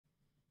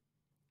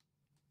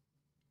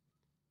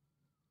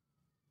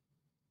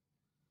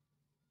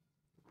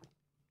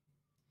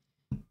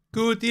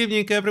Good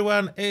evening,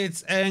 everyone.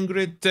 It's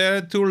Angry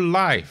Turtle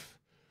Live.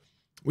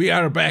 We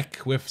are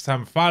back with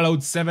some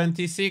Fallout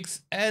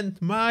 76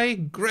 and my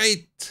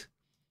great,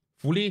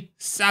 fully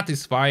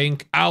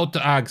satisfying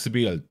auto-axe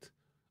build.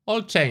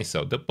 All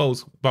chainsaw,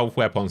 both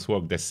weapons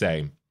work the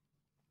same.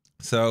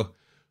 So,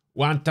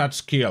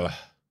 one-touch kill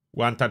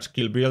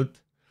build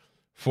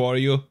for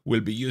you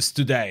will be used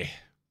today.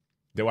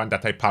 The one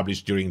that I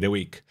published during the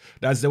week.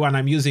 That's the one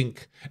I'm using.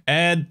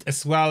 And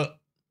as well,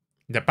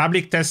 the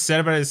public test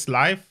server is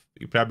live.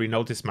 You probably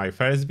noticed my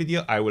first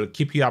video. I will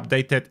keep you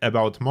updated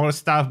about more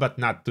stuff, but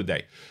not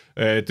today.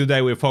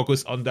 Today we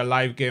focus on the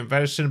live game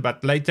version,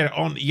 but later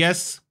on,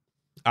 yes,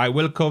 I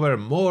will cover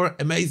more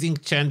amazing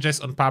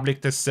changes on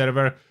public test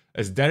server,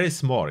 as there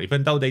is more.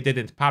 Even though they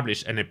didn't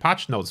publish any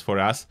patch notes for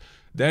us,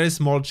 there is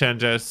more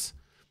changes,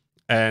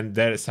 and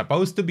there is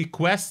supposed to be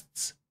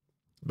quests,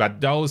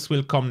 but those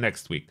will come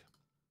next week.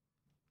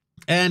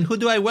 And who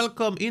do I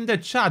welcome in the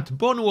chat?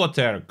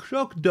 Bonewater,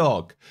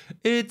 Crocdog,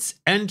 it's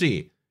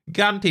Angie,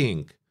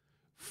 Gunting,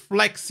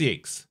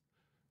 Flexix,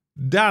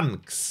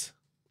 Dunks,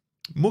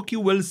 Mookie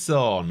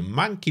Wilson,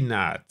 Monkey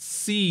Nut,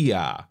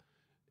 Sia,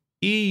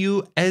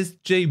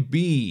 EUSJB,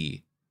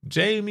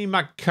 Jamie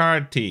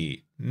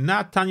McCarthy,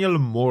 Nathaniel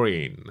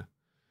Morin,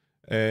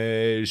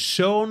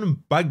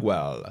 Sean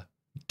Bagwell,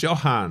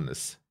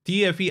 Johans,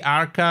 TFE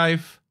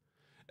Archive,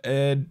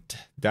 and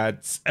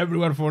that's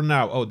everyone for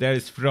now. Oh, there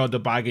is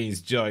Frodo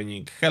Baggins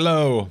joining.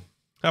 Hello.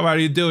 How are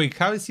you doing?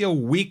 How is your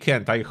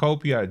weekend? I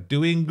hope you are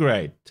doing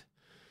great.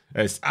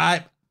 As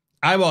I'm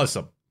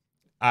awesome.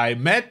 I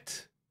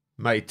met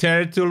my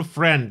turtle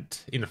friend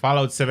in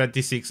Fallout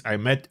 76. I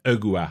met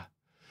Agua.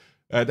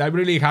 And I'm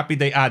really happy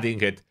they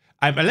adding it.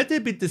 I'm a little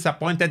bit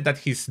disappointed that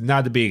he's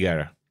not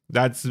bigger.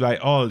 That's my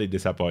only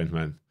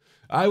disappointment.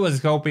 I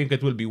was hoping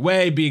it will be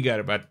way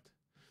bigger, but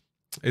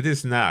it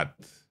is not.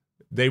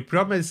 They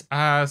promise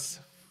us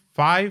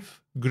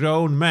 5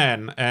 grown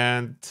men,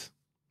 and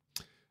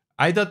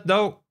I don't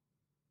know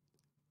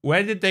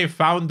where did they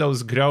found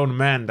those grown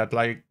men that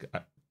like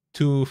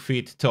 2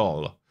 feet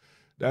tall.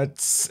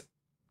 That's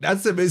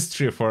a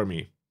mystery for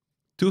me.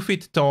 2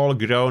 feet tall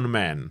grown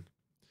men.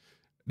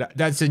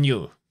 That's a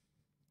new.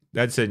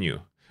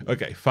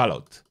 Okay,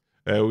 Fallout.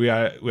 We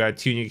are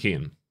tuning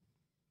in.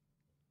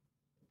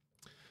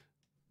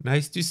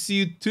 Nice to see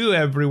you too,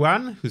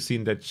 everyone who's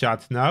in the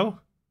chat now.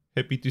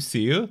 Happy to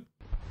see you.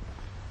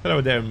 Hello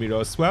there,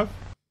 Miroslav.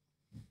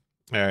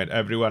 And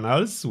everyone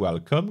else,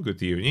 welcome.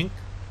 Good evening.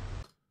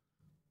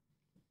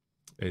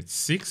 It's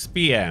 6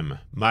 p.m.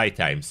 my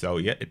time, so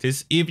yeah, it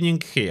is evening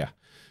here.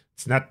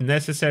 It's not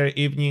necessarily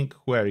evening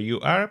where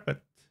you are,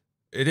 but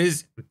it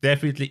is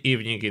definitely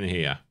evening in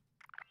here.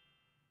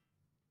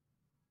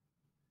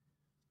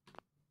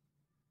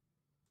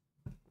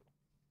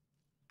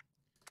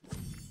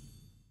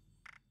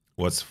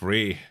 What's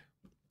free?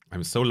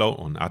 I'm so low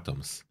on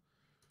atoms.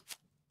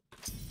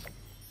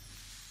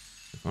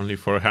 Only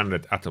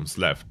 400 atoms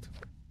left.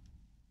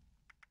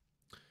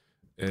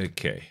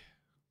 Okay.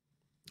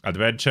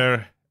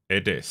 Adventure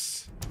it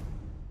is.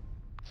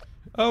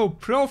 Oh,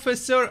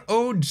 Professor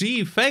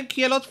OG, thank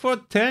you a lot for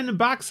 10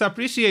 bucks.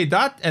 Appreciate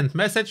that. And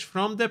message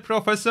from the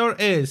professor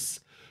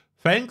is: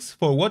 thanks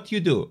for what you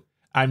do.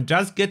 I'm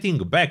just getting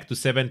back to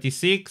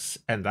 76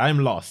 and I'm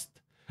lost.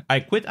 I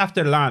quit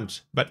after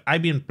lunch, but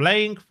I've been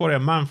playing for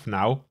a month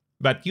now.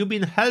 But you've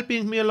been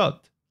helping me a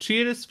lot.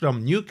 Cheers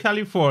from New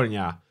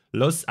California,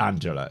 Los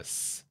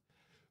Angeles.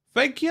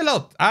 Thank you a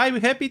lot.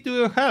 I'm happy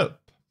to help.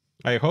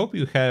 I hope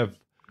you have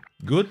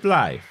good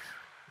life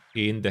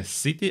in the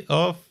city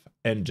of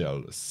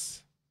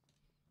angels.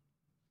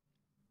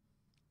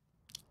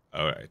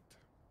 Alright.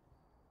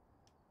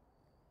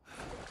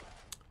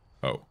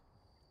 Oh.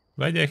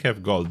 Why do I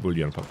have gold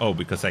bullion? Oh,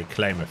 because I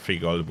claim a free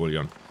gold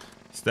bullion.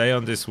 Stay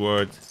on this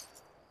word.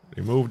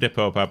 Remove the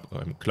pop-up.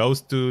 I'm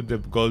close to the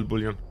gold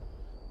bullion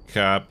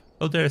cap.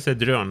 Oh, there's a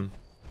drone.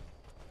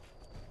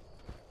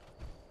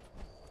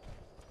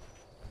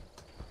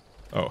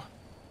 Oh.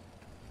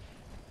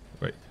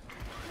 Wait.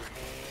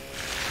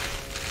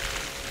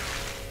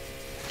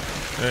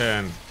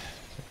 And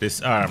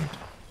disarmed.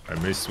 I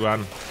missed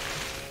one.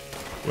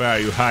 Where are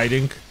you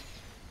hiding?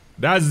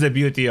 That's the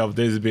beauty of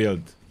this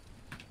build.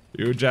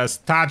 You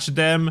just touch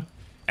them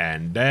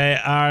and they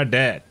are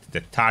dead.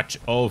 The touch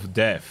of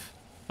death.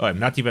 Oh, I'm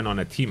not even on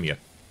a team yet.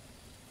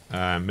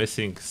 I'm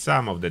missing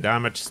some of the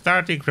damage,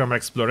 starting from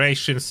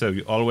exploration, so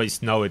you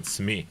always know it's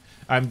me.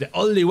 I'm the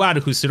only one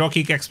who's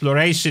rocking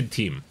exploration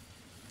team.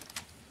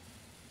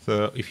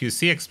 So if you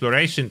see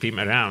exploration team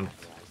around,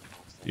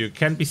 you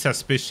can be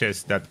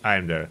suspicious that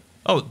I'm there.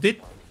 Oh,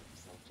 did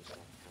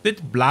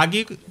Blood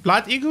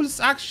Eagles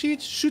actually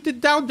shoot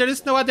it down? There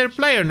is no other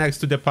player next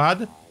to the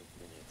pod.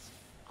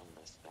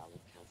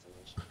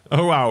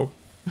 Oh wow.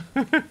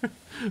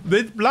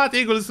 Did Blood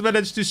Eagles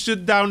manage to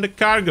shoot down the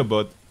cargo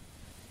bot?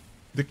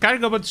 The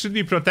cargo bot should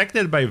be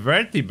protected by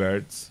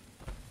vertibirds.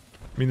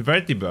 I mean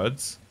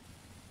vertibirds.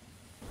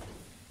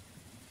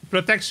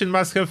 Protection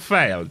must have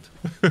failed.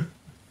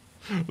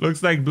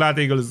 Looks like Blood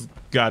Eagles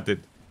got it.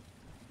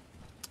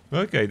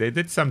 Okay, they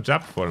did some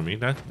job for me.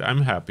 That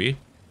I'm happy.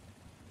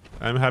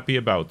 I'm happy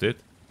about it.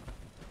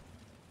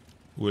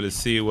 We'll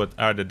see what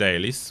are the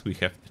dailies. We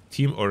have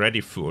team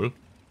already full.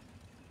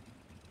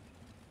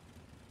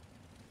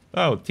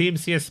 Oh, Team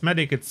CS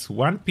Medic, it's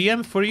 1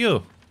 PM for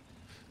you.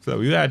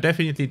 So you are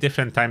definitely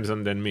different time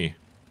zone than me.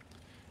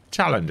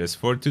 Challenges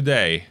for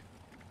today.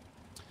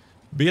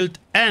 Build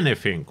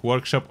anything,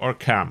 workshop or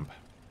camp.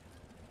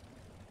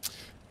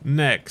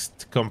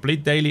 Next,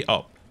 complete daily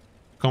op.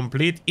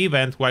 Complete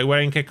event while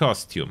wearing a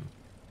costume.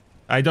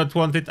 I don't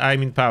want it,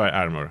 I'm in power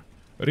armor.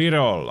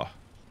 Reroll.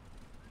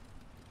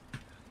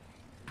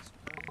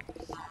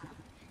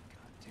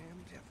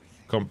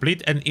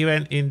 Complete an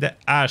event in the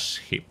ash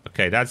heap.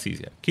 Okay, that's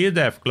easier. Kill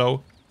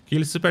Deathclaw.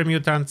 Kill super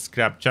mutants.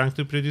 Scrap junk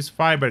to produce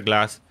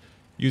fiberglass.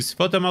 Use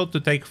photo mode to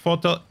take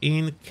photo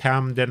in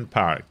Camden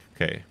Park.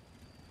 Okay,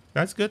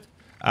 that's good.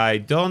 I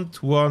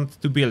don't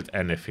want to build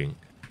anything.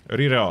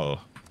 Reroll.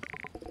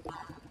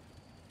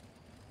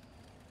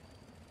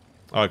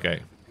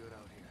 Okay.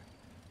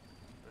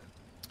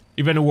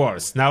 Even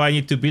worse. Now I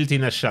need to build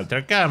in a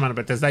shelter. Come on,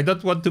 Bethesda. I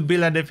don't want to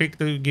build anything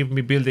to give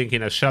me building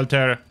in a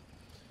shelter.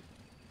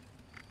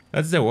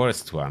 That's the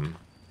worst one.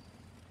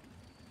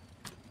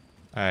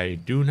 I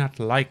do not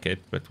like it,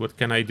 but what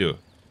can I do?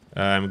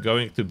 I'm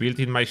going to build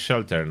in my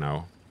shelter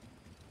now.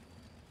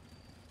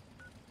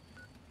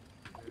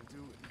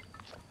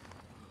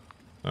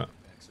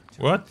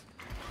 What?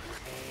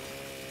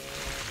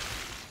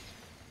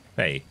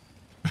 Hey.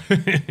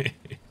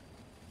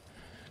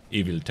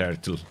 Evil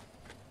turtle.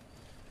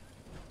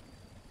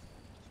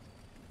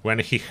 When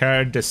he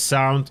heard the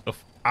sound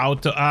of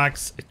auto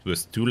axe, it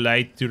was too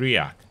late to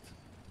react.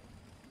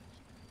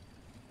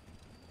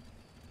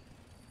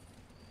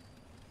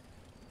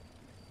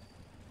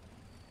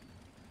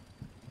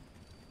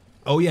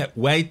 Oh yeah,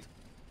 wait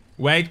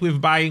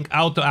with buying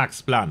auto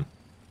axe plan.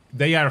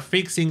 They are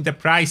fixing the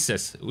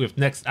prices with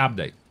next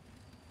update.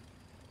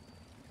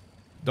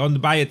 Don't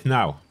buy it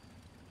now.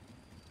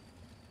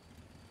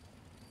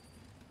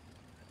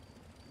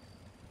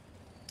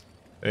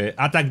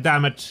 Attack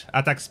damage,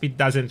 attack speed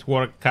doesn't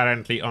work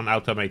currently on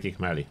automatic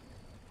melee.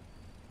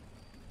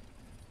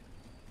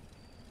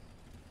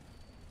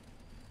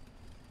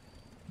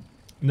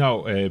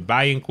 No,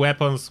 buying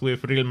weapons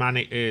with real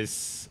money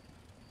is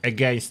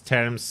against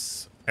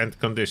terms and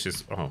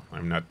conditions. Oh,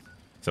 I'm not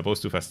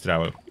supposed to fast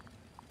travel.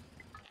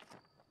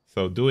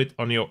 So do it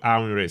on your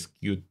own risk.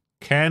 You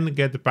can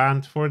get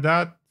banned for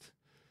that.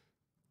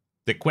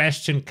 The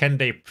question, can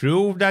they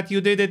prove that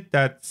you did it?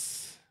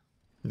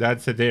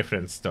 That's a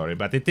different story,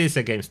 but it is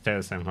against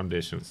terms and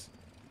conditions.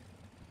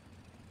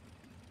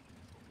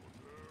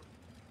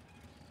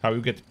 How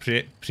you get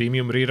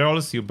premium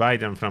rerolls? You buy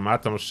them from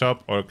Atom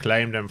Shop or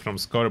claim them from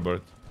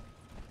Scoreboard.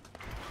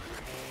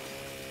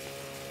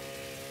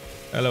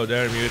 Hello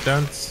there,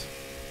 mutants.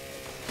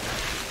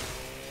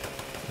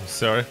 I'm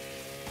sorry.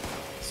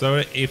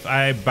 Sorry if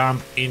I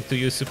bump into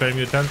you, super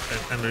mutant.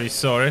 I'm really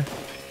sorry.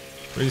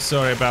 Really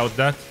sorry about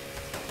that.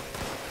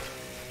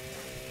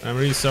 I'm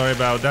really sorry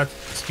about that.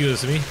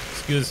 Excuse me.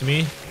 Excuse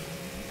me.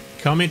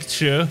 Coming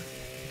true.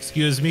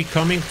 Excuse me.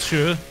 Coming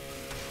true.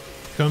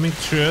 Coming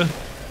true.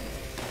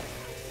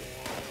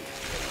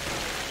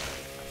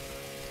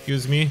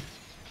 Excuse me.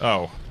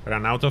 Oh,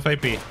 ran out of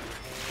AP.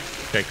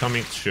 Okay,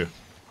 coming true.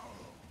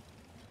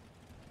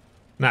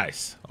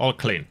 Nice. All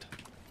cleaned.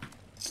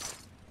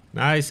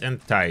 Nice and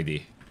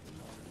tidy.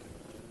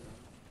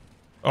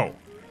 Oh.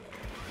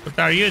 What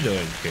are you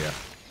doing here?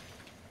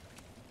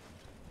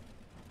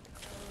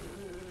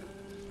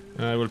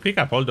 I will pick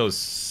up all those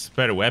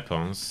spare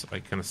weapons I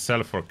can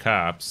sell for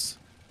caps.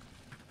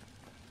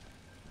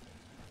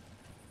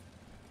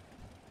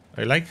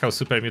 I like how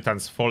super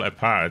mutants fall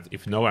apart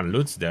if no one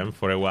loots them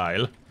for a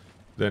while.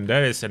 Then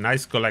there is a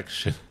nice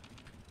collection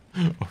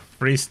of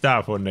free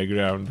stuff on the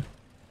ground.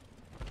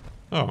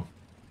 Oh.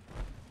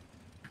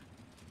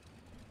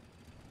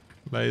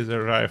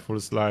 Laser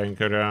rifles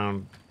lying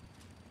around.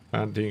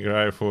 Hunting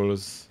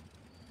rifles.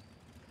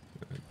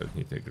 I don't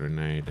need a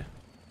grenade.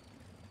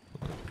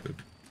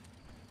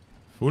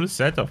 Full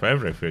set of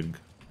everything.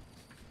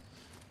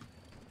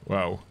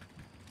 Wow.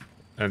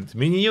 And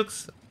mini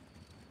nukes?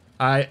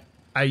 I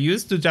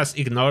used to just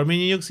ignore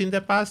mini nukes in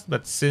the past,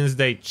 but since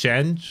they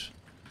change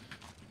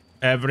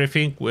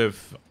everything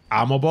with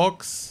ammo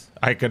box,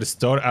 I can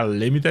store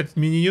unlimited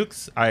mini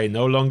nukes. I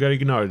no longer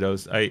ignore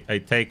those.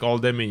 I take all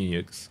the mini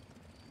nukes.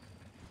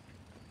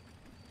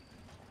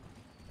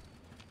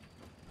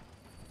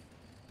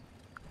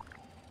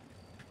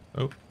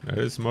 Oh, there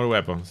is more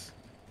weapons.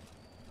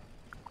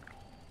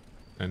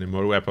 Any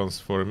more weapons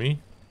for me?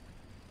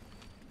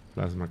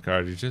 Plasma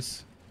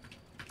cartridges.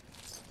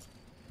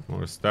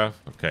 More stuff.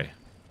 Okay.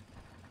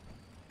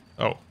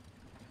 Oh.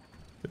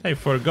 But I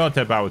forgot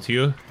about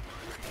you.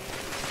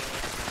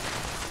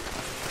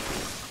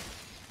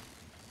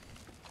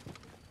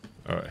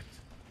 Alright.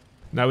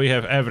 Now we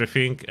have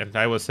everything, and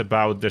I was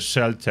about the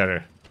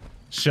shelter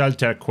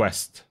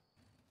quest.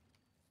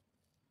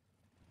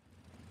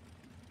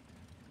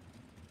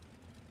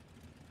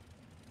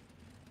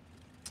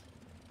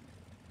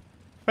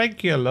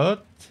 Thank you a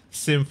lot.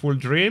 Sinful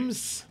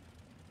Dreams.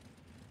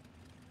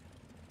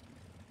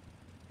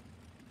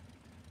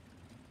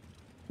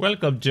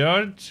 Welcome,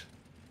 George.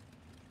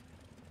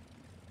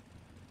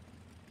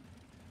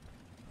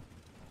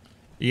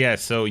 Yeah,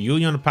 so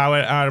Union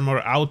Power Armor,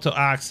 Auto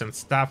Axe and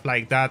stuff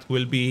like that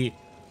will be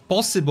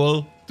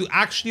possible to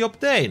actually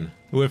obtain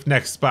with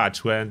next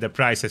patch when the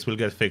prices will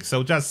get fixed.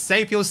 So just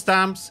save your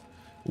stamps,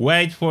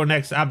 wait for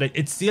next update.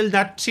 It's still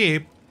not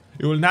cheap.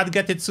 You will not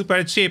get it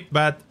super cheap,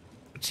 but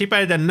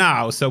cheaper than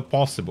now, so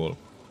possible.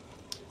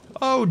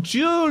 Oh,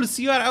 Jules,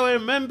 you are our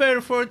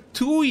member for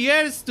 2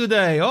 years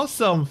today.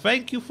 Awesome.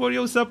 Thank you for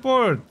your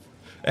support.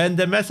 And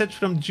the message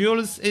from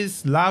Jules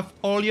is love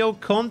all your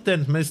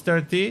content,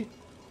 Mr. T.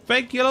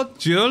 Thank you a lot,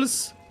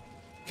 Jules.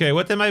 Okay,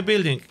 what am I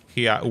building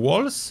here?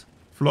 Walls?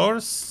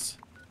 Floors?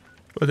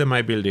 What am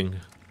I building?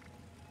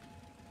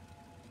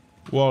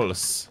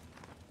 Walls.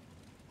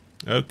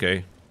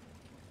 Okay.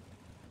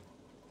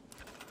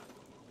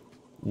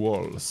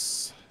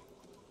 Walls.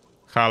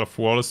 Half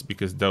walls,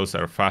 because those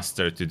are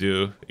faster to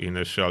do in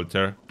a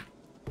shelter.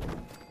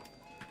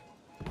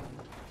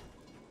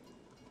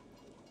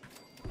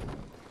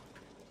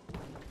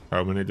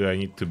 How many do I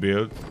need to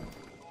build?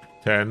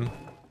 10.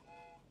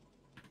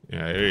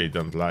 Yeah, I really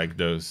don't like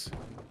those.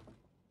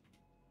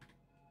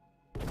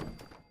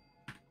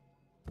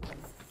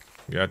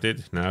 Got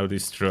it? Now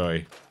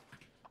destroy.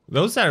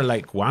 Those are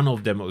like one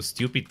of the most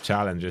stupid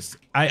challenges.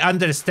 I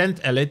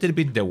understand a little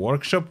bit the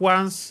workshop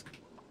ones,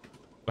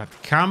 but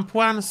camp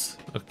ones?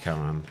 Oh, come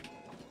on.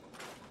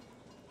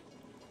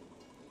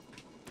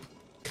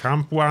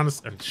 Camp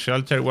ones and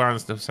shelter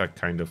ones, those are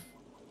kind of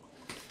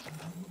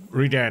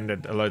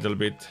redundant a little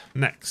bit.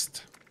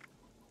 Next.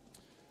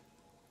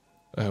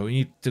 We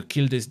need to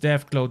kill this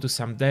Deathclaw, do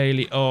some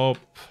daily op,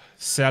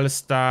 sell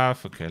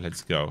stuff. Okay,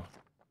 let's go.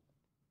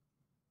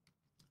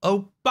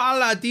 Oh,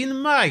 Paladin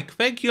Mike,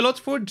 thank you a lot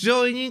for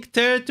joining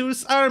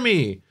Turtles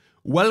Army.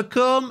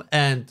 Welcome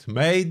and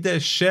may the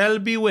shell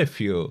be with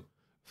you.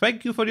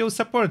 Thank you for your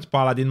support,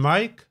 Paladin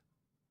Mike.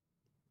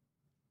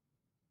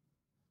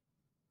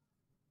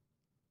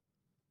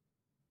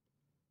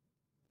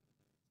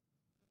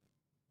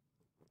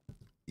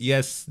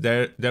 Yes,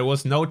 there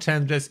was no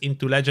changes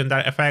into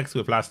legendary effects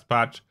with last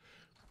patch.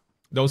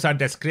 Those are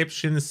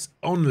descriptions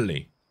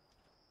only.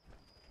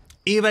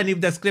 Even if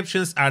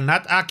descriptions are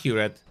not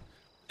accurate,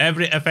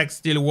 every effect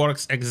still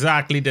works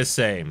exactly the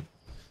same.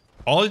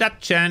 All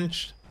that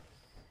changed,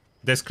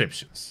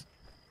 descriptions.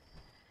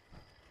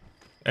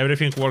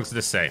 Everything works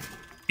the same.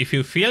 If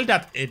you feel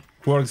that it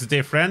works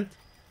different,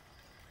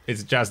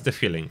 it's just the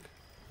feeling.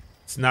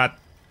 It's not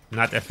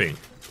a thing.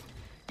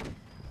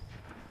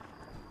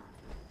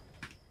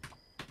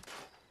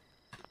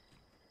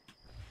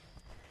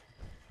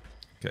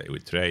 Okay, we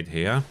trade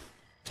here.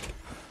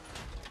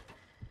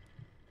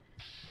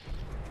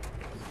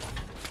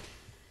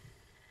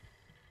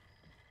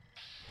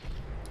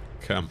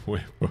 Come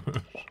with.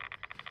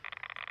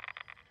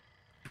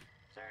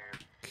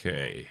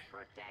 Okay.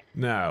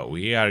 Now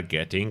we are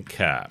getting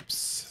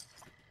caps.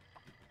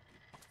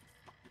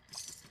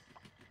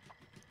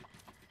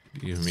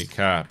 Give me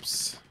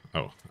caps.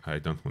 Oh, I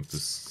don't want to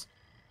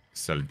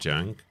sell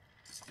junk.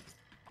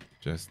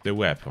 Just the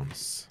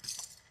weapons.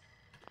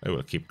 I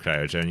will keep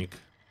cryogenic.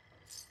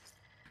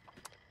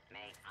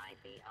 May I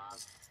be of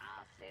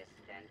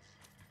assistance?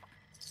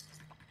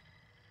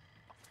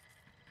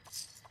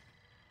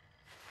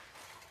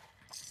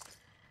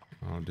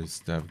 All this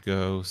stuff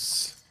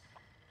goes.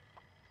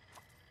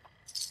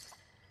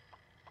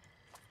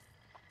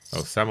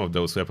 Oh, some of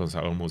those weapons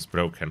are almost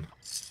broken.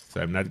 So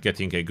I'm not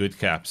getting a good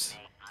caps.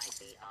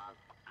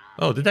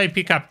 Oh, did I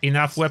pick up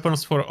enough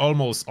weapons for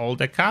almost all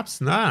the caps?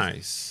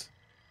 Nice.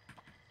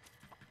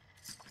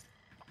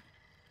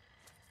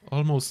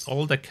 Almost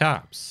all the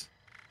caps.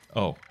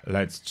 Oh,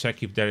 let's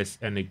check if there is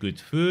any good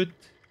food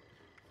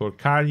for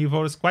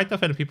carnivores. Quite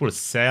often people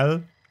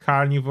sell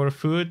carnivore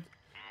food.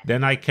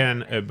 Then I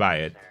can buy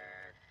it.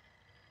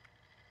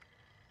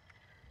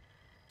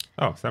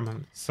 Oh,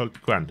 someone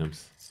sold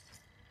quantums.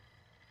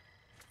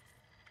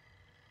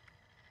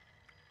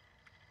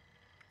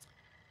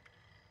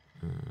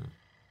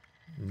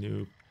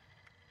 Nope.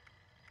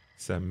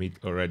 Some meat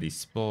already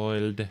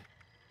spoiled.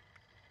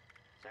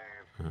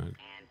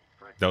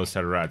 Those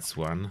are rats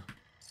one.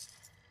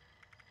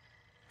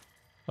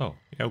 Oh,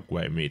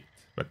 Yogway meat.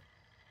 But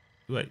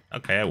wait,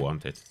 okay, I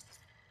want it.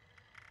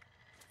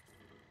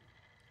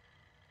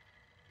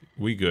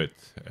 We good.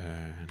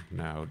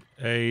 Now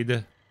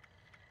aid.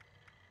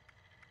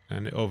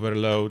 And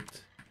overload.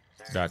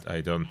 That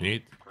I don't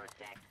need.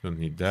 Don't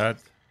need that.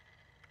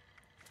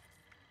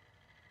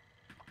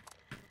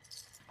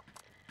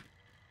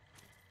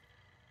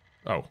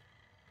 Oh,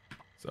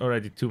 it's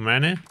already too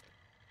many.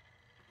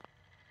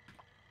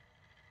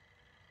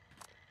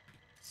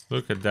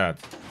 Look at that.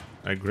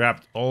 I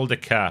grabbed all the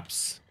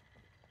caps.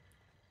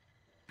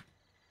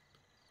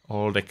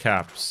 All the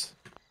caps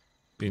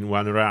in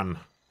one run.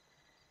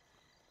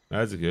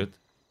 That's good.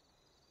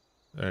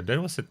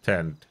 There was a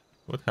tent.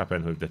 What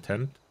happened with the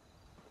tent?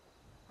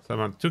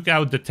 Someone took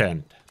out the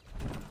tent.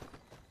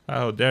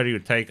 How dare you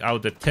take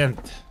out the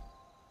tent?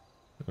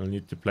 I'll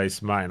need to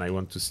place mine. I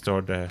want to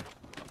store the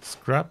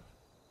scrap.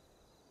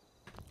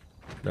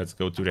 Let's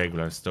go to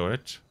regular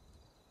storage.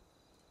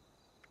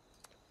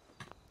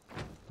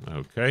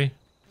 Okay.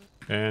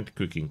 And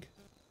cooking.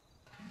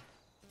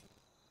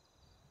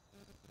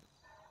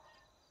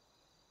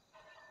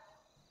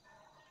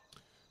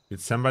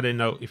 Did somebody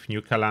know if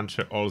Nuka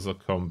Launcher also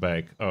come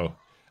back? Oh,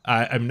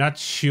 I'm not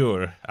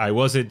sure. I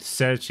wasn't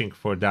searching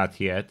for that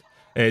yet.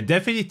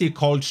 Definitely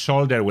Cold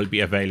Shoulder will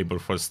be available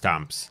for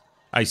stamps.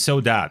 I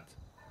saw that.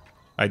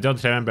 I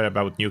don't remember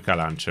about Nuka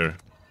Launcher.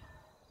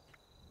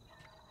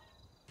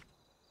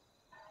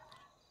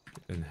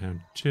 And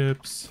ham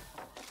chips.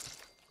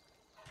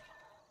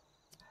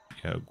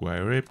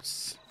 Jaguar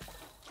ribs.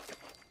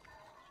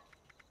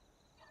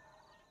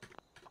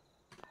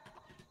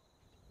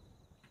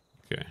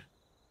 Okay.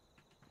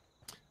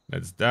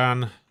 That's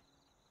done.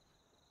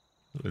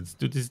 Let's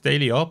do this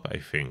daily op, I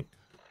think.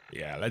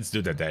 Yeah, let's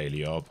do the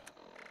daily op.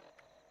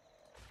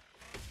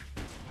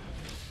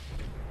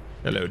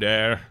 Hello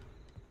there.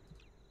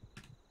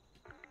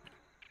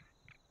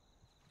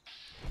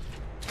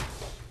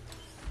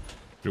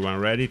 Everyone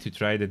ready to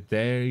try the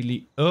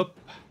daily op?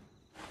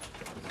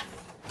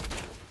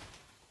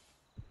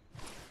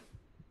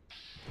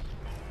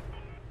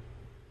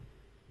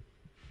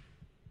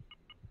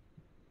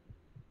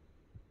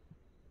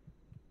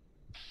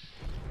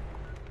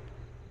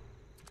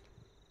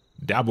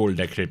 Double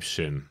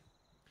decryption.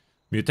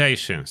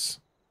 Mutations.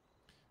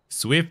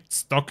 Swift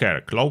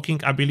Stalker,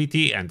 cloaking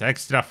ability and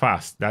extra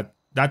fast.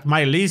 That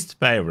my least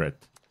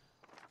favorite.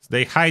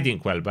 They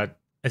hiding well, but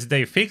as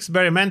they fix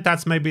Berry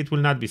Mentats, maybe it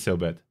will not be so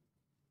bad.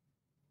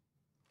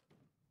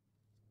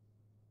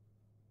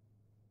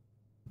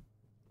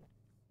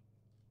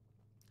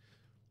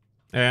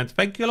 And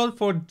thank you a lot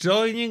for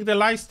joining the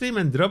live stream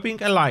and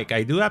dropping a like.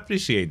 I do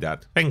appreciate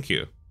that. Thank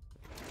you.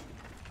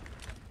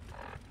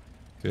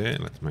 Okay,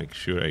 let's make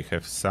sure I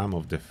have some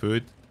of the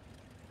food.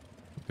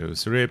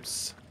 Those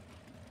ribs.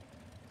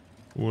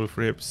 Wolf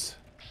ribs.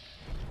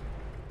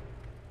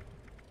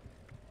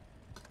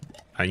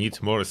 I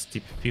need more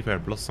steep fever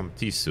blossom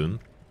tea soon.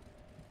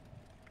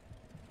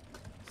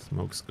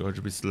 Smoke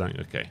scorch be slang.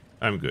 Okay,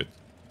 I'm good.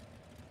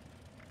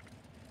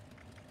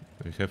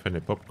 Do you have any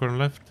popcorn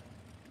left?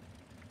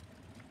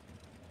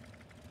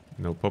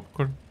 No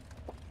popcorn?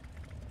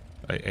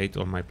 I ate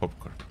all my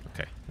popcorn.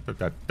 Okay,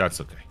 but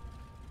that's okay.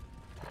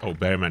 Oh,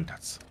 Berry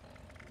Mentats.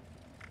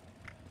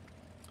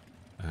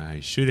 I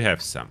should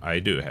have some. I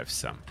do have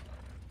some.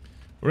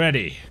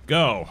 Ready,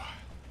 go.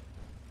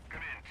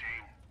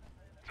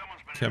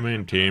 Come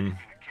in, team.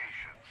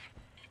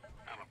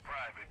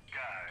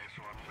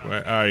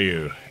 Where are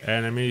you?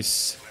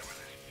 Enemies?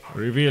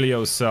 Reveal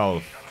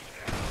yourself.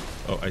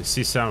 Oh, I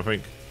see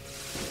something.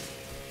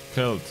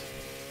 Killed.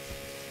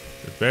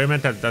 The Berry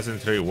Mentat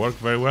doesn't really work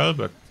very well,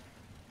 but...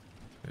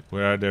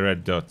 Where are the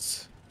red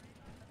dots?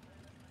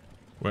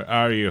 Where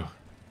are you?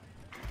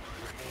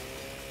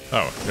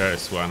 Oh,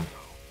 there's one.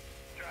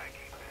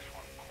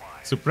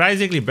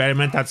 Surprisingly, Berry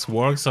Mentats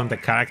works on the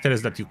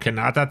characters that you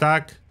cannot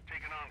attack.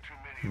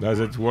 Does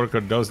it work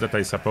on those that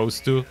I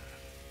supposed to?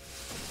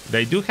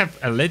 They do have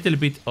a little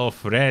bit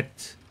of red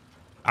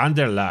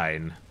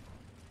underline,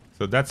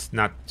 so that's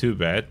not too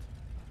bad.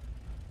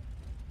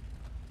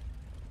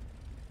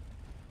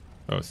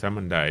 Oh,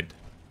 someone died.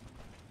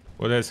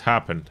 What has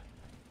happened?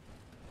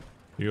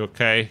 You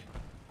okay?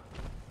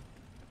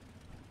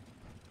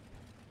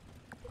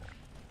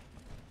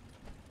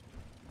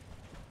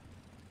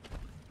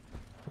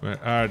 Where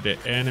are the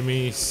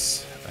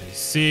enemies? I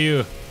see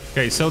you.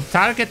 Okay, so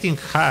targeting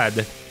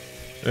HUD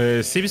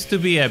seems to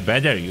be a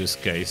better use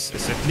case.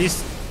 At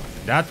least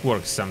that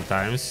works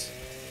sometimes.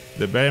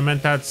 The Berry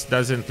Mentats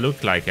doesn't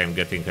look like I'm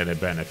getting any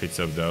benefits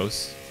of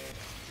those.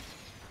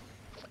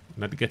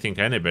 Not getting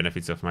any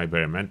benefits of my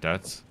Berry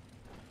Mentats.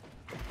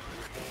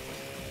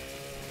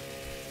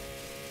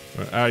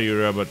 Where are you,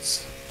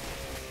 robots?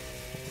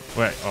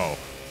 Where? Oh.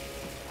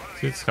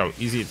 That's how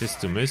easy it is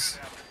to miss.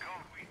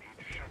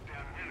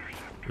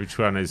 Which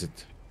one is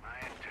it?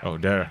 Oh,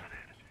 there.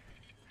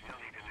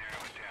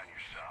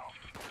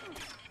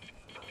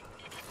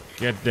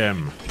 Get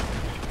them.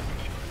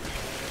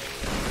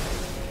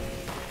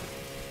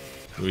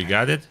 We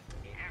got it?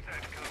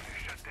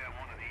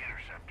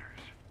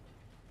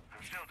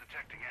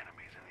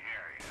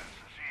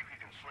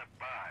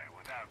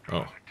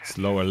 Oh, it's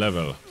lower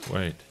level.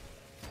 Wait.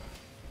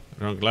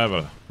 Wrong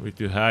level. We're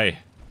too high.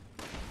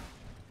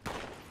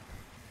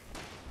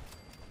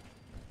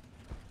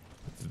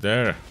 It's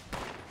there.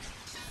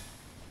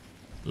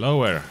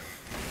 Lower.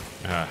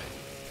 Ah.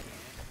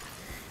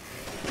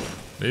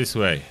 This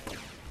way.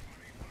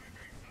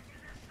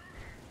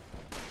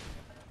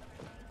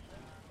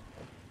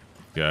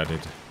 Got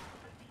it.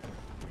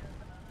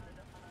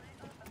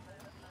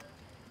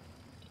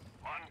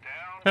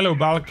 Hello,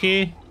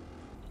 Balky.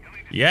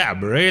 Yeah,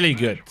 I'm really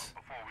good.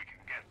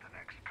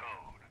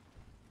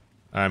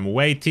 I'm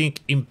waiting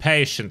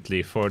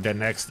impatiently for the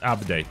next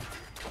update.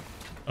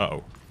 Uh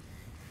oh.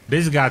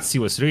 This Gutsy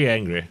was really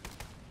angry.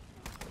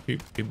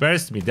 He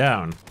burst me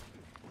down.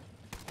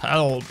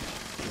 help.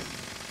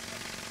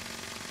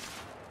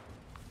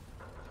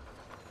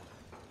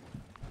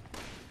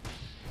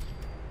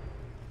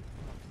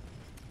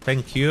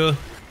 Thank you.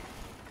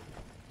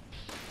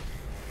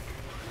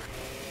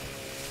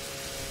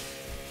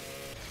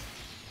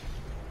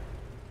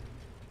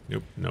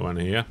 Nope, no one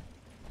here.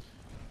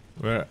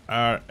 Where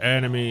are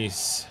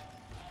enemies?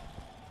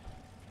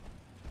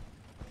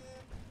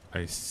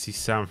 I see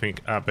something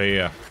up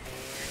here.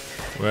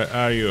 Where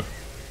are you?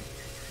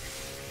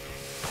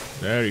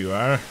 There you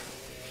are.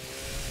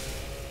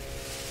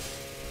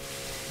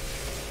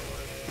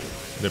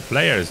 The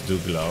players do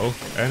glow,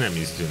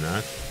 enemies do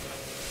not.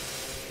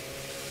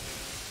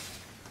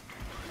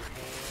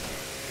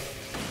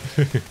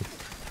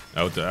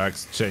 Auto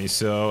axe,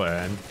 chainsaw,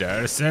 and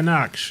there's an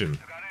action.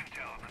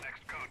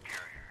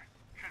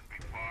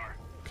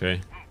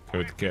 Okay,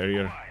 code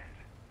carrier.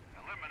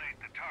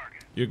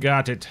 You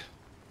got it.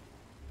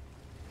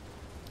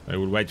 I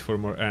will wait for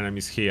more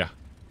enemies here.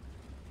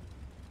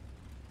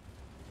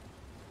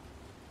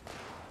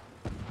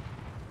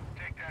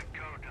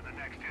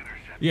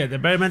 Yeah, the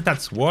bare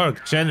mentats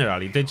work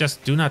generally. They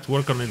just do not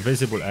work on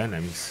invisible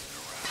enemies.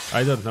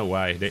 I don't know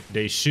why.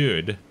 They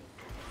should.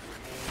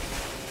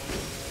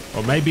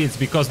 Or maybe it's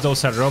because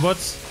those are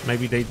robots.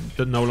 Maybe they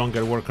no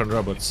longer work on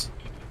robots.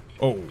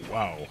 Oh,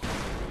 wow.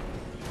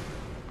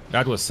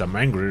 That was some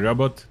angry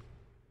robot.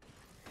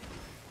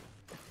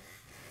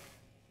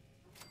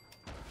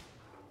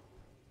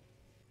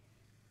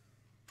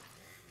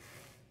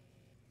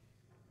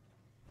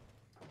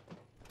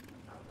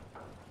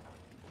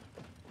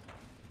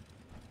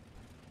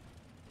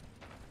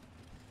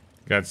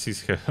 Got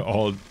his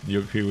old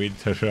nuclear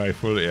winter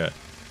rifle, yeah.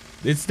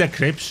 It's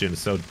decryption,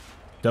 so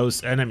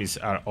those enemies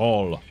are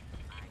all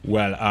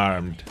well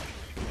armed.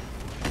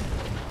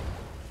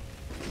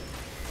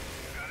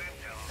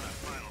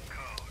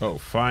 Oh,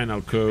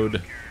 final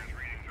code.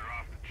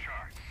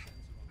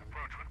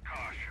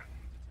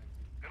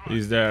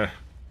 He's there.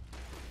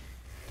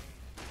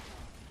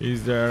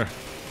 He's there.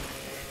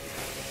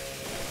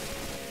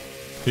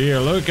 Here,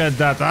 look at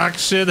that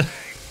action.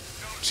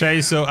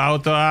 Chainsaw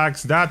auto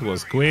axe, that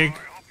was quick.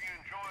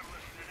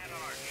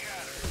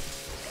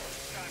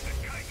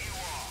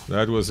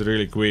 That was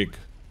really quick.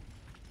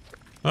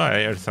 Oh,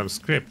 I heard some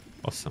script.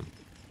 Awesome.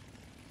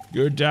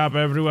 Good job,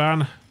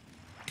 everyone.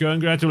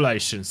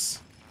 Congratulations.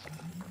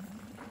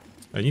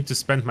 I need to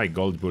spend my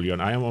gold bullion.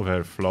 I am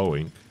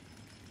overflowing.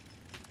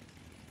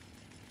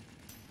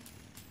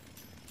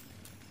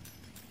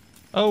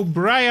 Oh,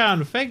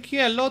 Brian, thank you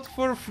a lot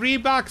for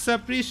 $3.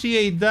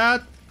 Appreciate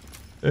that.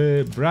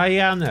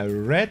 Brian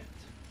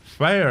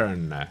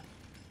Redfern.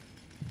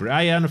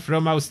 Brian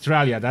from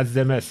Australia, that's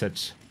the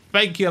message.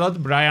 Thank you a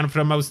lot, Brian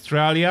from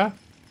Australia.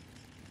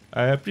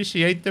 I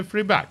appreciate the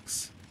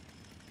 $3.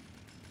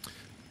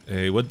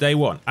 What they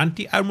want?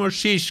 Anti-armor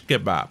shish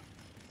kebab.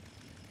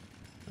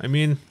 I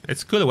mean,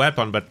 it's a cool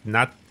weapon, but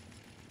not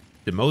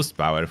the most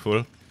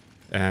powerful.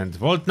 And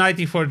Volt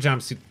 94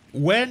 jumpsuit.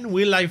 When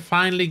will I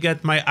finally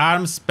get my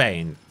arms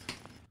paint?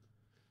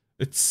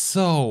 It's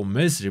so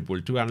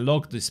miserable to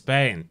unlock this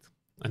paint.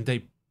 And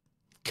they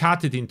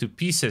cut it into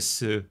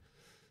pieces.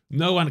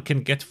 No one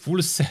can get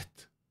full set.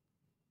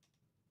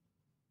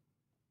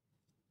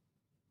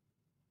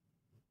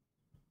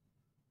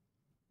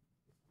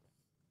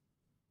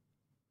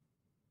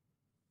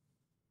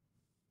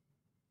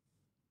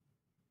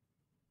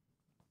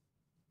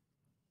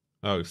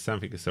 Oh, if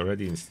something is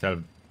already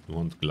installed, it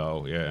won't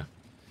glow, yeah.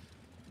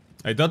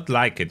 I don't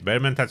like it. Bare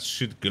mentats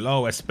should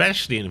glow,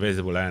 especially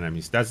invisible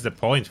enemies. That's the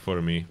point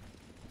for me.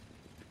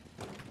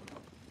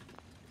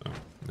 Oh,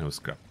 no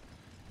scrap.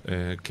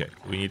 Okay,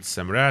 we need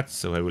some rats,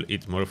 so I will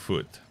eat more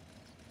food.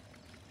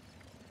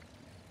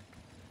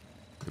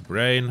 The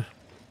brain.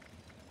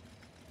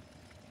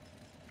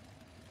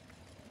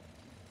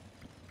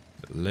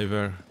 The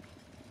liver.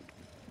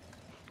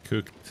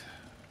 Cooked.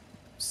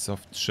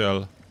 Soft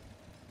shell.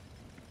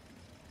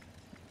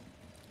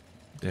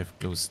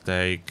 Deathglow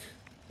steak.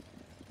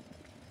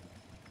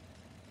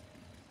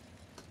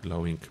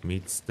 Glowing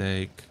meat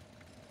steak.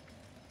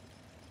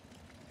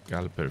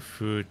 Galper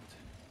food.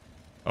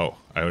 Oh,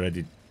 I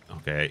already...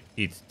 Okay, I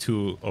eat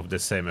 2 of the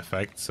same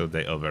effect, so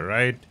they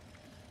override.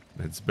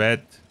 That's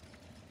bad.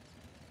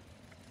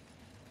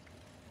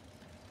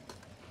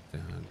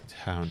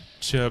 Hound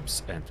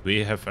chops, and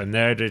we have an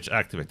Erdrich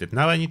activated.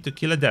 Now I need to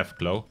kill a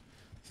Deathglow,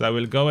 so I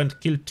will go and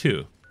kill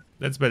 2.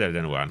 That's better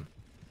than 1.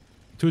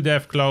 2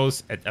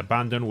 Deathglows at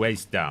abandoned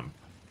waste dump.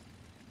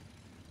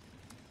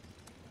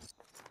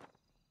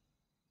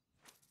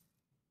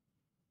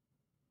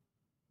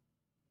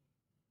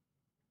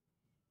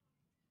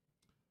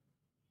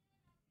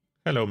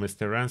 Hello,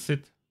 Mr.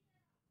 Rancid.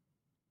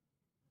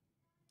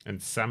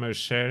 And Summer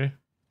Sherry.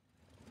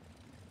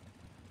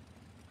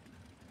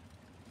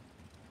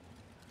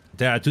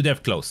 There are 2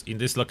 Deathglows in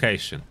this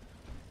location.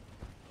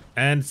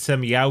 And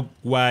some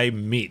Yaguai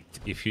meat,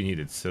 if you need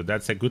it. So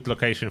that's a good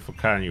location for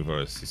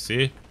carnivores, you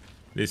see?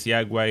 This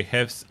Yaguai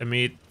has a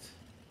meat.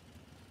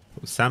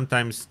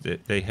 Sometimes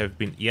they have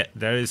been... Yeah,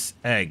 there is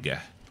egg.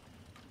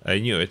 I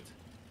knew it.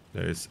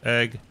 There is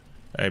egg.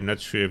 I'm not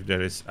sure if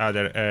there is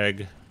other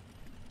egg.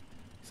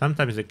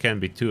 Sometimes there can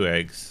be 2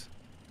 eggs.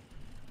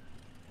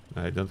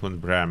 I don't want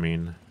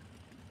Brahmin.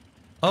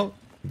 Oh,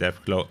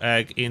 Deathclaw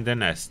egg in the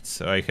nest,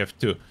 so I have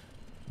 2.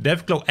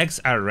 Deathclaw eggs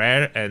are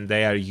rare and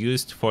they are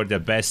used for the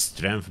best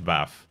strength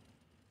buff.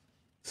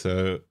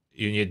 So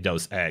you need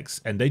those eggs.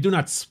 And they do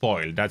not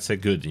spoil, that's a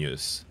good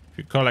news. If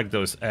you collect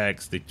those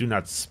eggs, they do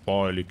not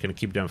spoil, you can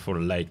keep them for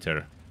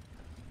later.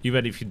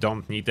 Even if you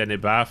don't need any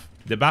buff.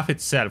 The buff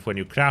itself, when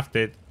you craft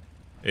it,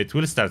 it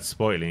will start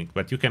spoiling,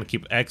 but you can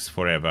keep eggs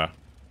forever.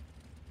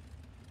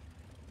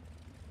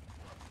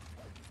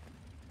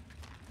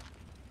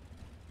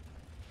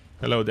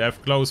 Hello,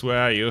 Deathclaws, where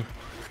are you?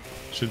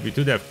 Should be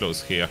 2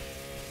 Deathclaws here.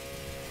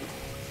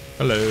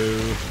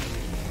 Hello.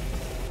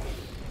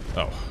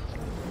 Oh,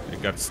 I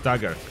got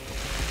staggered.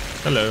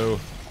 Hello.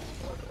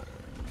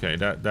 Okay,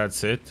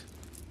 that's it.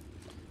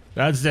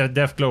 That's the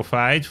Deathclaw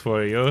fight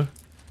for you.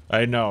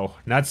 I know,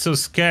 not so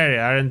scary,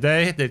 aren't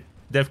they? The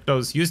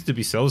Deathclaws used to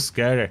be so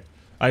scary.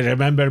 I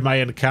remember my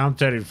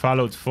encounter in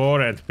Fallout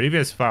 4 and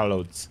previous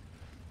Fallouts.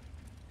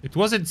 It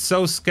wasn't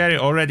so scary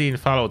already in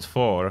Fallout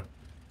 4.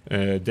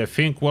 The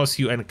thing was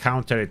you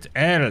encounter it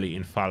early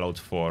in Fallout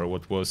 4,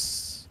 what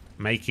was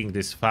making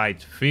this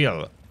fight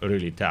feel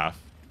really tough.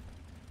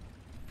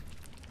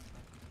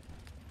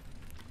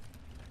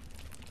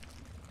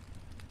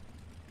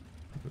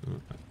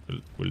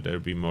 Will there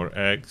be more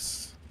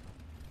eggs?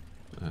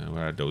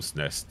 Where are those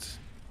nests?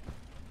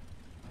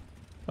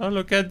 Oh,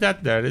 look at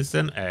that, there is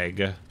an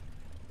egg.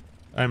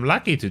 I'm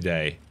lucky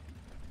today.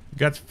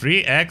 Got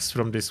 3 eggs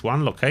from this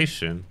one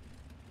location.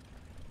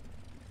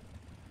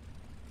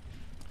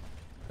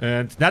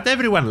 And not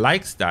everyone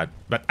likes that,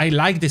 but I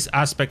like this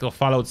aspect of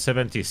Fallout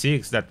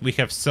 76, that we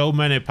have so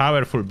many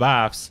powerful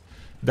buffs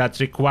that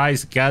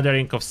requires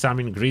gathering of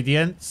some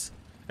ingredients,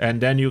 and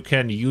then you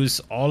can use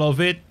all of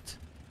it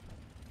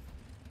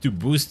to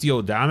boost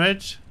your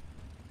damage.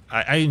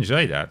 I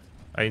enjoy that.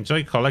 I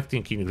enjoy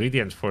collecting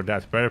ingredients for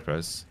that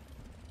purpose.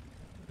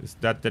 Is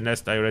that the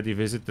nest I already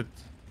visited?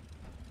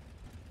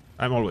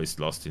 I'm always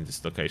lost in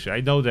this location.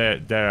 I know there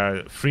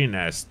are 3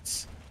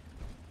 nests.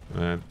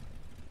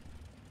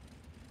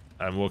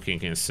 I'm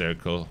walking in a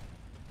circle.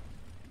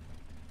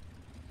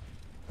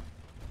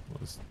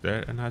 Was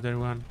there another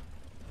one?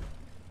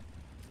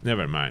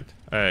 Never mind.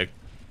 I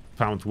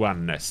found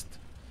 1 nest.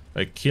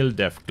 I killed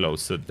Deathclaw,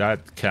 so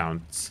that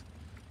counts.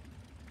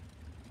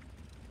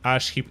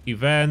 Ash Heap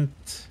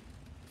event.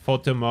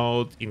 Photo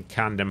mode in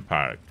Camden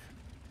Park.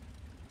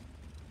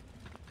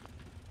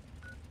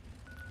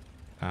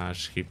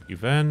 Ash Heap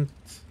event.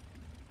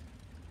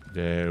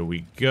 There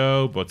we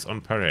go. Bots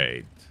on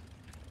parade.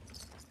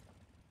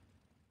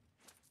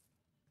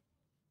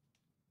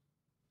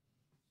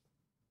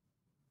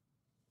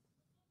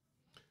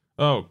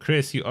 Oh,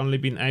 Chris, you only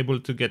been able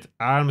to get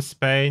arms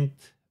paint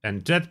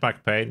and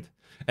jetpack paint.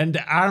 And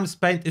the arms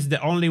paint is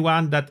the only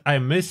one that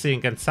I'm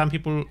missing. And some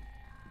people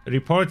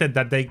reported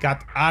that they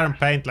got arm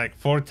paint like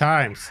 4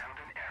 times.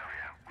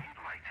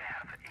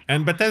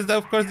 And Bethesda,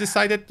 of course,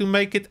 decided to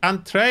make it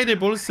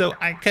untradeable, so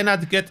I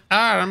cannot get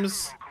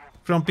arms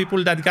from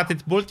people that got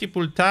it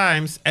multiple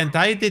times. And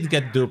I did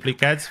get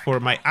duplicates for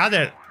my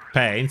other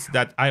paints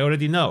that I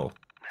already know.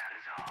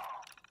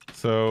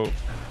 So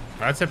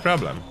that's a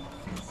problem.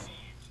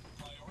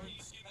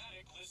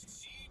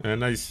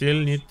 And I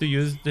still need to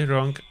use the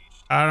wrong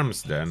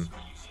arms then.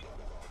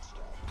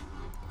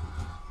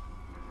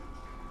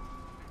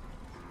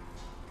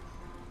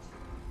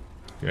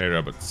 Okay,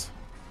 robots.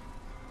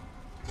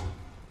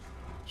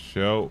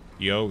 Show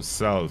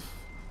yourself.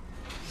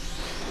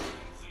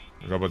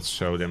 Robots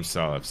show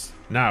themselves.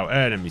 Now,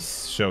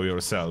 enemies, show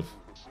yourself.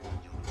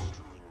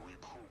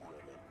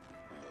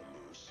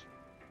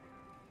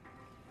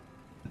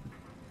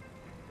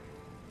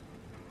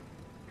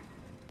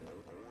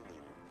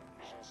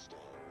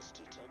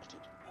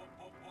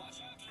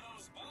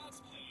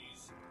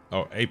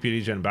 Oh, AP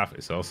regen buff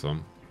is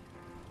awesome.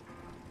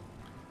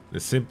 The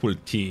simple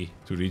T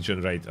to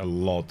regenerate a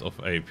lot of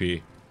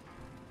AP.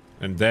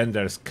 And then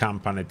there's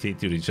Company T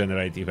to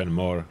regenerate even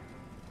more.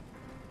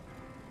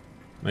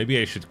 Maybe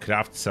I should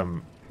craft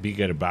some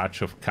bigger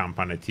batch of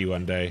Company T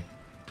one day.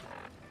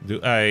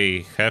 Do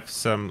I have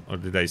some, or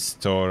did I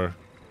store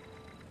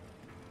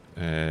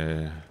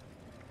the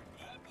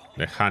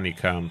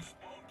honeycomb?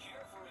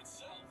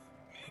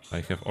 I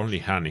have only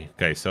honey.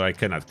 Okay, so I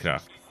cannot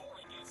craft.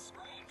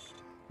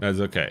 That's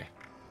okay.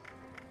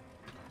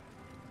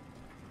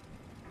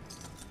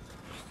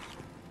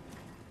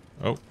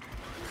 Oh.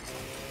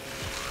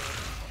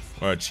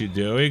 What you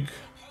doing?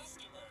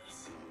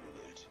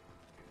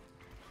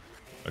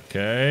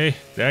 Okay,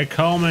 they're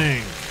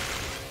coming.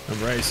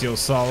 Embrace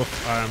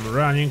yourself. I'm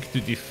running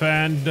to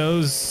defend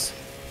those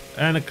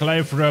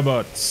Enclave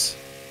robots.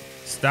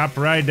 Stop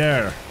right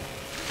there.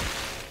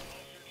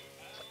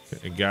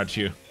 I got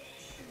you.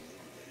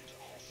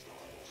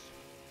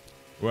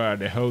 Where are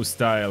the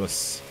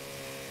hostiles?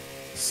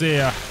 See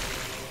ya.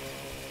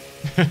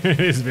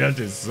 This build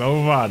is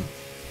so fun.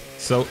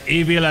 So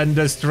evil and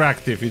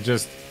destructive. You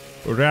just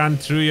run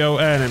through your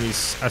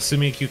enemies,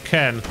 assuming you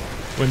can.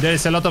 When there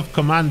is a lot of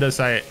commandos,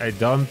 I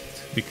don't,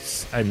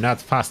 because I'm not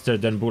faster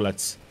than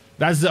bullets.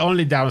 That's the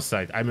only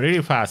downside. I'm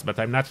really fast, but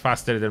I'm not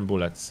faster than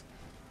bullets.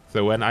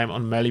 So when I'm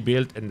on melee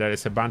build and there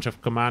is a bunch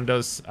of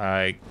commandos,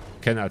 I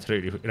cannot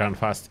really run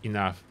fast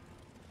enough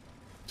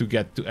to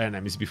get to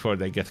enemies before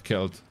they get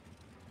killed.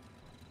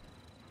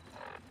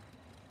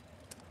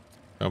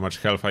 How much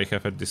health I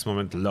have at this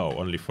moment? Low,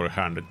 only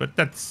 400, but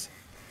that's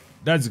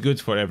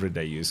good for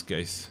everyday use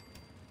case.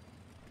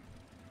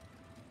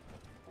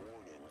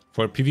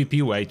 For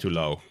PvP, way too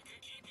low.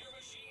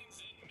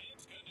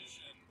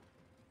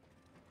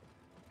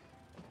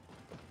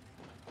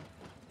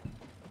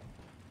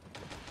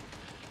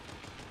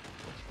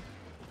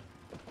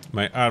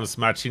 My arms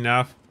match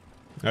enough.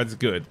 That's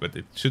good, but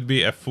it should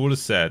be a full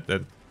set,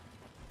 and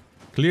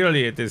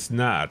clearly it is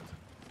not.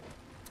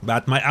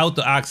 But my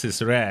auto axe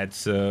is red,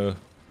 so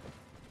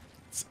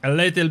it's a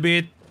little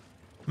bit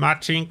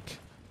matching.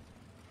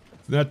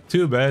 It's not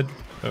too bad.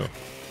 Oh.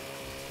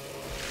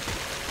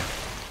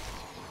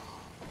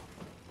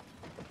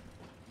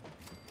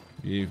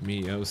 Give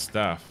me your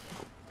stuff.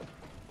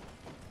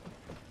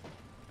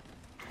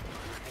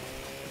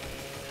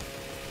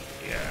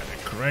 Yeah, the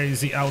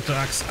crazy auto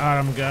axe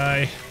arm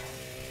guy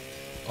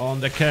on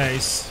the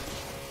case.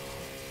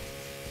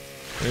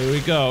 Here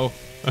we go.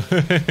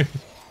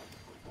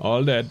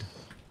 All dead.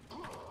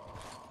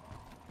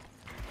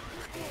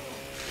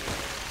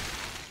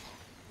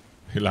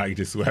 I like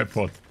this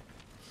weapon.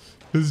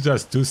 It's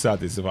just too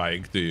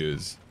satisfying to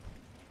use.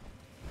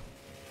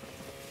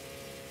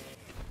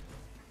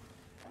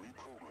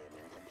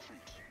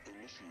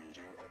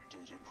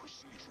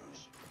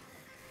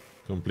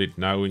 Complete.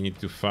 Now we need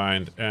to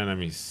find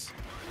enemies.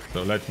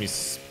 So let me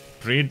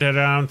sprint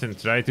around and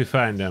try to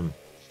find them.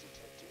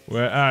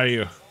 Where are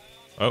you?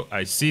 Oh,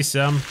 I see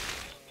some.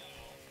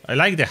 I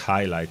like the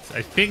highlights.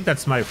 I think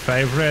that's my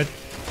favorite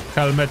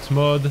helmet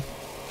mode.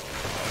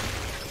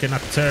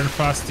 Cannot turn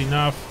fast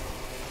enough.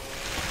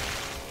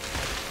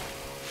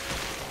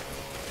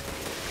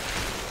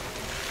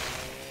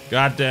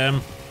 Got them.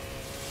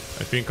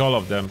 I think all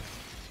of them.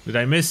 Did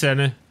I miss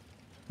any?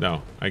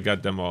 No, I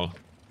got them all.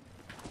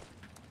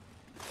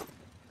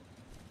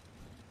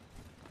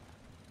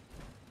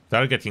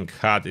 Targeting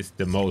HUD is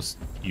the most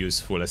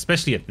useful,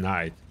 especially at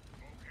night,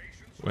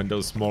 when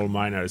those small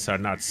miners are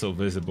not so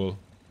visible.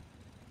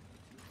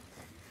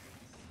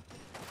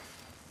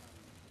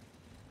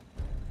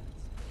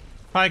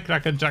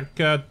 Firecracker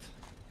jacket.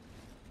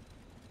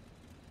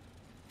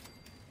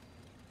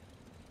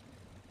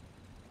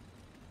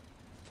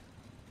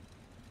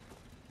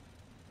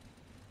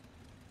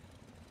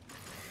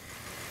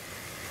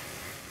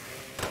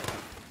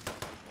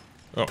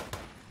 Oh.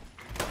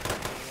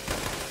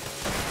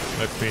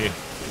 Let me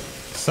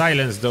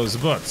silence those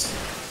bots.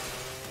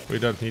 We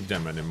don't need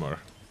them anymore.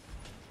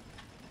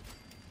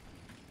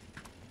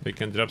 They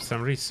can drop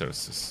some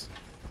resources.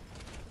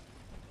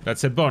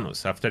 That's a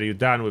bonus. After you're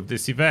done with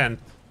this event,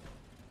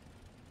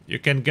 you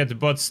can get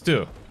bots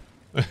too.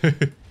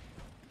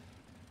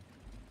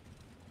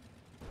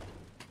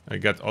 I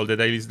got all the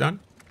dailies done?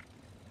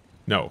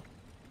 No.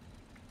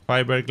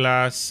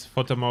 Fiberglass,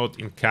 photo mode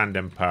in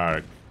Camden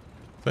Park.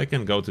 So I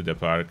can go to the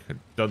park. I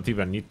don't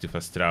even need to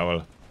fast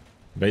travel.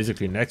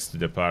 Basically next to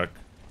the park.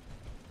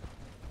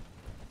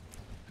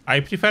 I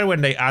prefer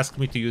when they ask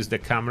me to use the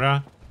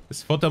camera.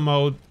 This photo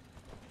mode,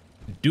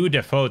 do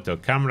the photo.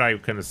 Camera you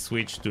can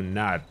switch to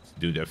not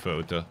do the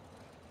photo.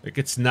 Like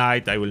it's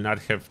night, I will not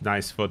have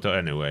nice photo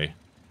anyway.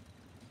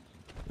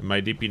 Am I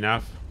deep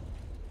enough?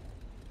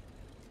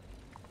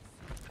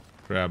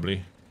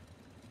 Probably.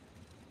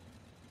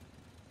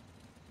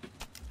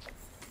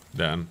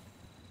 Done.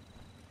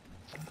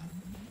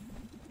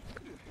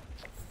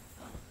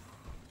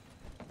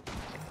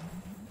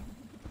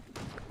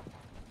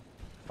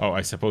 Oh,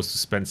 I supposed to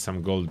spend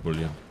some gold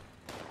bullion.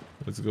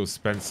 Let's go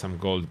spend some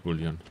gold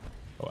bullion.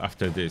 Oh,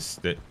 after this,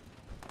 the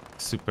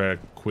super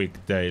quick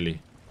daily.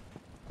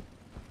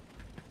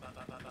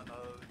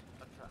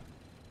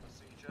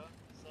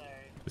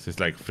 This is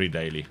like free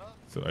daily,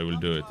 so I will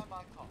do it.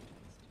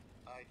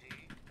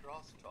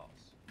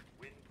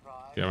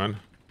 Come on.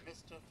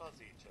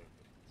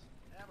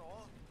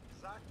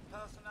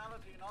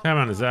 Come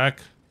on,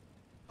 Zach.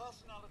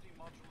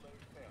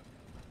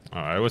 Oh,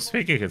 I was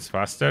thinking it's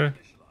faster.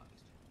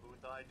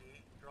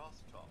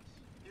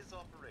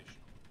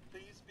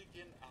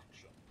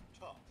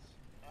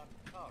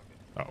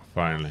 Oh,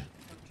 finally.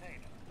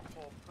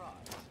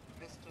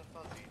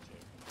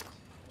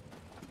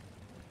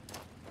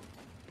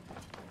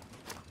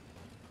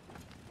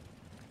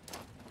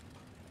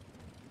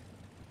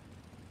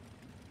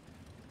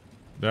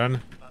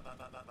 Done.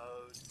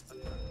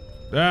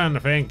 Done,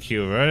 thank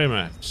you very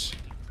much.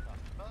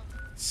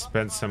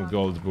 Spend some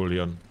gold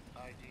bullion.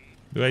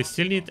 Do I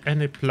still need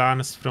any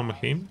plans from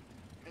him?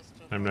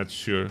 I'm not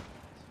sure.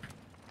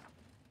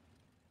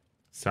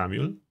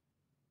 Samuel?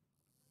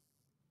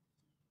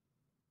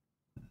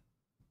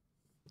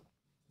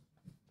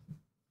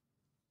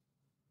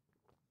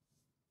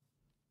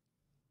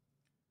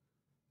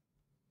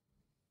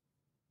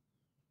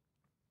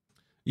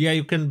 Yeah,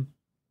 you can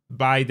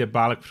buy the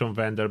bulk from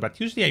vendor, but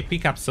usually I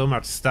pick up so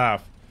much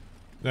stuff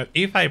that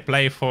if I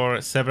play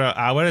for several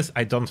hours,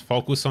 I don't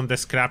focus on the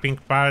scrapping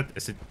part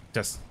as it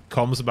just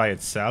comes by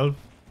itself.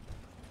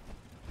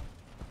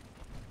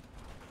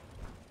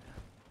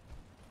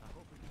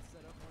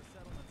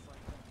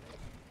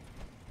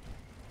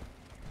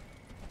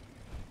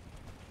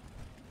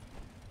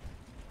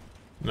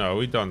 No,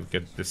 we don't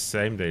get the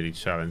same daily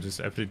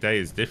challenges. Every day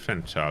is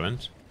different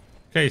challenge.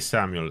 Okay,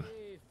 Samuel.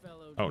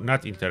 Oh,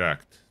 not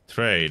interact.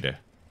 Trade.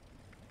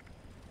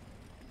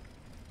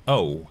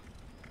 Oh.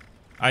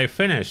 I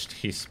finished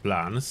his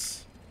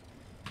plans.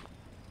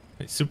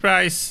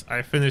 Surprise!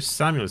 I finished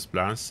Samuel's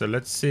plans. So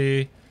let's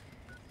see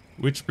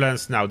which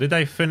plans now. Did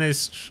I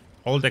finish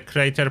all the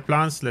crater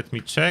plans? Let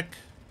me check.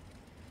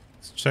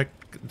 Let's check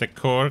the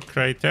core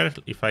crater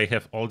if I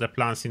have all the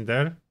plans in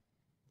there.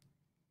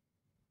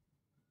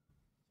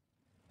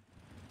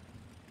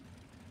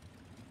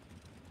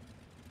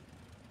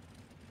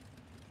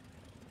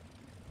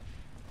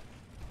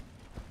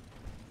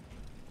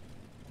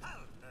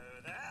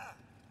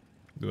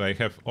 Do I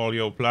have all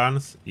your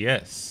plans?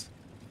 Yes.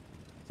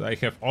 So I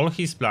have all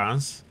his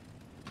plans.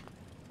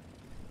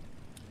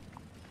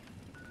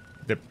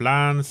 The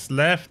plans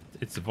left,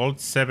 it's Vault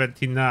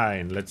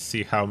 79. Let's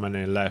see how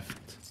many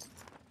left.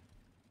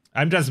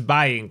 I'm just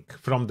buying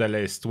from the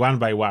list one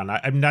by one.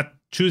 I'm not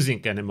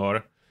choosing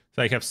anymore.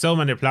 So I have so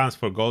many plans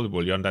for gold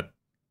bullion that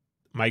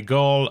my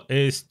goal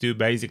is to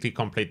basically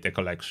complete the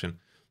collection.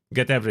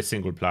 Get every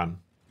single plan.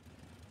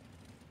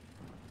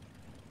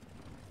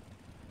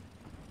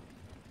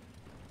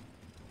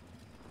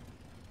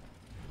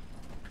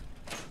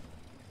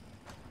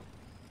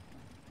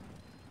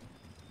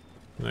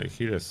 I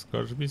hear a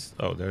Scorch Beast.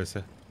 Oh, there's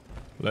a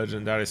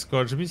legendary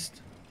Scorch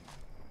Beast.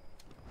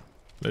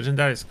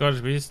 Legendary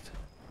Scorch Beast.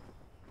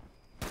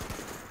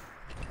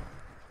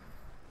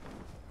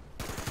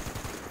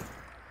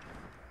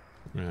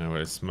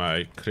 Where's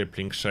my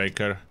crippling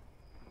shaker?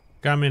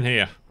 Come in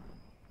here.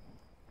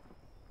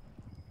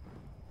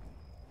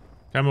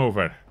 Come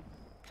over.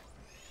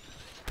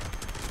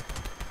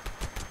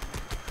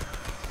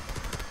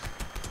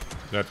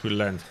 That will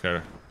land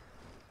her.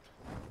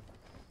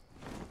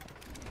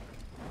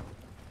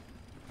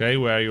 Okay,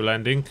 where are you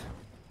landing?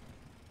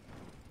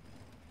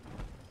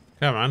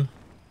 Come on.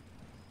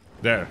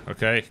 There,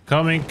 okay.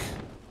 Coming.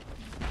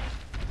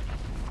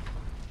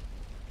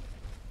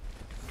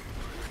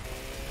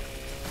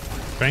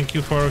 Thank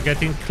you for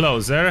getting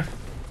closer.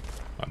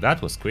 Oh,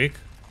 that was quick.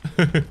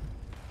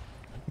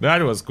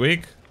 That was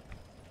quick.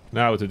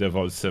 Now to the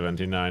Vault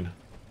 79.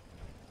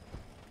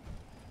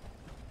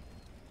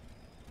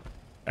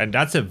 And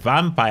that's a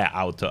vampire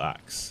auto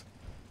axe.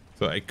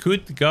 So I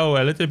could go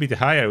a little bit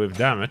higher with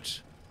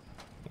damage.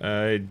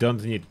 I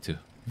don't need to.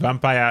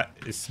 Vampire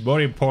is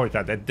more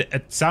important.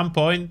 At some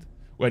point,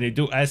 when you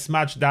do as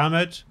much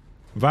damage,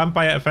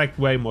 vampire effect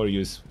way more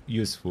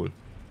useful.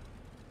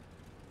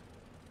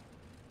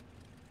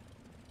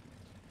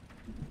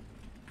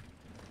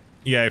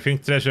 Yeah, I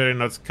think treasury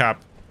notes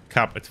cap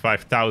at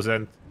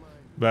 5,000,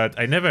 but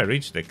I never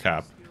reached the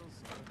cap.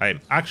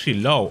 I'm actually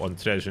low on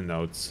treasure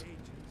notes.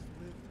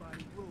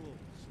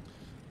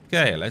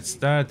 Okay, let's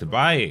start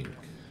buying.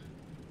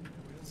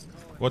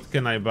 What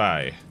can I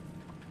buy?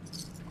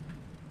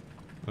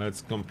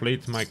 Let's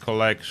complete my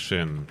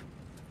collection.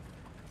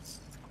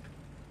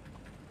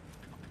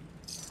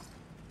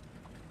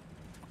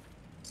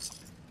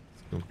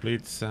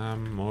 Complete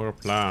some more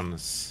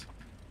plans.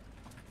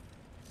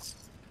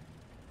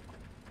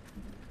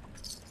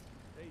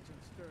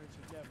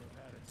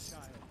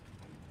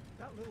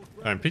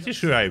 I'm pretty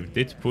sure I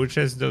did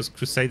purchase those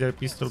Crusader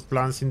pistol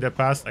plans in the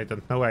past. I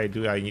don't know why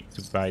I need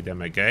to buy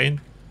them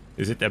again.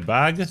 Is it a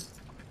bug? I'm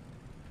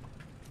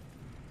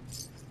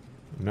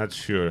not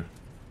sure.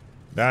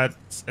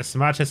 That's as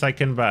much as I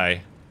can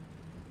buy.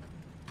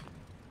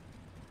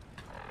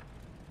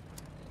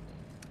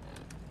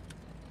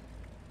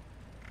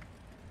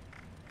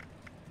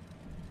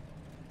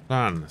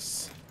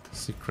 Plans.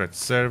 Secret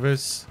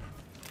Service.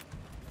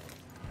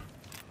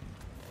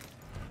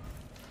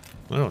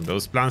 Oh,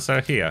 those plans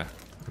are here.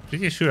 I'm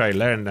pretty sure I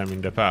learned them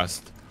in the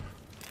past.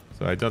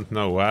 So I don't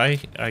know why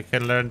I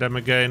can learn them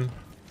again.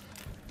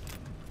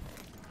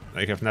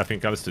 I have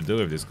nothing else to do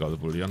with this gold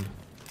bullion.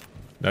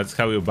 That's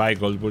how you buy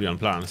gold bullion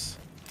plans.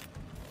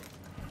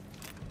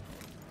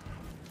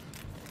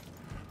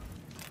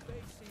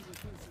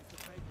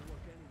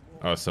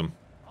 Awesome.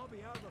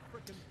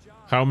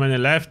 How many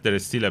left? There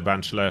is still a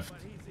bunch left.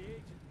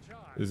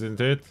 Isn't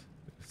it?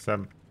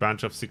 Some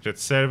bunch of Secret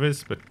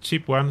Service, but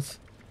cheap ones.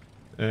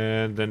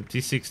 And then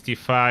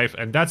T65,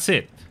 and that's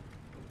it.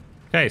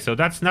 Okay, so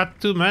that's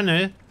not too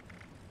many.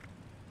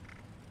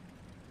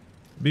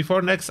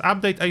 Before next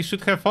update, I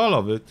should have all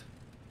of it.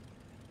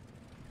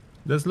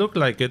 Does look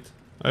like it.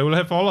 I will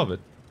have all of it.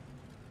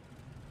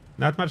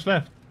 Not much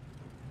left.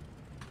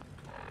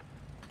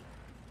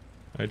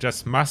 I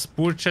just must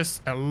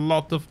purchase a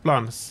lot of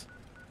plans.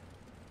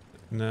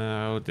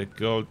 Now the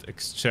gold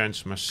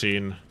exchange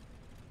machine.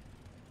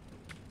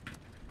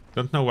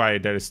 Don't know why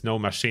there is no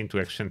machine to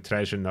exchange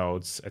treasure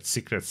nodes at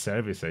Secret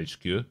Service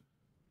HQ.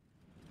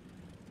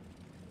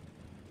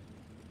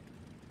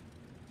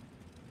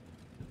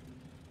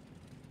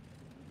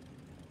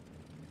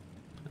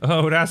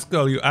 Oh,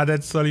 Rascal, you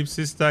added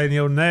Solipsista in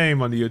your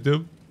name on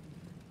YouTube.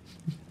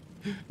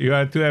 You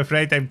are too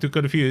afraid, I'm too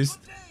confused.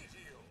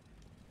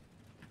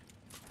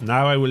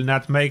 Now I will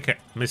not make a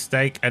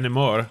mistake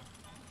anymore.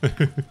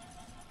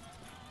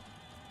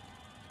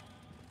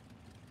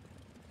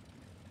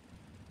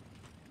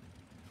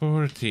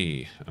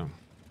 40. Oh,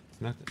 it's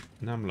not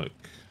Numlook.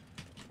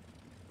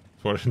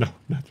 No,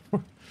 not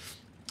 4.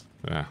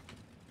 Yeah.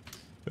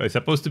 It's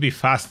supposed to be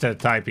faster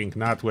typing,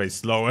 not way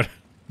slower.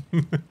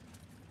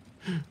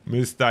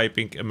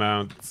 Mistyping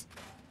amounts.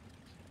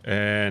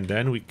 And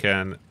then we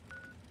can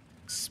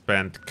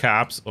spend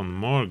caps on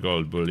more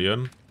gold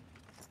bullion.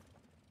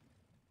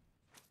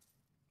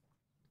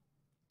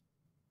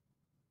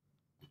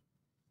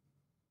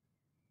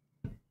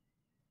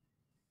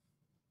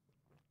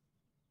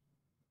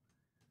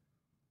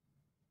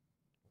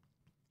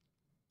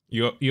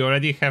 You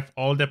already have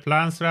all the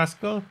plans,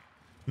 Rascal?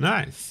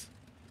 Nice.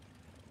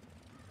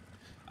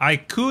 I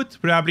could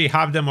probably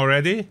have them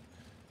already,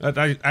 but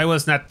I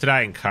was not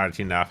trying hard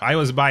enough. I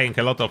was buying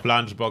a lot of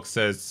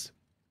lunchboxes,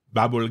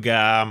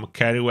 bubblegum,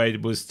 carry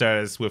weight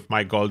boosters with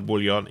my gold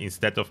bullion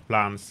instead of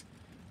plans.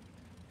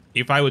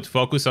 If I would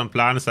focus on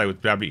plans, I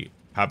would probably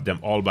have them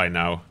all by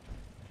now.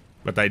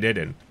 But I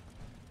didn't.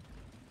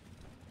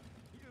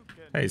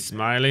 Hey,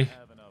 Smiley.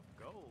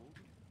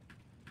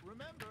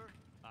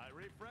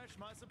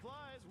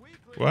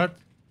 What?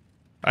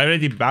 I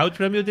already bought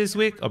from you this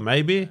week? Or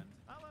maybe?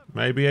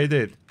 Maybe I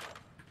did.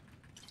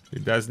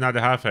 It does not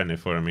have any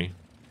for me.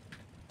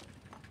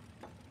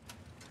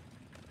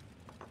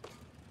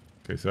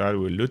 Okay, so I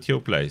will loot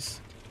your place.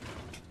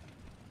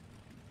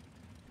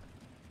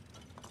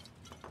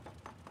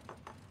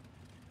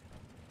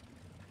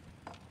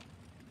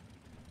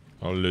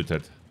 All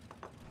looted.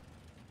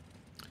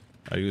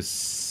 Are you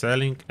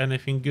selling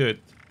anything good?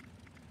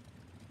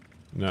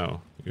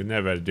 No, you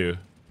never do.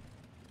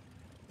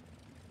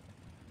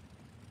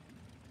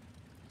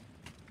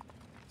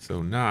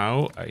 So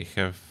now I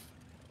have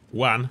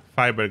one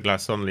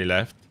fiberglass only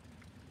left.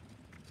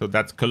 So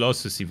that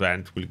Colossus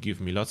event will give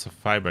me lots of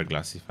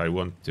fiberglass if I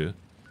want to.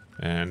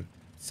 And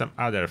some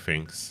other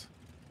things.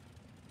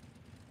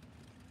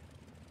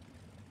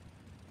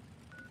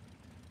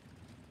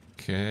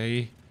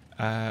 Okay.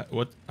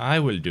 What I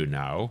will do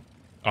now...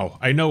 Oh,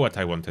 I know what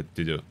I wanted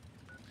to do.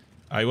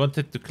 I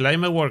wanted to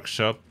claim a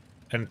workshop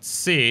and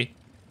see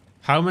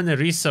how many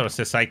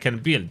resources I can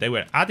build. They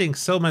were adding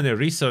so many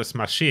resource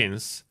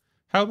machines.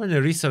 How many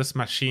resource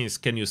machines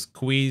can you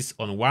squeeze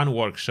on one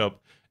workshop?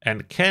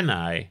 And can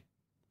I,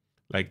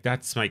 like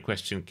that's my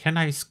question, can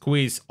I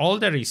squeeze all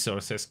the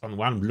resources on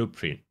one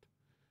blueprint?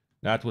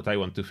 That's what I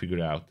want to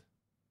figure out.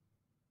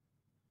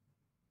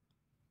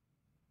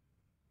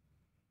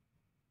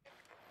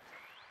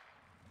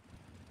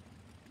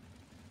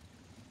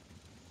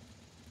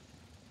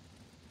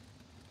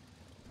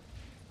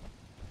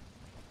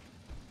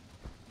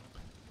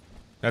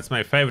 That's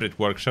my favorite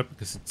workshop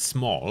because it's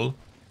small.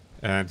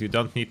 And you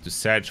don't need to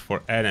search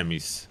for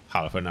enemies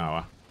half an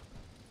hour.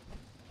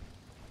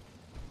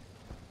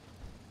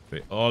 They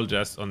all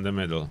just on the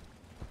middle.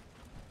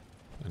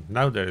 And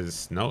now there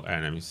is no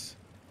enemies.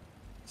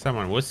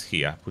 Someone was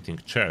here putting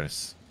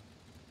chairs.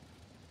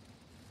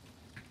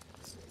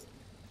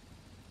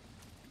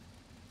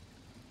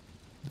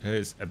 There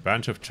is a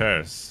bunch of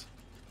chairs.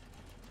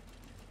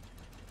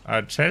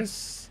 Are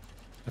chairs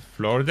a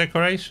floor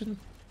decoration?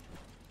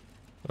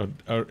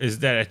 Or is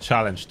there a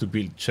challenge to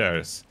build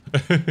chairs?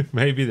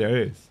 Maybe there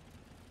is.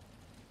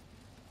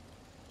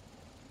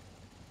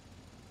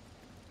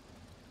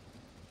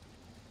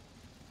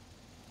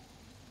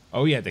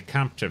 Oh yeah, the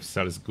camp chef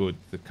sells good,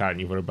 the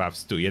carnivore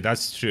buffs too. Yeah,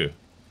 that's true.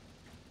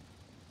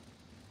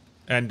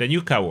 And the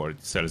Nuka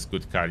Ward sells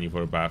good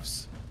carnivore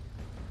buffs.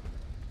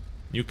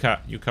 Nuka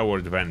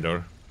Ward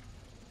vendor.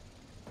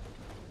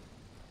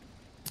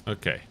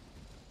 Okay.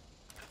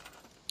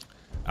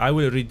 I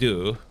will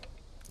redo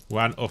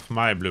one of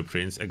my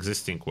blueprints,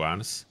 existing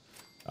ones.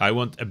 I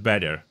want a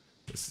better.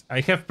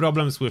 I have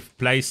problems with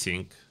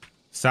placing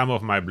some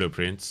of my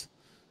blueprints.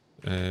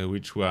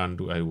 Which one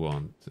do I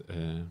want?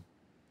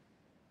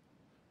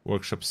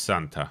 Workshop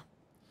Santa.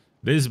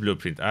 This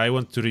blueprint, I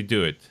want to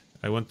redo it.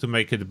 I want to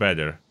make it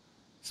better.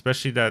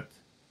 Especially that...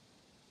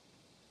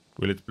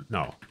 Will it...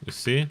 No, you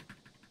see?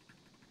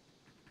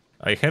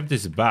 I have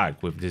this bug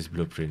with this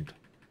blueprint.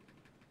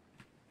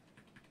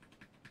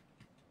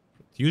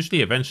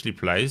 Usually eventually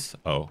plays.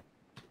 Oh.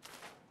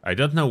 I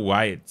don't know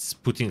why it's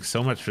putting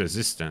so much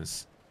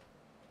resistance.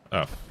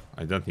 Oh,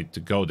 I don't need to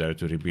go there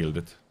to rebuild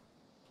it.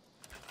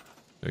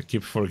 I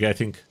keep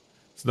forgetting.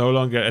 It's no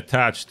longer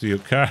attached to your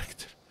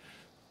character.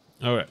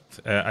 Alright,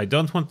 I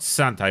don't want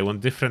Santa, I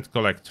want different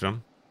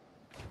Collectron.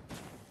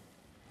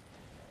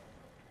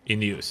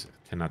 In use,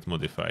 cannot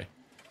modify.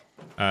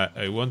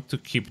 I want to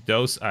keep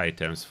those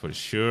items for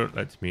sure.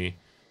 Let me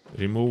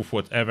remove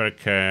whatever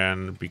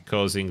can be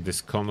causing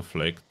this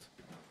conflict.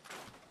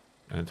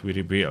 And we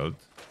rebuild.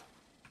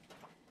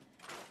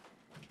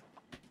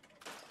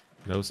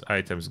 Those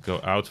items go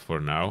out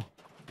for now.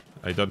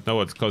 I don't know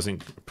what's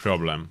causing a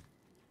problem.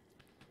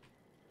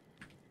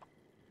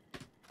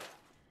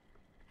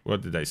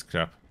 What did I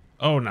scrap?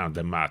 Oh, now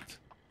the mat.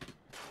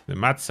 The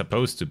mat's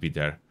supposed to be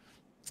there.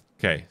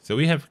 Okay, so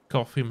we have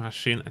coffee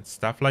machine and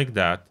stuff like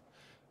that.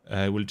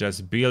 We'll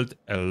just build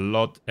a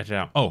lot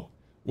around. Oh,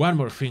 one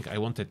more thing I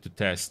wanted to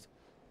test.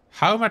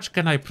 How much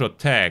can I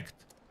protect?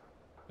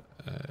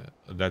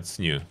 That's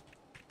new.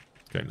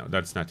 Okay, no,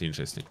 that's not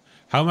interesting.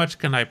 How much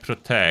can I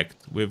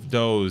protect with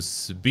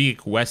those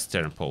big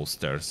Western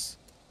posters?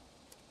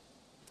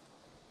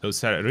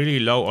 Those are really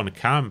low on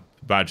camp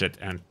budget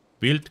and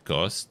build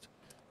cost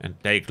and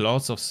take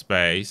lots of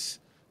space.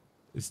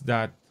 Is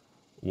that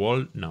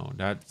wall? No,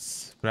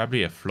 that's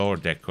probably a floor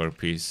decor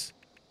piece.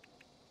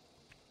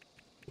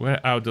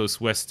 Where are those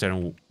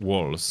Western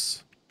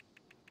walls?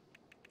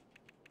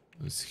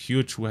 This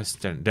huge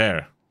Western.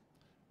 There.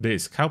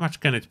 This. How much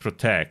can it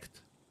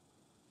protect?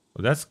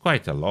 Well, that's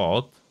quite a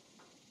lot.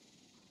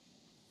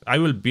 I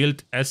will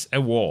build as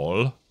a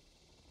wall.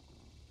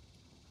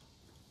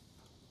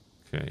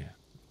 Okay.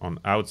 On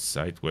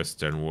outside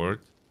Western world.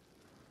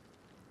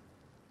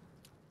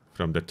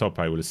 From the top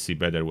I will see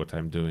better what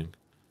I'm doing.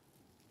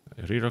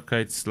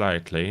 Relocate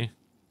slightly.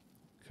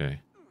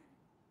 Okay.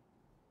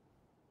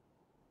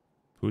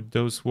 Put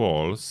those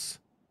walls.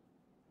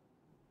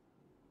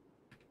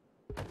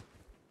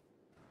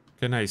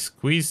 Can I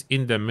squeeze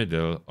in the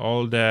middle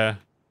all the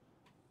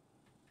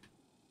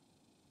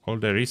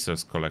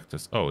resource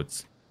collectors? Oh,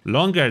 it's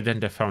longer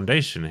than the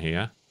foundation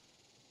here.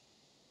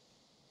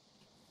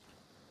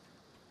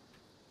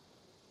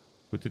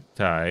 Put it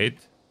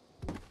tight.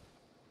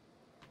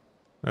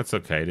 That's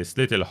okay. This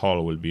little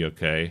hole will be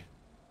okay.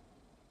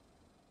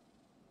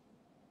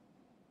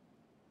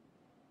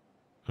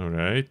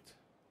 Alright.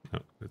 No,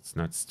 that's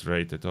not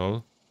straight at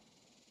all.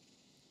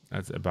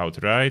 That's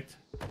about right.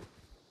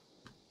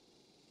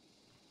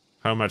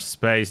 How much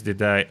space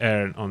did I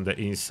earn on the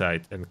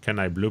inside? And can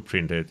I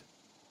blueprint it?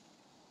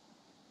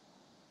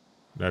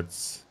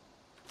 That's...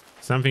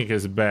 Something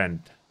is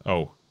bent.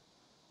 Oh.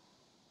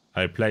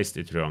 I placed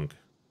it wrong.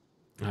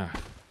 Ah.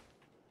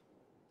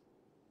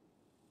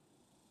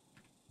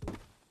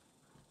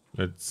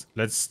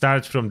 Let's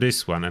start from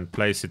this one and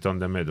place it on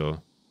the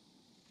middle.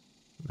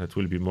 That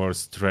will be more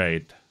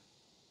straight.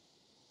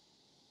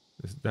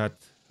 Is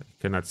that... I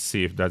cannot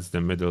see if that's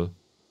the middle.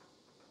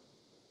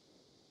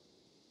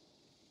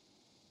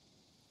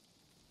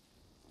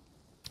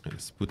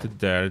 Let's put it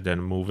there,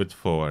 then move it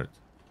forward.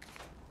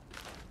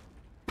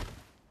 Is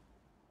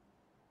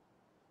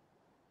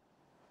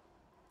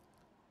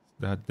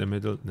that the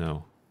middle?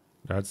 No.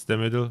 That's the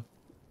middle.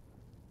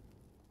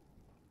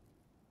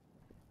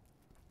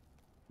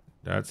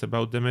 That's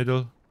about the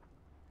middle.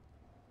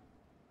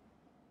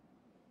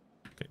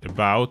 Okay,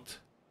 about.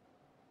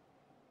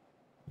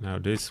 Now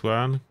this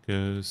one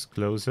goes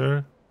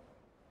closer.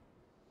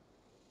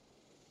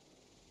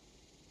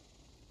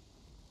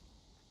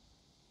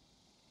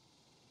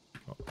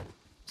 Oh,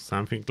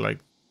 something like,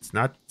 it's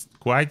not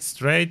quite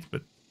straight,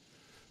 but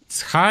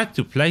it's hard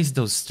to place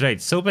those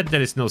straight. So bad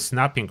there is no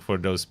snapping for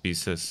those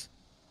pieces.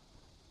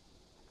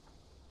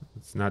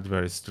 It's not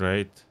very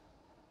straight.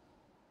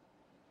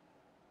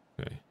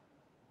 Okay.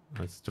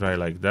 Let's try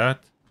like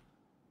that.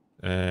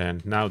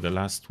 And now the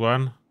last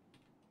one.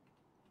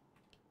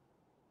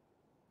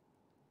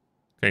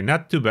 Okay,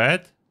 not too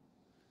bad.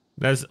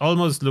 That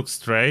almost looks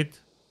straight.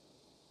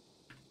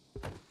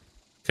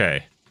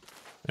 Okay.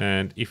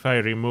 And if I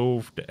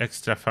remove the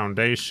extra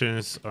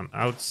foundations on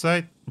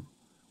outside...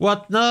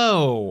 What?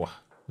 No!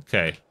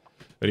 Okay.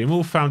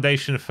 Remove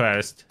foundation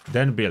first,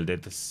 then build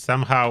it.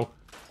 Somehow,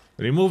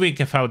 removing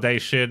a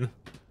foundation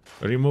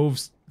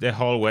removes the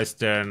whole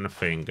Western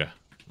thing.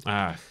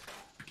 Ah,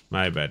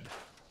 my bad.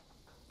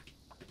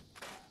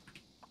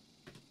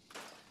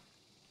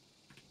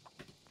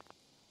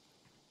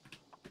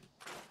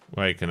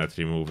 Why I cannot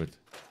remove it?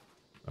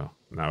 Oh,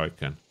 now I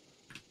can.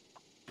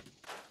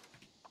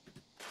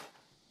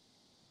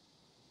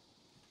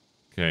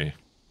 Okay.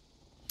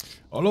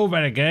 All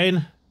over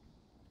again.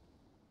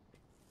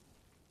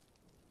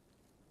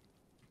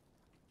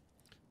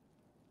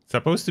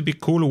 Supposed to be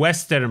cool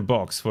Western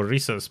box for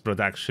resource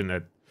production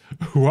at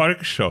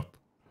workshop.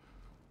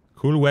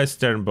 Cool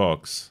Western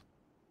box.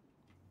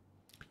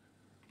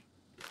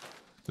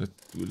 That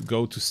will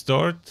go to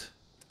stored.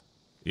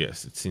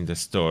 Yes, it's in the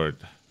stored.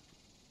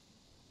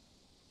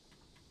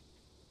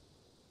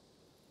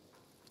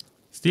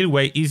 Still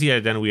way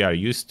easier than we are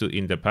used to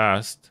in the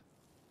past.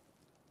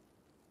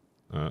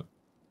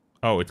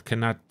 Oh, it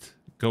cannot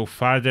go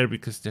farther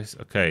because there's...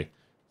 Okay.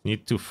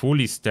 Need to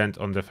fully stand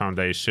on the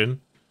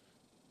foundation.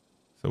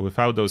 So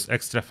without those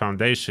extra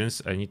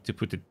foundations, I need to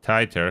put it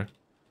tighter.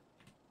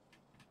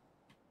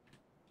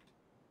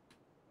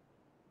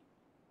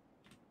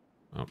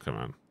 Oh, come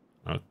on.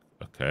 Oh,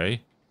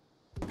 okay.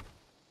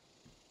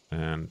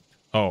 And...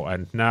 Oh,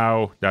 and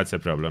now that's a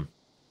problem.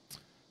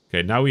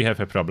 Okay, now we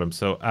have a problem.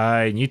 So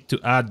I need to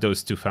add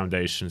those two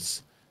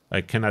foundations.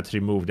 I cannot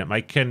remove them.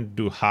 I can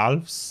do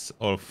halves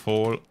or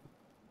full.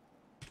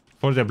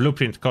 For the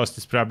blueprint cost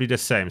is probably the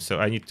same, so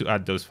I need to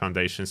add those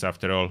foundations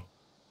after all.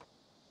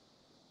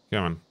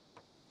 Come on.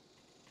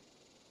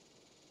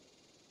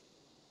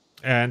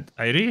 And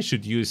I really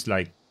should use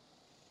like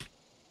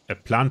a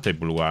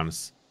plantable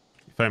ones.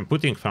 If I'm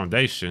putting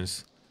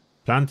foundations,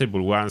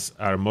 plantable ones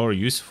are more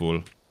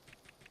useful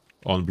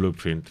on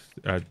blueprint.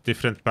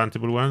 Different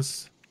plantable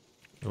ones?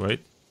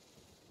 Wait.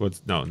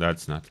 What? No,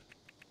 that's not.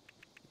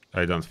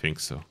 I don't think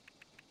so.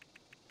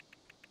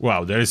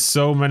 Wow, there is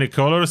so many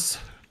colors.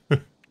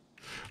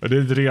 I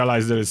didn't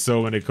realize there is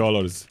so many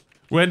colors.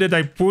 When did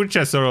I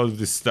purchase all of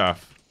this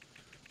stuff?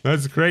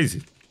 That's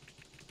crazy.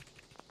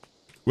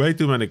 Way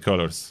too many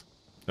colors.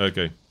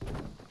 Okay.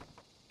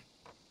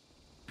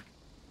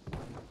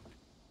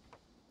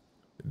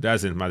 It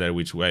doesn't matter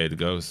which way it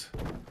goes.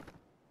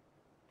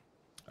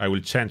 I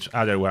will change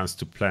other ones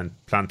to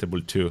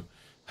plantable too.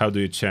 How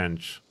do you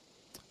change?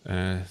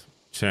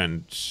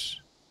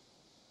 Change.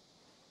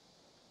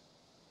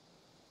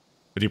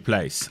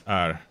 Replace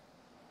R.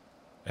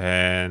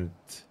 And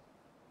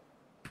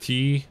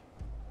T.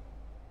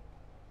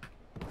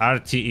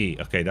 RTE.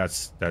 Okay,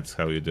 that's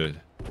how you do it.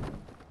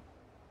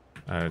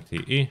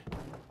 RTE.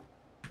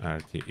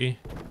 RTE.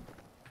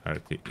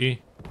 RTE.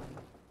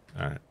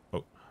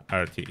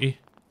 RTE.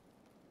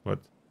 What?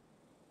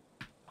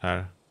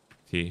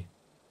 RTE.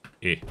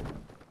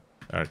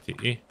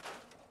 RTE.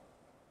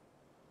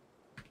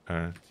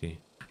 RT.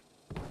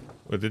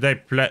 What did I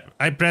play?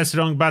 I pressed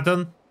wrong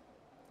button.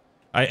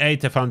 I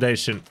ate a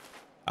foundation.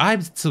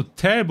 I'm so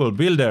terrible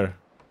builder.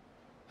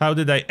 How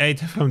did I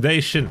eat a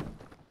foundation?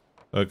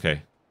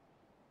 Okay.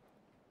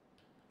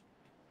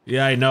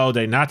 Yeah, I know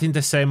they're not in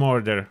the same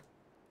order.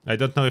 I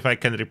don't know if I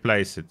can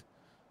replace it.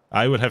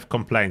 I will have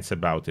complaints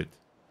about it.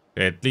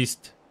 At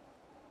least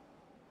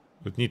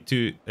would need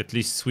to at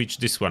least switch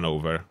this one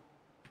over.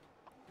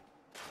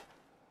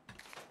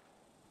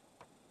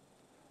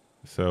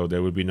 So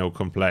there will be no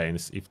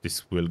complaints if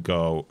this will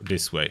go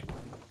this way.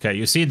 Okay,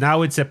 you see,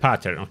 now it's a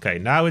pattern. Okay,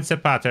 now it's a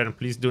pattern.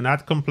 Please do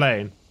not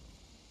complain.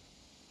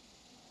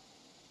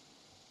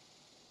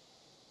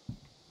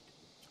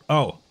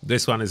 Oh,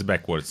 this one is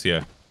backwards,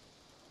 yeah.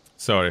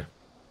 Sorry.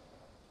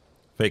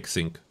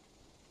 Fixing.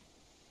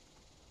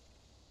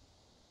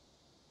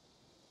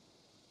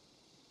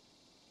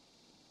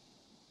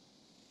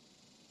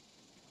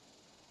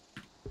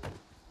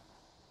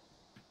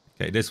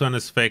 Okay, this one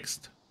is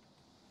fixed.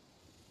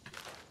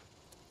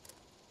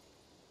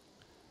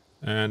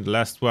 And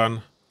last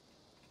one.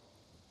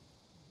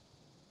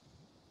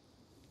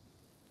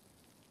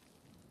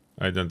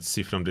 I don't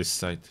see from this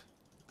side.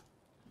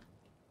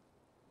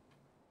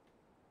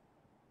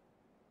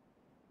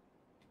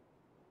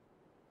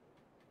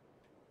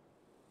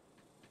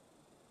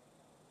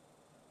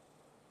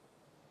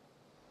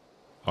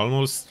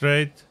 Almost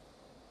straight.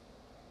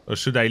 Or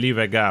should I leave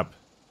a gap?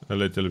 A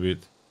little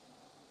bit.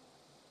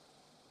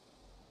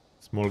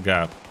 Small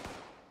gap.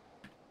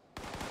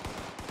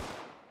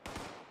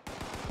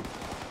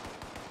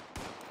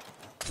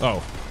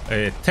 Oh,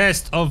 a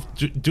test of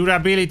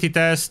durability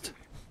test.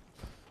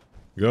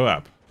 Go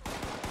up.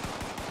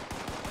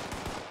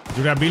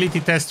 Durability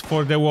test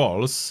for the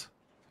walls.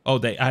 Oh,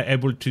 they are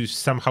able to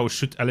somehow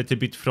shoot a little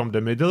bit from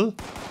the middle.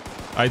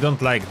 I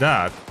don't like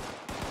that.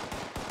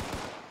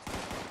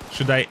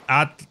 Should I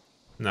add?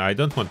 No, I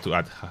don't want to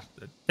add.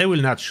 They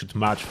will not shoot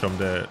much from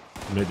the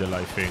middle,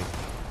 I think.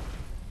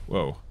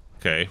 Whoa.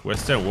 Okay,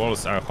 western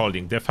walls are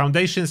holding. The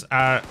foundations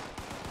are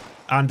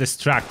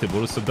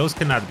indestructible, so those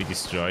cannot be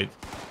destroyed.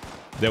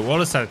 The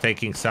walls are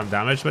taking some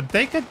damage, but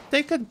they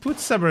can put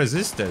some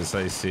resistance,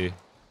 I see.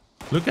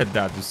 Look at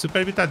that. The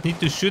super mutant need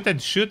to shoot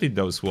and shoot in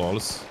those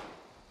walls.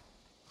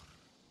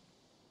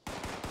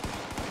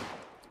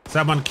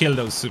 Someone kill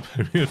those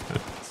super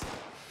mutants.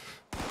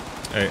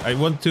 Hey, I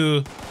want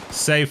to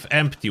save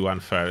empty one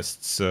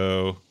first,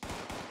 so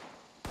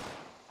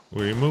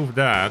we remove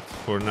that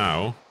for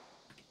now.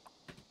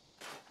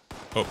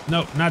 Oh,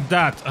 no, not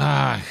that.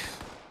 Ah,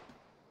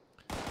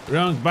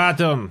 wrong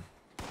button.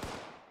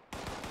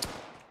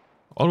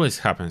 Always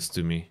happens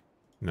to me.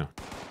 No.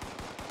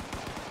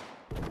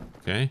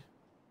 Okay.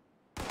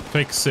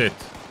 Fix it.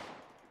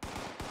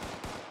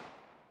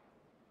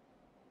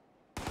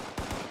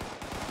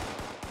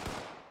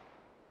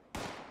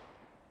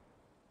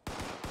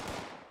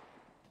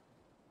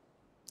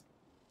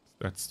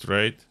 That's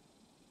straight.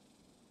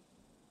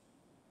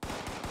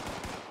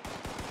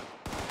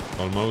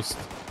 Almost.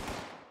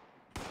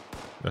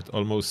 That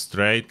almost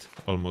straight.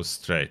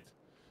 Almost straight.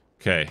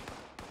 Okay.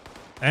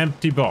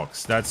 Empty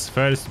box. That's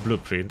first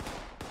blueprint.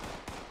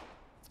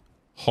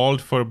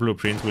 Hold for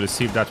blueprint. We'll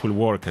see if that will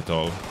work at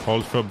all.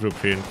 Hold for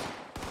blueprint.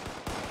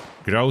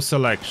 Grow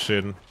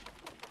selection.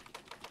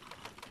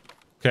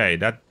 Okay,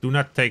 that do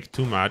not take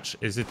too much.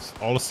 Is it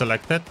all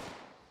selected?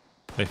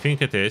 I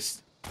think it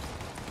is.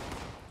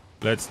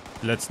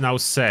 Let's now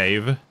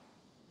save.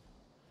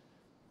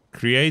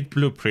 Create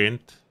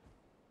blueprint.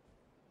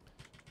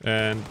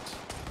 And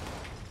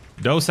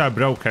those are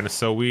broken,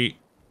 so we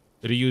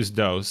reuse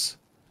those.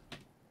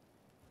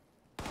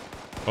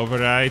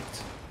 Override.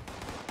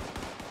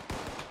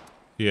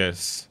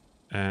 Yes.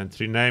 And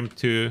rename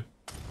to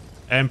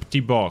empty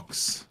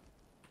box.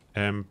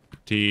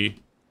 Empty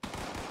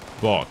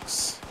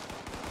box.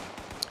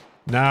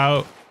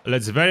 Now,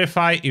 let's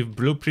verify if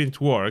blueprint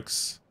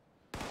works.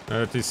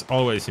 That is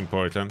always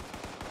important.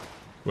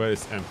 Where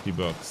is empty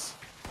box?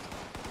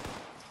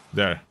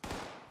 There.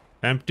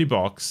 Empty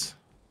box.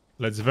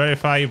 Let's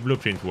verify if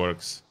blueprint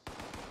works.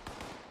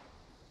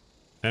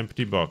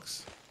 Empty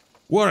box.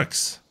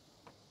 Works!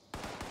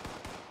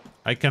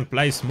 I can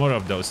place more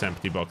of those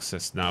empty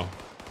boxes now.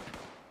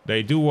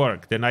 They do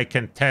work. Then I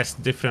can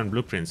test different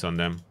blueprints on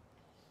them.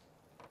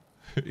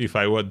 If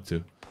I want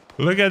to.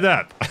 Look at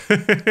that!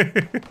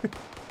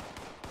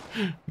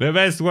 The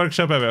best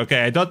workshop ever.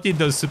 Okay, I don't need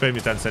those super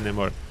mutants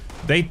anymore.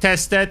 They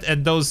tested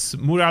and those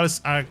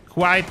murals are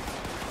quite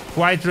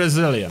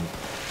resilient.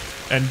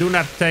 And do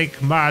not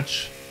take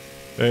much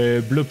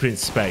blueprint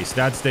space.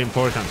 That's the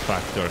important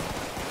factor.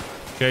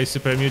 Okay,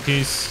 super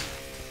muties.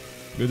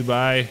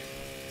 Goodbye.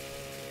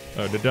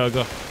 Oh, the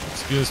doggo.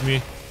 Excuse me.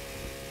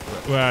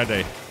 Where are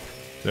they?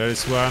 There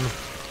is one.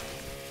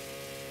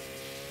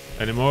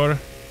 Any more?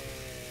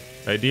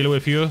 I deal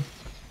with you.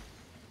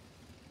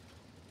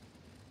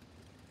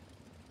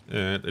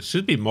 There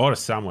should be more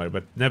somewhere,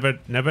 but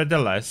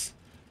nevertheless,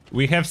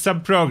 we have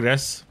some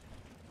progress.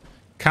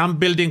 Camp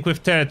building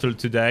with turtle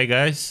today,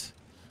 guys.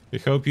 We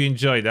hope you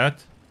enjoy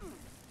that.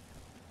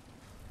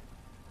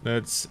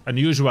 That's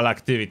unusual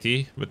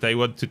activity, but I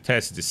want to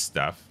test this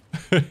stuff.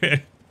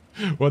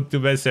 Want to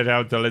mess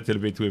around a little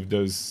bit with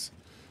those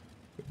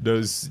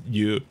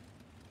new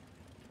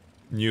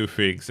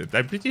things. And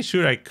I'm pretty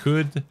sure I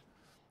could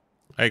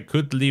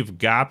leave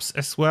gaps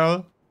as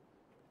well.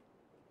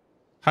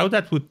 How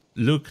that would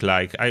look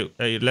like?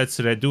 Let's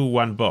redo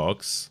one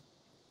box.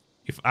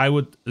 If I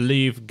would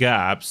leave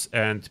gaps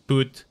and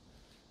put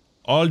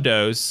all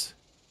those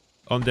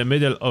on the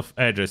middle of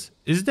edges,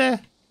 is the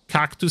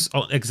cactus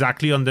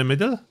exactly on the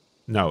middle?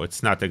 No,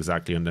 it's not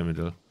exactly on the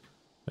middle.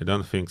 I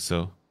don't think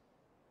so.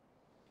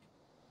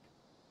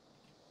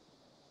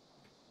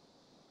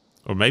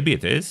 Or maybe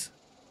it is.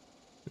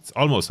 It's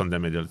almost on the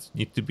middle. It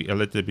needs to be a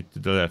little bit to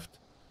the left.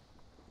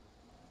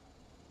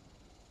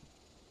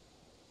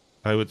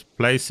 I would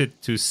place it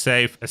to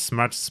save as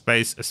much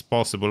space as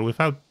possible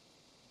without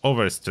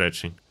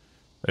overstretching.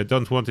 I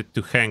don't want it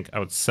to hang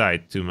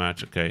outside too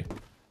much. Okay,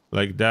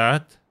 like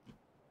that.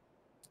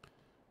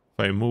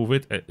 If I move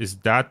it, is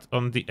that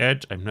on the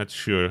edge? I'm not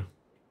sure.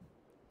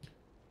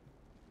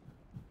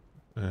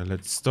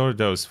 Let's store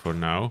those for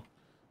now.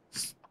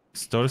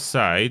 Store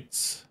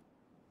sides.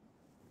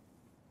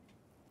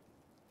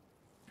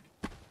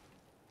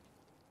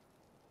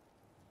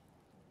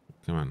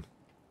 Come on.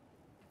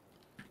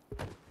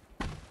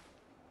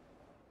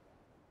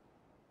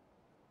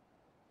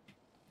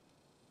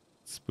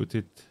 Let's put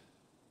it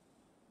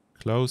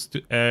close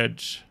to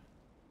edge.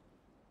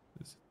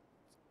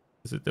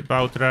 Is it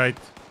about right?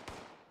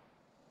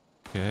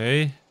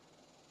 Okay.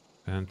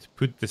 And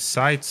put the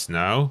sides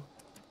now.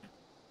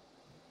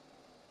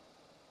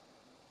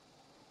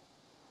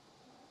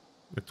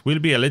 It will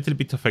be a little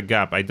bit of a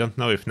gap. I don't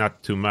know if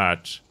not too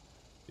much.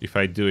 If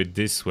I do it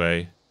this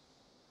way.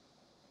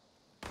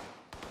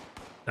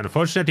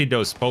 Unfortunately,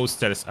 those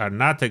posters are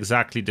not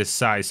exactly the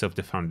size of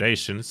the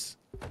foundations.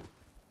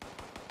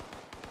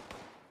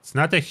 It's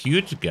not a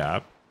huge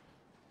gap.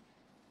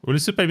 Will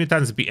super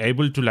mutants be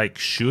able to like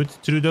shoot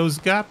through those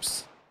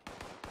gaps?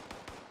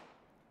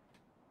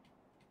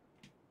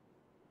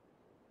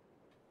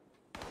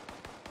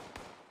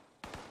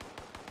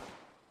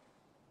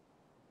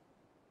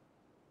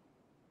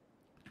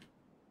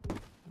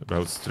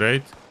 About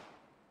straight.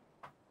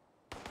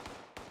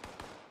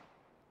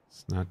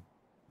 It's not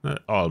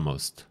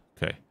almost.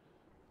 Okay.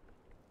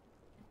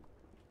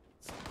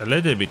 It's a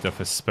little bit of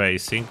a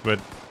spacing, but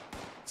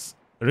it's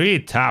really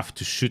tough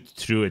to shoot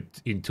through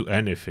it into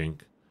anything.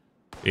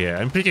 Yeah,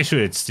 I'm pretty sure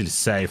it's still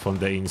safe on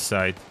the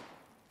inside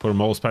for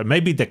most part.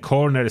 Maybe the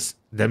corners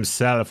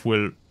themselves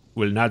will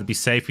not be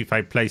safe if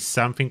I place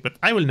something, but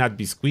I will not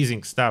be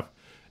squeezing stuff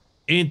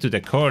into the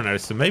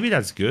corners, so maybe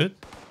that's good.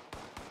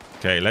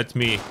 Okay, let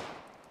me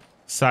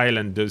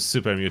silent those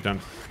super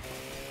mutants.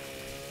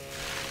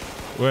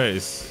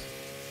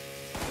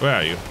 Where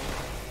are you?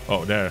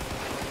 Oh, there.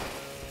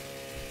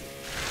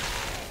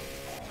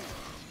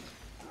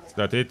 Is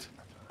that it?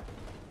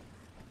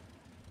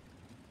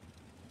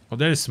 Oh,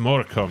 there is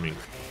more coming.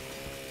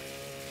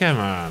 Come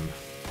on.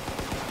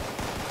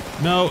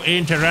 No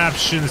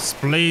interruptions,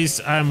 please.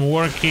 I'm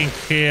working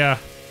here.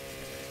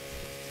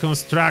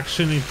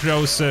 Construction in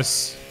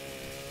process.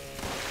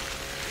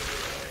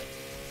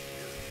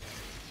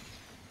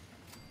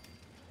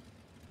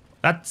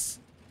 That's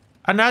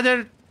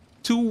another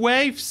 2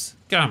 waves?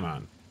 Come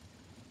on.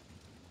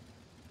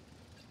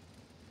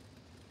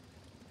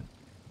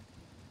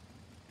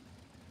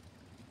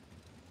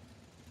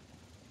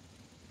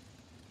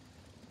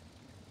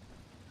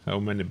 How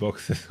many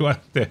boxes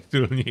what they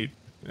do need?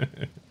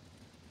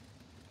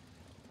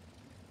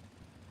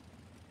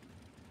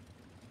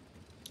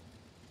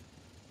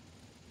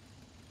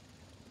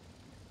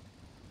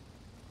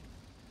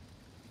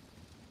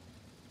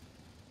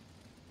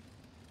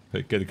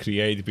 I can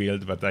create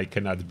build, but I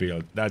cannot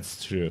build.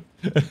 That's true.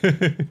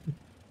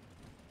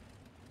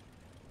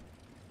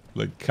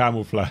 Like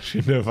camouflage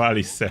in the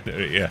valley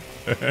center, yeah.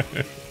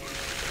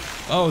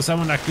 Oh,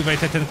 someone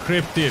activated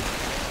encrypted.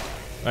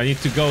 I need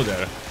to go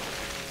there.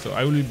 So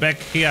I will be back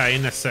here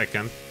in a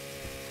second.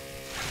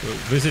 So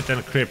visit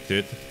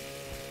encrypted.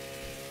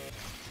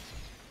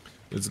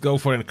 Let's go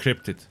for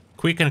encrypted.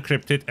 Quick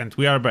encrypted, and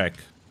we are back.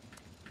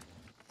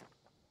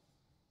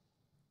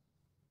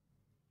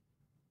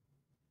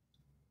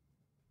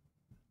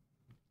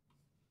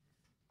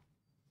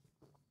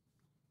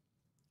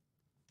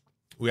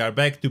 We are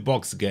back to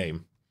box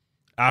game.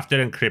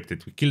 After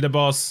encrypted, we kill the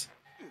boss,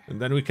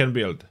 and then we can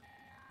build.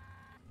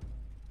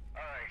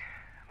 Alright,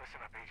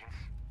 listen up, agents.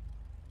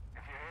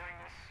 If you're hearing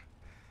this,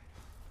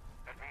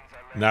 that means I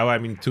left Now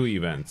I'm in 2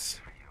 events.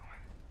 for you.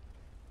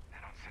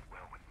 That don't sit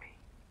well with me.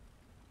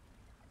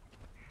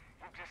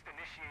 You've just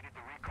initiated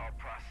the recall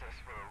process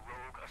for a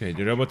rogue Okay,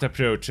 the robot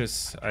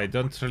approaches. I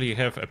don't really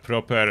have a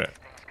proper Thing's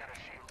got a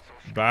shield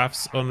so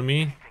buffs on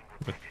me,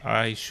 but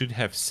I should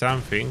have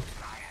something.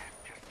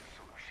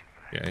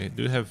 Yeah, I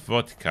do have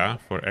vodka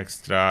for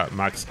extra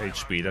max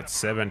HP. That's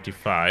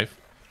 75,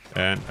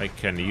 and I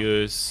can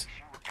use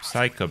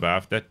psycho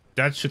buff.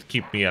 That should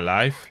keep me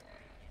alive.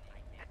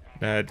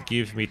 That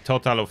gives me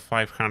total of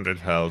 500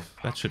 health.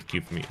 That should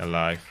keep me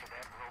alive.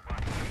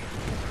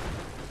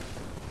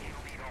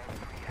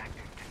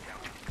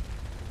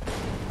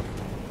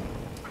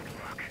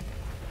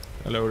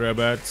 Hello,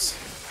 robots.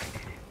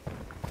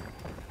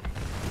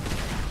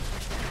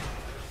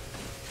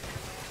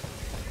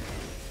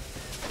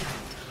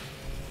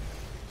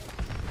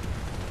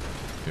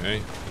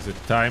 Okay, is it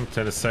time?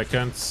 10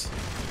 seconds.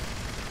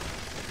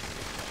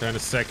 10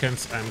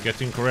 seconds, I'm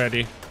getting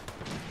ready.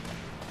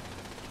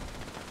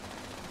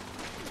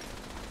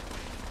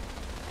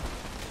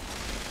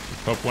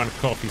 Pop one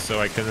coffee so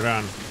I can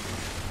run.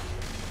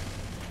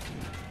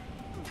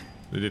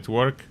 Did it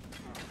work?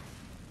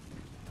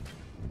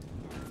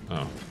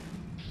 Oh.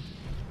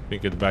 I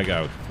think it back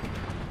out.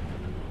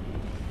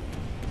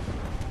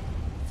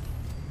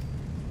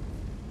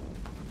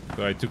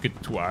 So I took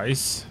it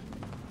twice.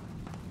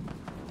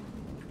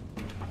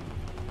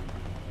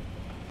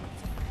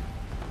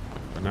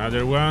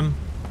 Another one.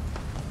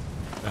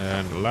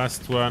 And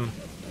last one.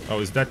 Oh,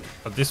 is that...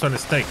 Oh, this one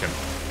is taken.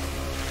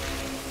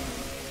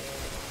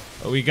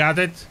 Oh, we got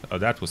it? Oh,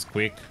 that was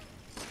quick.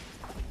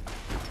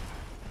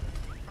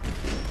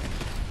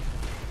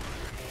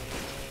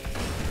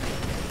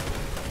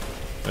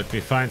 Let me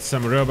find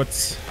some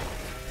robots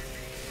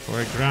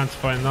for a grand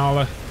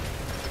finale.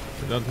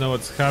 I don't know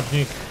what's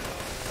happening.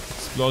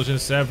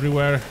 Explosions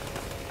everywhere.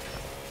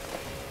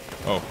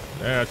 Oh,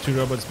 there are 2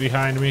 robots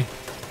behind me.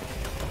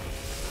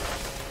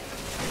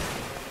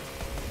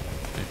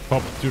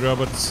 Pop 2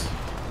 robots.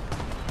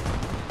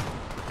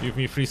 Give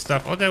me free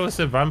stuff. Oh, there was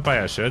a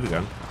vampire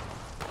shotgun.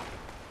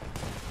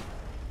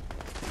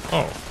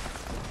 Oh.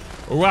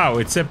 Wow,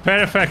 it's a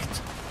perfect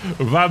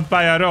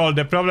vampire roll.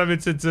 The problem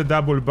is it's a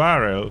double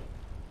barrel.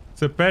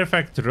 It's a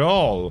perfect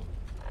roll.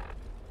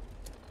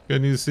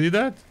 Can you see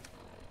that?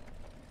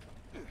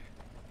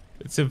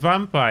 It's a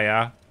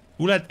vampire.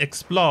 Bullet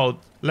explode.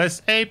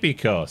 Less AP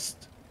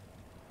cost.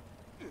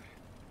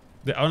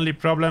 The only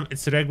problem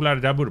is regular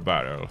double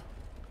barrel.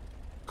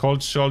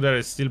 Cold shoulder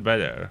is still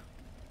better.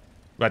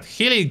 But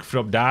healing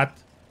from that,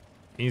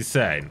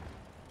 insane.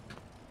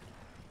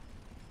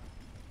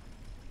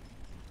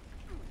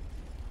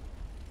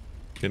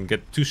 Can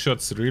get 2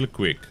 shots real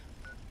quick.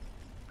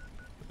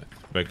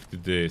 Back to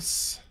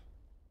this.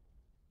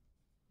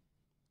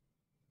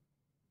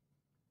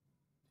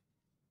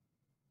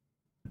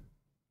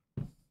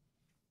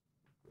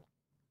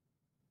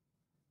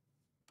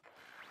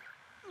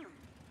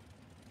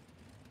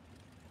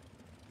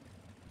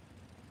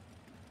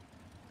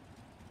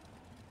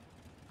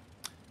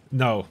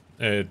 No,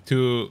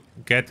 to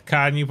get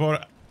carnivore,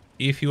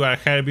 if you are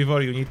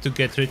herbivore, you need to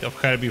get rid of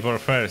herbivore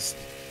first.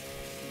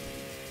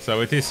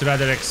 So it is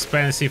rather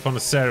expensive on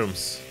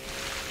serums,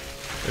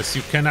 as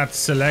you cannot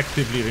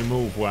selectively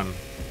remove one.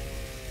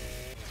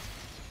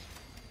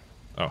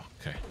 Oh,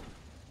 okay.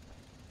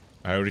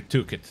 I already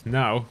took it.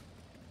 Now,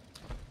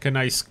 can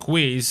I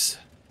squeeze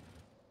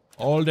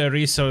all the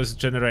resource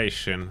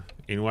generation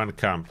in one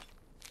camp?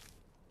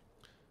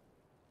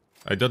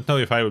 I don't know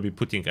if I will be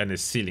putting any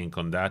ceiling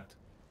on that.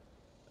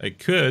 I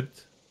could,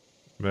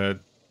 but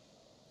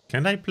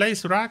can I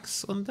place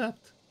racks on that?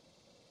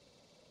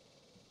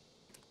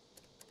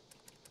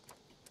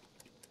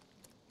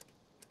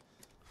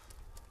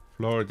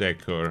 Floor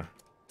decor.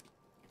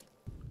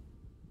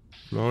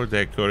 Floor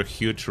decor,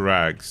 huge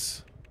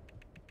rags.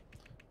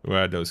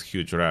 Where are those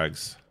huge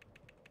rags?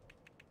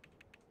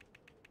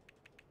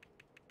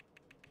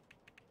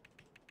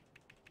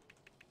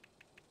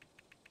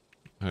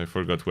 I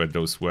forgot where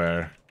those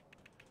were.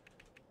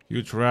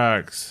 Huge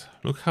rags.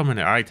 Look how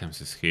many items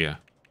is here.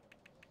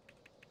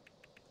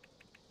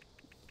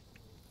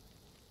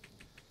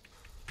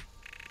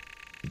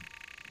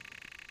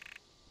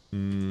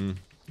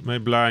 My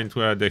blind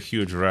were the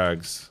huge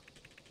rags.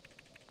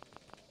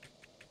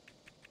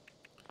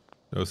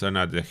 Those are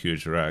not the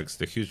huge rags.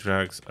 The huge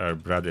rags are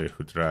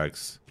Brotherhood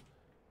rags.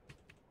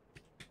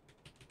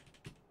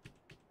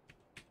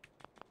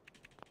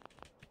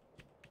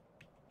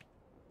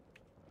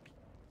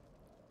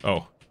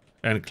 Oh,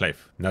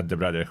 Enclave, not the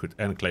Brotherhood.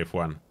 Enclave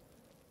 1.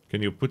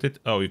 Can you put it?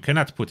 Oh, you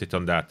cannot put it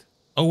on that.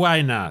 Oh,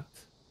 why not?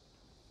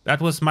 That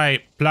was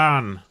my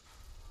plan.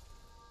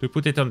 To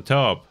put it on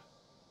top.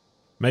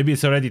 Maybe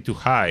it's already too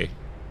high.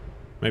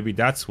 Maybe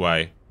that's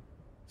why.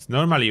 So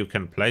normally you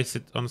can place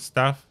it on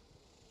stuff.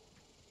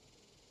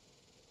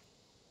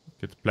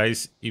 You could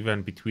place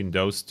even between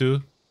those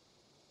two.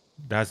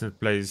 Doesn't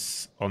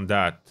place on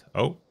that.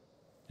 Oh,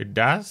 it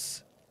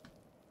does?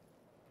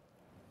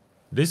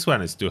 This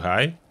one is too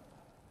high.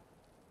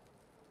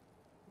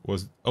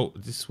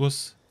 This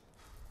was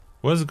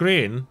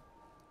green.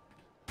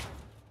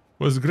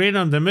 Was green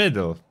on the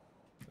middle.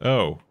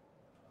 Oh.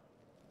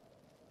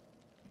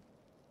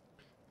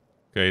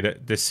 Okay,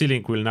 the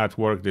ceiling will not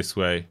work this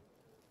way.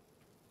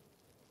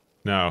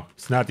 No,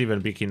 it's not even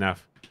big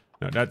enough.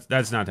 No,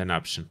 that's not an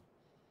option.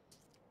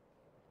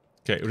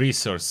 Okay,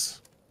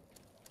 resource.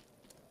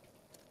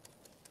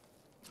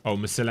 Oh,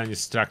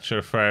 miscellaneous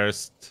structure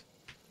first.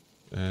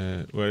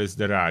 Where is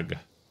the rag?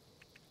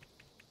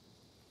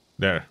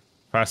 There.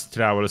 Fast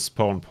travel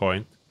spawn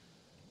point.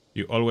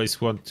 You always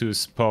want to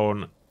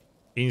spawn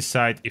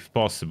inside if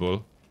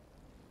possible.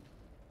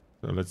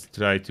 So let's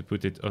try to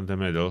put it on the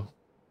middle.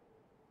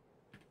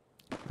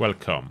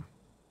 Welcome.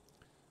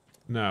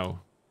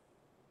 Now.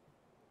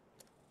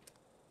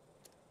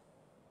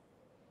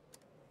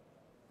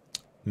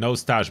 No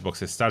stash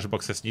boxes. Stash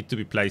boxes need to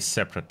be placed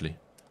separately.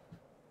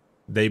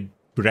 They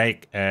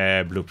break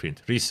a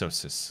blueprint.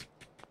 Resources.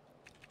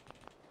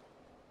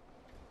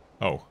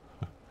 Oh,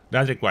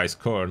 that requires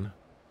corn.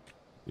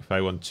 If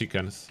I want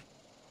chickens.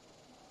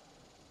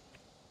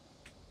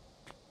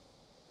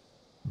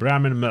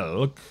 Brahmin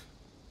milk.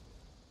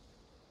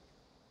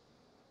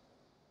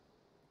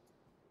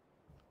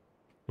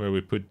 Where we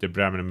put the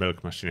Brahmin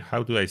milk machine.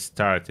 How do I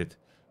start it?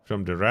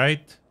 From the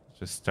right?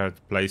 Just start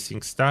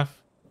placing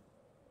stuff.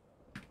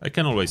 I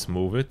can always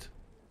move it.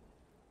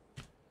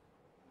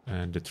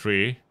 And the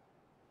tree.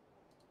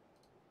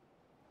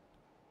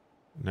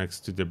 Next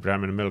to the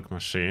Brahmin milk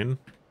machine.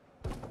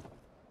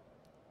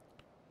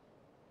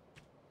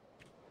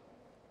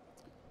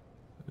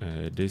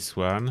 This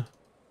one.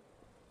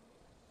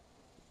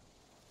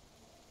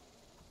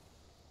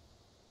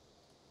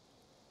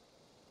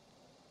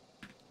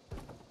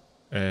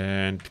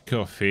 And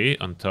coffee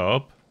on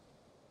top.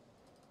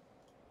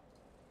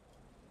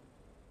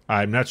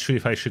 I'm not sure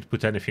if I should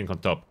put anything on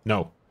top.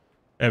 No.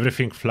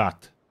 Everything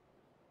flat.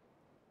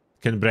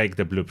 Can break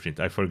the blueprint.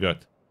 I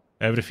forgot.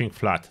 Everything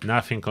flat.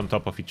 Nothing on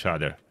top of each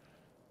other.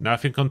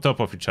 Nothing on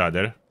top of each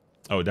other.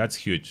 Oh, that's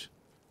huge.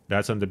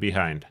 That's on the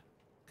behind.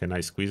 Can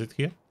I squeeze it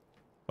here?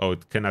 Oh,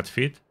 it cannot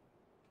fit.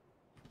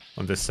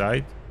 On the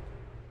side.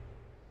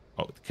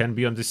 Oh, it can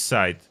be on this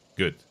side.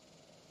 Good.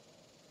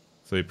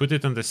 So we put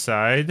it on the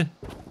side.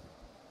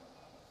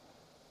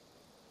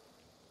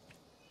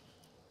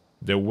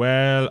 The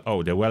well...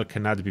 Oh, the well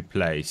cannot be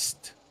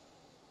placed.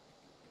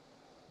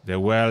 The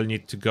well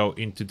need to go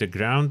into the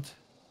ground.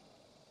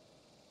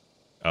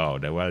 Oh,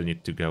 the well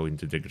need to go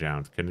into the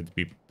ground. Can it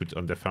be put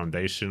on the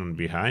foundation on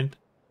behind?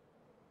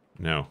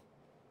 No.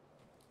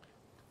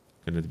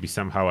 Can it be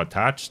somehow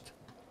attached?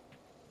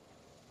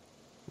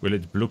 Will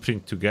it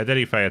blueprint together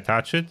if I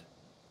attach it?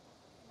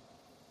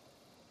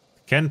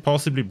 Can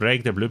possibly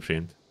break the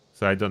blueprint,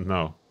 so I don't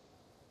know.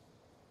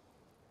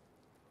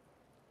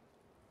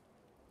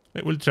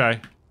 But we'll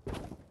try.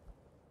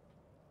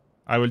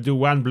 I will do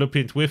one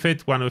blueprint with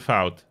it, one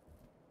without.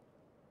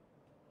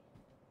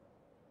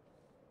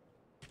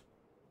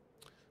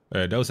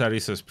 Those are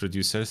resource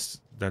producers.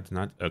 That's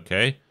not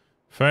okay.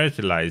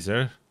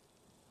 Fertilizer.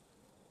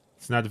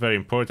 It's not a very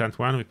important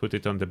one. We put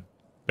it on the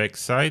back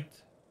side.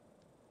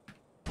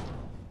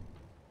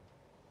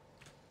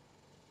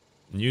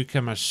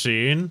 Nuka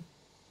machine.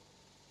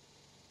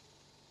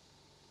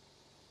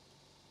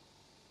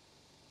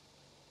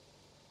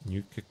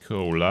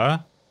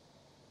 Nuka-Cola.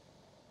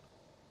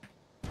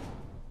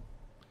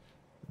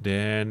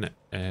 Then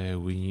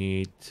we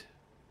need...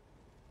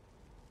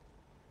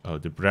 Oh,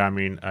 the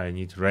Brahmin. I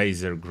need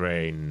razor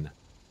grain.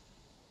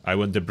 I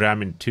want the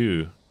Brahmin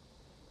too.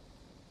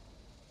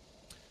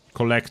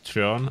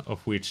 Collectron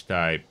of which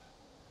type?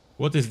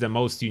 What is the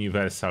most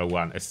universal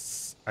one?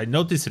 As I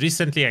noticed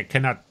recently I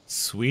cannot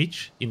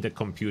switch in the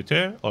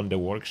computer on the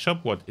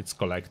workshop what it's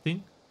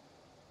collecting.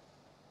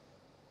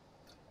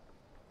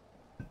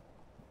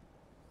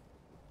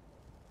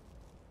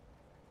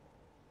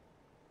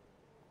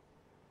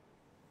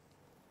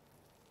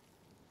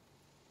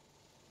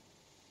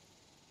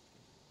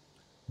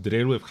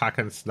 Drill with hack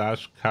and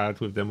slash, cart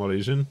with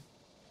demolition.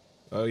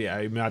 Oh yeah,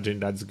 I imagine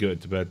that's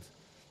good, but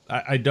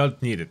I don't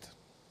need it.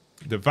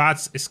 The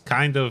VATS is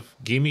kind of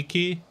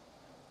gimmicky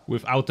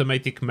with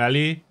automatic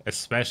melee,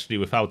 especially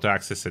with auto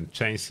access and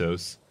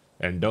chainsaws,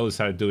 and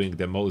those are doing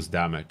the most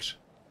damage.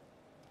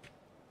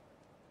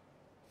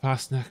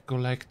 Fastneck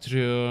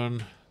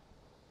Collectron,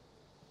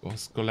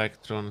 Boss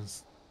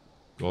Collectrons.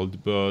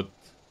 Goldbot.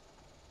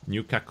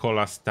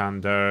 Nuka-Cola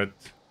Standard.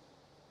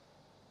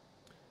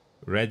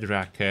 Red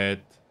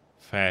Racket.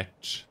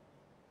 Fetch.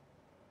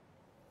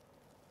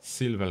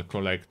 Silver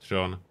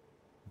Collectron.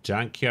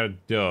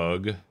 Junkyard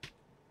Dog.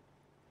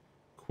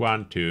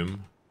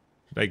 Quantum.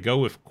 Should I go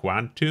with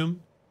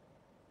Quantum?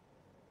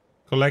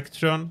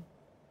 Collectron?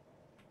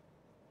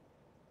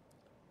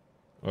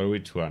 Or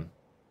which one?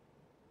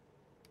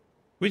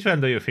 Which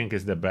one do you think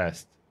is the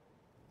best?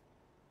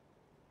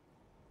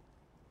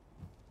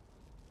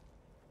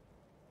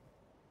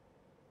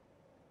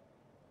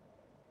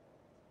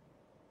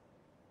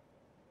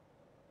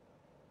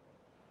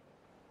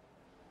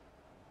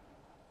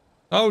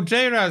 Oh,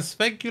 Jairas,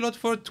 thank you a lot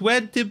for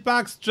 20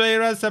 bucks,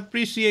 Jairas,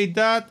 appreciate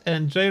that.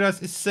 And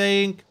Jairas is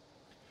saying,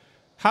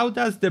 how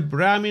does the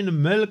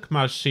Brahmin milk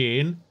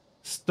machine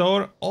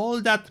store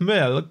all that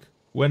milk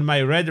when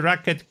my Red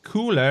Racket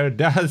cooler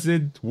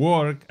doesn't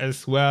work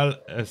as well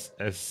as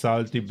a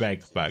salty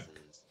backpack?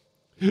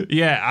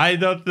 Yeah, I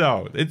don't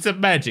know. It's a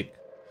magic.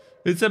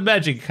 It's a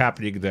magic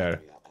happening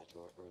there.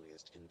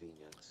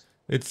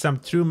 It's some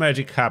true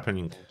magic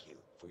happening.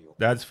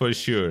 That's for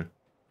sure.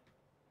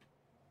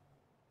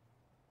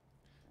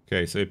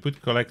 Okay, so I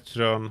put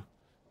Collectron.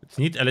 It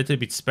needs a little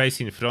bit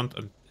space in front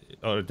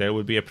or there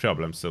will be a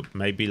problem. So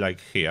maybe like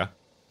here.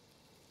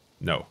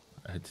 No,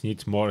 it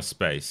needs more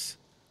space.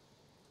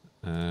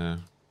 Yeah,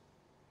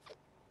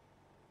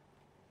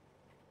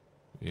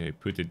 I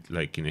put it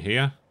like in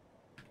here.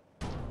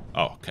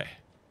 Oh, okay.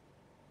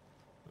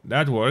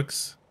 That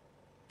works.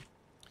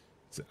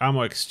 It's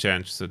ammo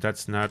exchange, so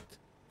that's not...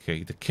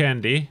 Okay, the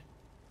candy.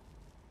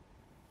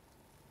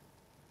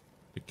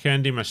 The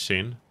candy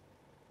machine.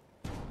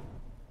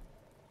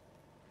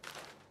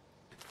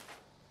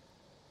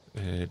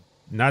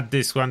 Not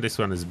this one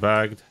is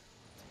bugged.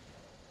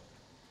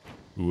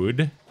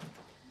 Wood.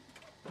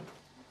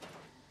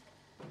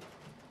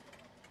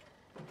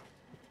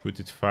 Put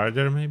it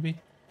farther maybe?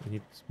 I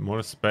need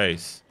more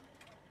space.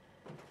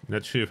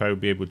 Not sure if I will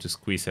be able to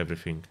squeeze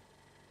everything.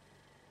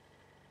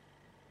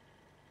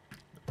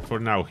 For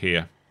now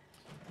here.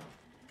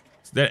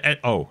 Is there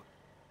oh.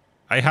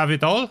 I have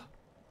it all?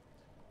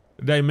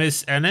 Did I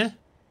miss any?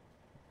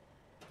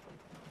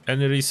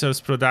 Any resource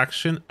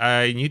production?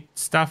 I need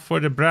stuff for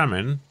the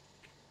Brahmin.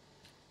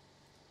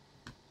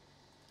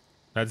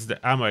 That's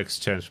the ammo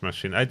exchange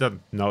machine. I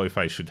don't know if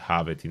I should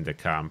have it in the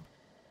camp.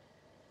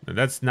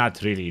 That's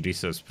not really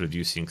resource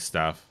producing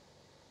stuff.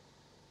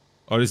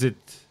 Or is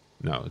it...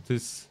 No, it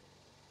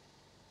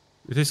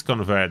is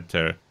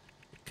converter.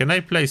 Can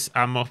I place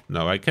ammo?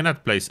 No, I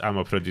cannot place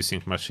ammo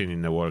producing machine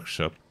in the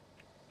workshop.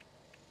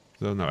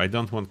 So no, I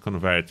don't want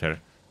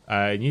converter.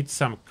 I need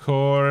some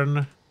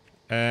corn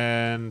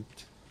and...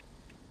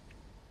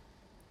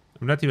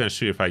 I'm not even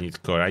sure if I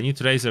need core. I need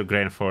razor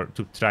grain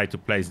to try to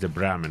place the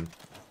Brahmin.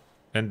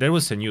 And there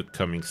was a nuke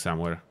coming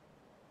somewhere.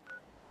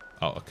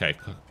 Oh, okay.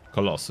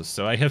 Colossus.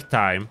 So I have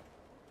time.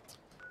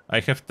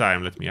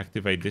 Let me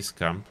activate this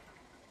camp.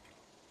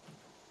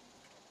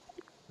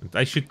 And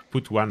I should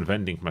put one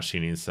vending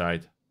machine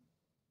inside.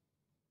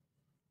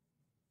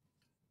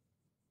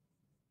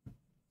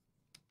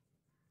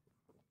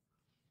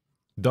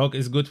 Dog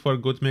is good for a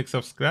good mix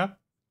of scrap.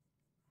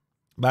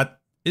 But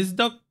is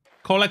dog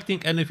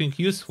collecting anything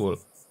useful?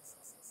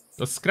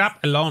 The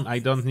scrap alone I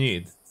don't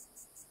need.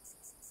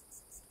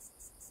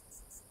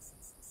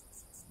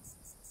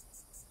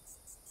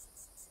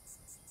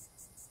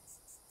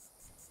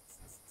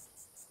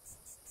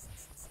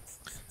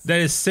 There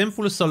is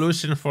simple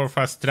solution for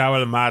fast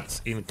travel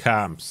mats in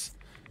camps.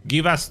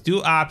 Give us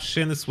two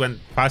options when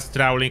fast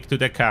traveling to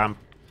the camp.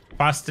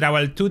 Fast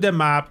travel to the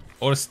map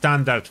or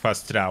standard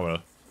fast travel.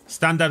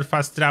 Standard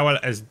fast travel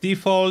as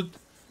default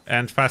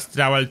and fast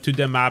travel to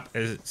the map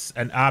is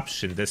an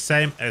option, the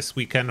same as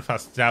we can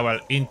fast travel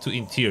into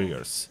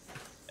interiors.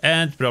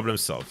 And problem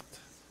solved.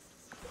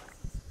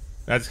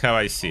 That's how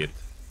I see it.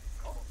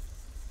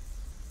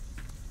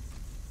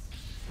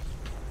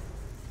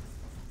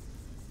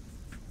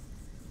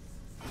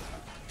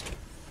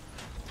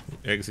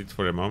 Exit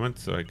for a moment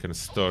so I can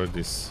store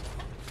this.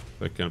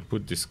 So I can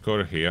put this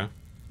core here.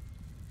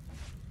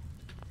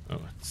 Oh,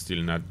 it's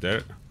still not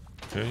there.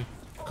 Okay.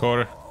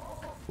 Core.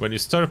 When you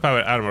store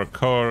power armor,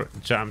 core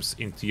jumps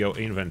into your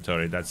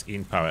inventory. That's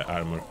in power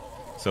armor.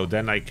 So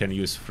then I can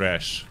use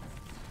fresh.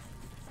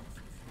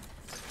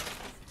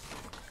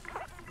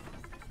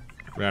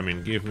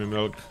 Ramin, give me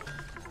milk.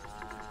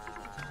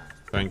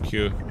 Thank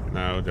you.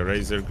 Now the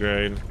razor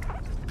grain.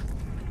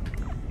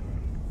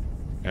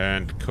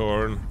 And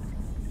corn.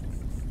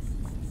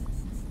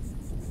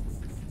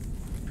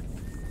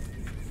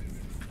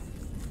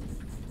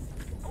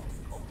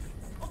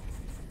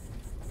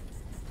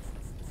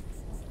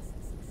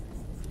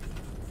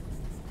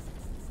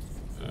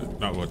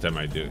 Now what am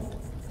I doing?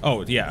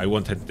 Oh yeah, I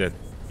wanted the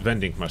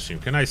vending machine.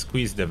 Can I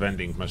squeeze the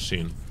vending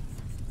machine?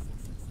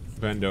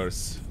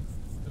 Vendors.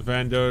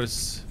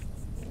 Vendors.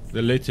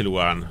 The little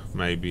one,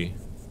 maybe.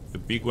 The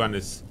big one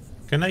is...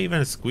 Can I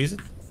even squeeze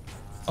it?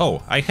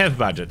 Oh, I have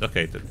budget.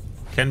 Okay, that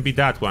can be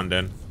that one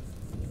then.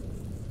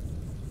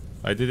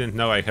 I didn't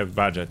know I have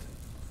budget.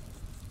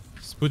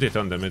 Just put it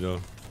on the middle.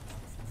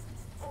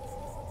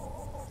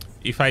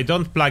 If I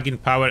don't plug in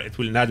power, it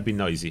will not be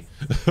noisy.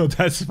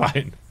 That's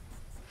fine.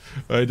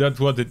 I don't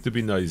want it to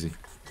be noisy.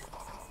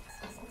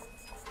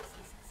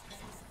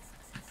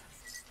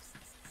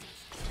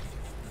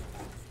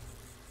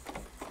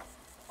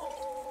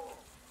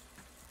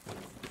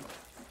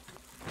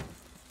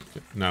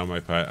 Okay, now my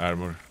power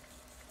armor.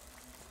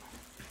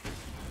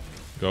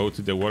 Go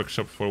to the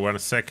workshop for 1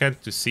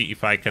 second to see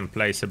if I can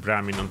place a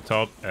Brahmin on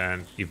top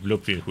and if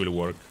blueprint will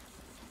work.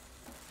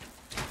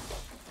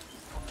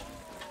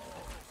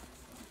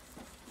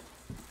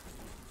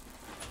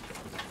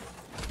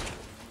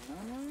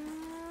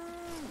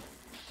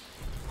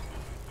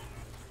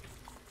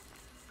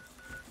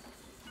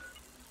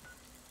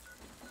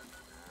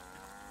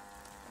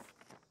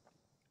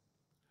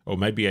 Or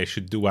maybe I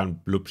should do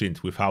one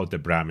blueprint without the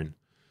Brahmin.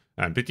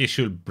 I'm pretty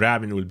sure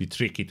Brahmin will be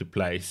tricky to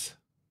place.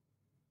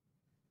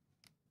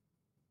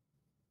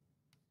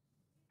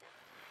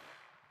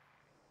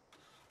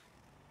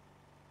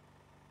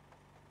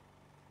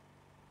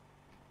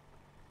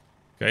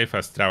 Okay,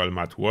 fast travel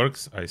mat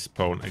works. I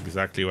spawn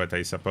exactly what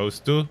I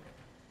supposed to.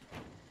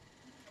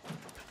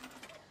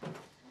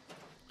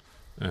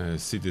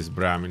 See this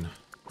Brahmin.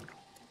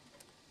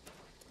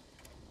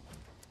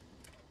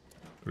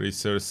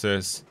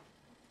 Resources.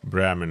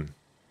 Brahmin.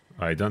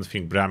 I don't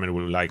think Brahmin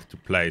will like to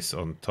place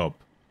on top.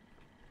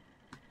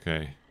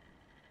 Okay.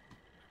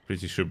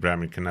 Pretty sure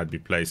Brahmin cannot be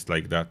placed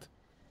like that.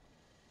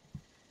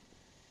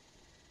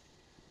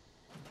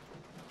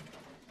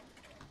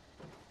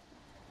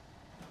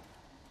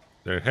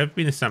 There have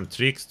been some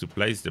tricks to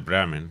place the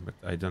Brahmin, but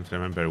I don't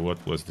remember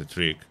what was the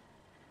trick.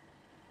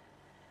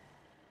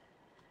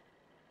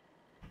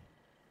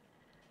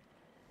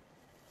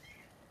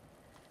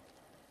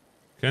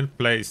 Can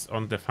place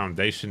on the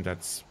foundation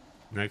that's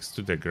next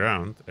to the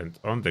ground and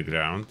on the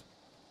ground.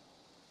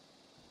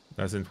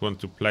 Doesn't want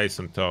to place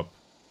on top.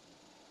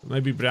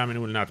 Maybe Brahmin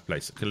will not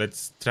place. Okay,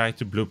 let's try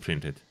to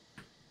blueprint it.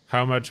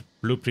 How much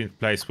blueprint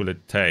place will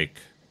it take?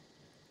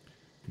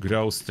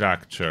 Grow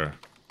structure.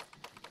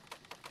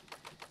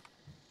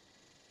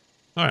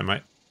 Oh, am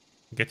I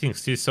getting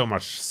still so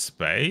much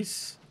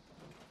space?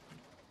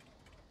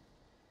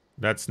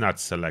 That's not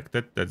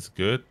selected. That's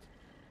good.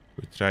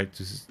 We try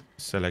to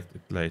select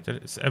it later.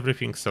 Is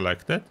everything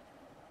selected?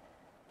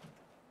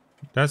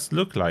 Does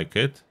look like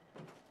it.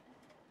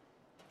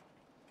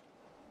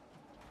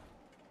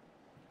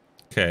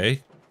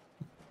 Okay.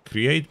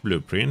 Create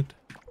blueprint.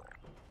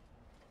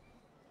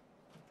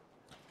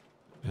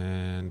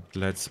 And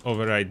let's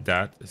override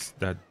that.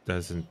 That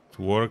doesn't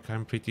work,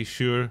 I'm pretty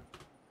sure.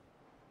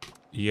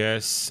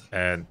 Yes,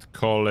 and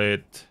call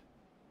it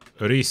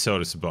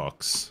resource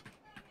box.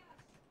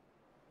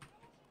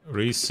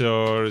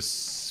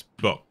 Resource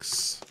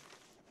box.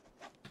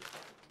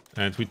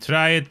 And we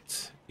try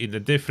it in a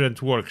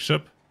different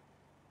workshop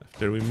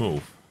after we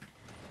move.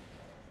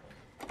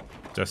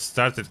 Just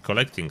started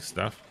collecting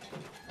stuff.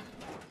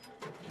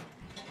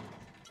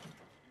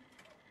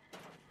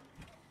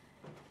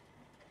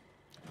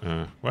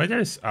 Why there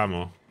is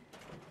ammo?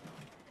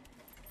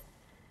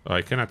 Oh,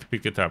 I cannot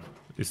pick it up.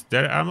 Is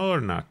there ammo or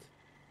not?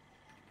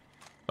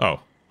 Oh.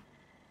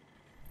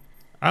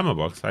 Ammo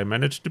box I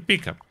managed to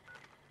pick up.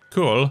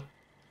 Cool.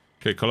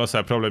 Okay,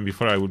 colossal problem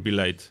before I would be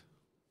late.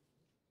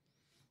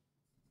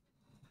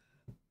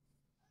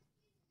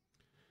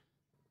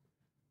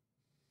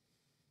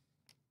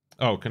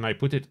 Oh, can I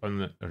put it on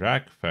the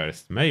rack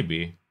first?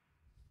 Maybe.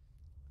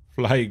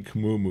 Flying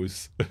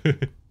mumus.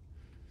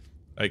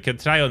 I can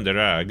try on the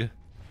rag.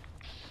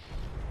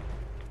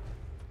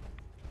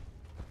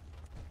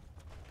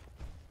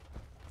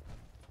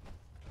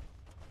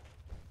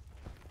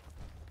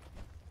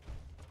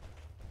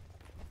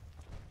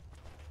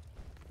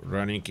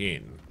 Running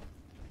in.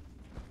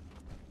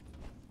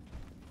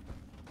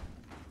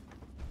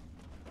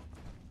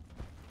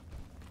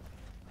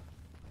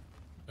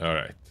 All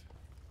right.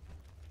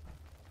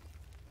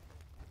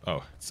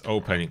 Oh, it's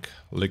opening.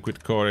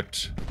 Liquid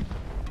courage.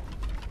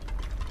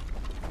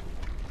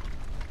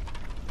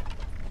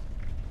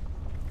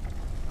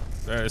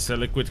 There's a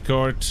liquid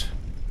courage.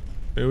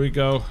 Here we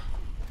go.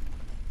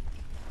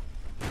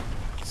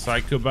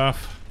 Psycho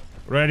buff.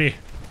 Ready.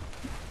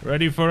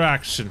 Ready for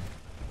action.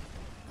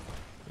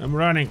 I'm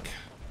running.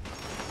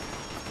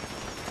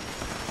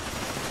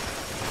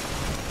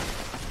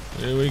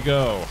 Here we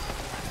go.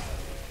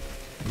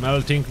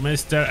 Melting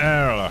Mr.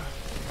 Earl.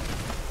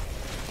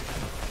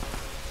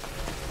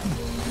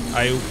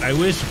 I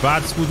wish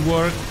bats would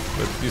work,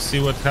 but you see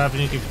what's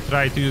happening if you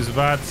try to use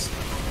bats?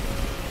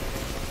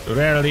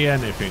 Rarely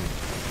anything.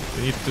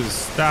 You need to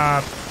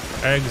stop,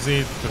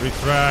 exit,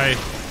 retry.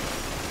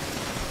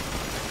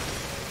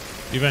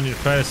 Even in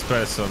first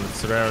person,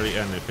 it's rarely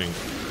anything.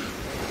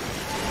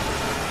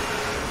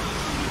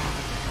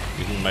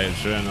 Getting my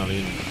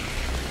adrenaline.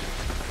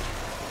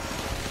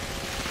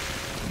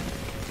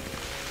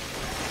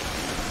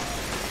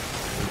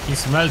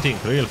 He's melting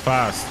real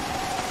fast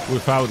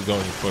without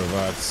going for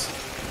VATS.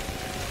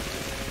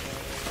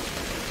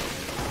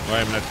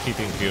 Why I'm not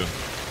hitting you? I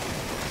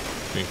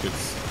think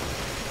it's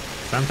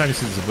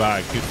Sometimes it's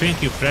bug. You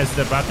think you press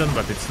the button,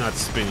 but it's not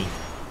spinning.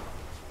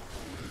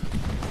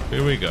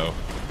 Here we go.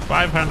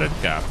 500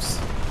 caps.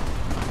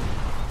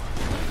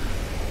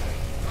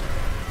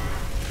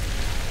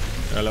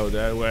 Hello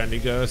there,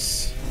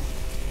 Wendigos.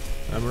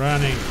 I'm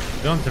running.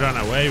 Don't run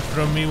away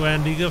from me,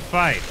 Wendigo.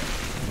 Fight.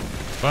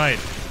 Fight.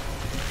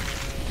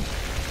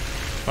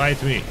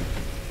 Fight me.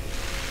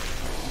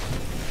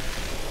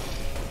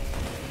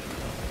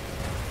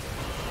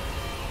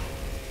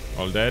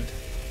 All dead.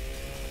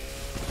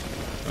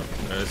 Oh,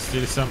 there's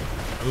still some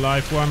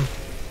alive one.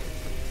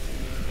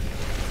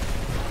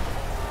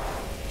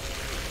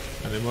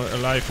 Any more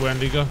alive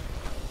Wendigo?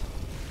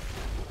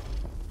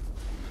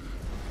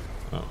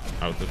 Oh,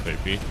 out of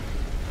AP.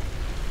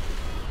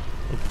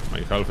 Oh,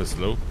 my health is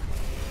low.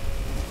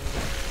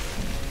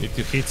 Need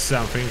to hit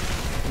something,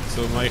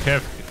 so my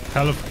health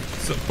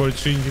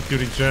opportunity to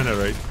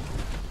regenerate.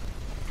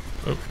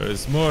 Oh,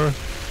 there's more.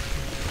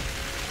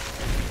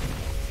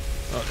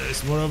 Oh,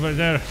 there's more over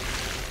there.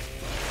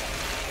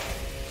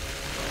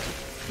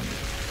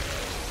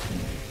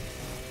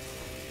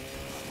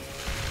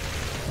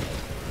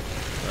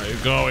 Where are you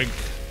going?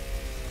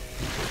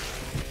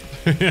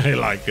 I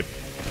like it.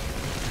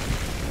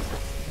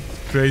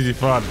 Crazy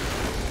fun.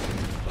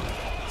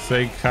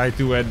 Saying hi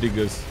to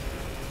Wendigos.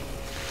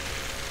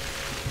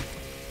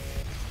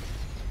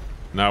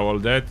 Now all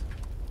dead.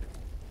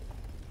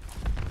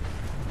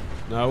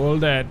 Now all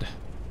dead.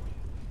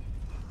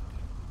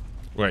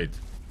 Wait.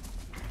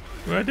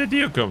 Where did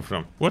you come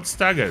from? What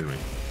staggered me?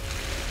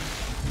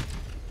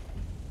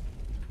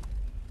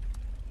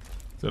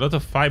 It's a lot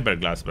of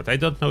fiberglass, but I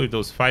don't know if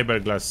those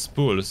fiberglass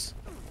spools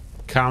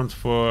count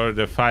for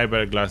the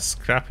fiberglass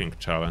scrapping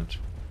challenge.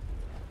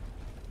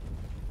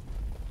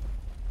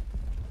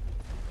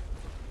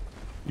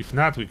 If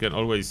not, we can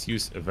always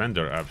use a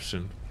vendor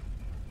option.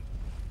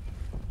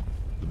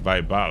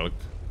 Buy bulk.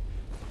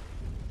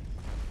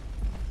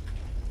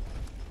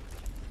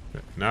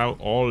 Okay, now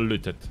all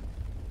looted.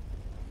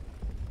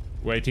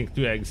 Waiting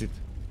to exit.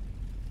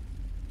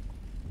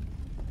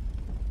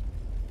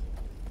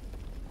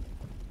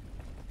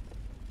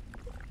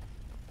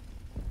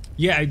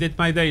 Yeah, I did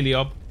my daily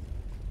op.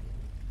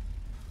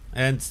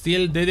 And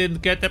still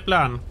didn't get a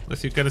plan,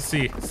 as you can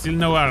see. Still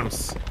no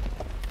arms.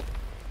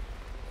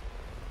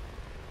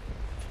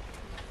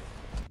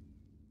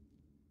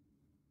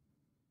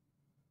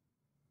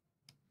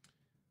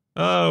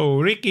 Oh,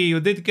 Ricky, you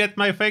did get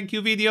my thank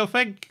you video.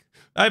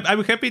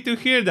 I'm happy to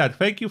hear that.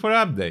 Thank you for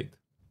update.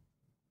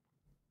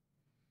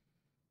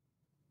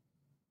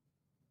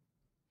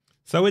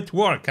 So it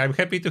worked. I'm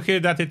happy to hear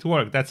that it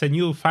worked. That's a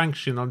new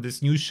function on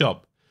this new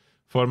shop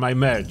for my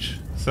merch.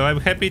 So I'm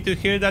happy to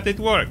hear that it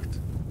worked.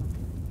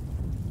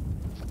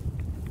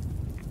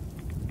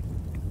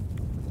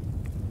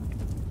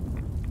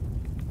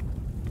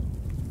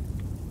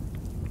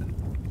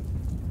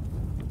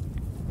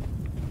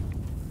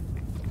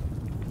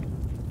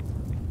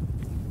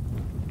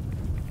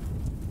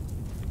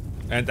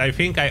 And I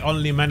think I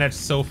only managed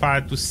so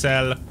far to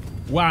sell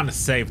one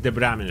Save the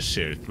Brahmin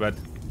shirt, but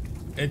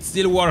it's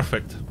still worth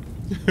it.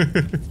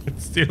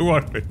 It's still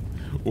worth it.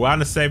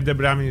 One Save the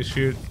Brahmin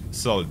shirt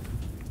sold.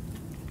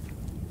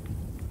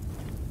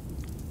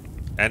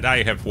 And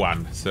I have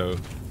one, so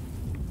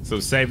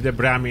Save the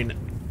Brahmin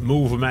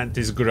movement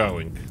is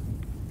growing.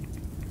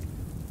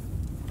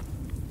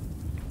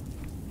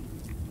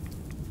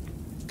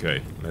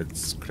 Okay, let's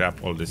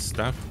scrap all this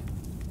stuff.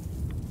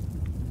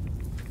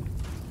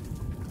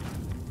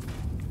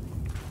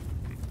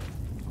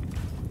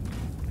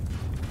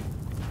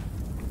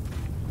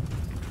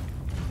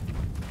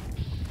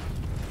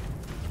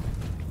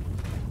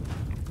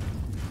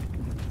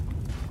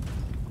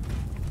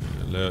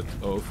 Lot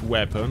of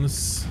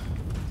weapons.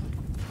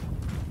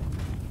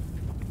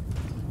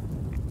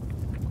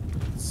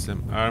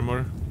 Some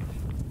armor.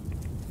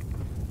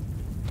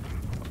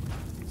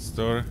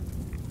 Store.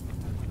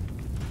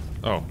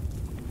 Oh.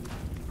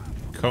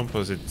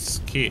 Composite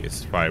ski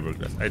is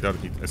fiberglass. I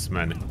don't need as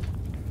many.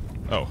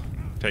 Oh.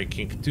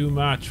 Taking too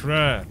much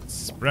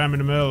rats.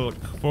 Brahmin milk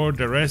for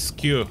the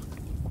rescue.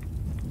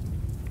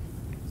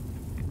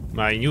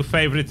 My new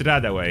favorite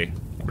Radaway.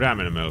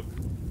 Brahmin milk.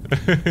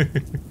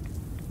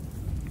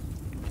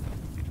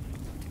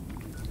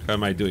 How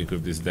am I doing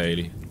with this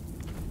daily?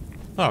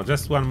 Oh,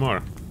 just one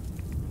more.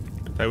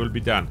 And I will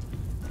be done.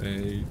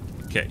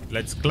 Okay,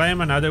 let's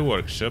claim another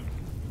workshop.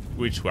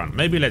 Which one?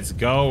 Maybe let's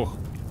go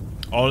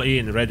all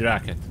in Red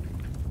Racket.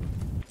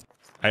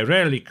 I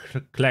rarely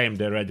claim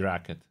the Red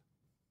Racket.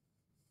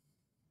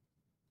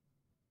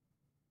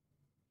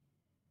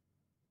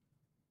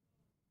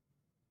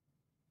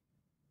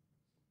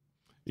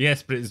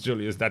 Yes, Prince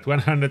Julius, that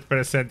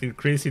 100%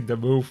 increase in the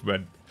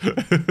movement.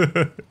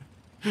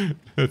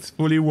 It's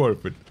fully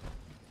worth it.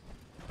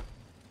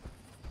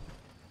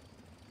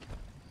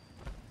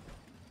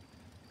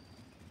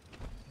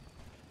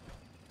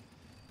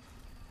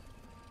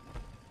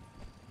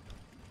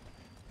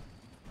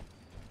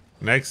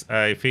 Next,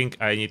 I think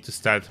I need to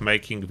start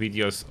making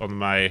videos on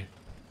my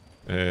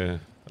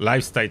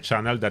lifestyle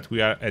channel that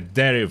we are a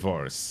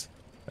Derivores.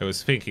 I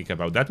was thinking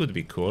about. That would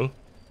be cool.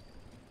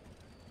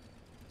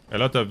 A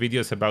lot of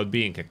videos about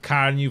being a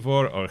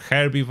carnivore or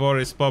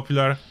herbivore is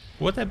popular.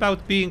 What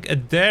about being a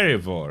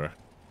derivore?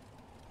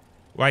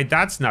 Why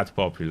that's not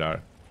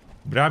popular?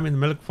 Brahmin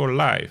milk for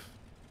life.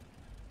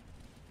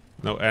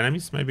 No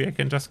enemies? Maybe I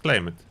can just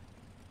claim it.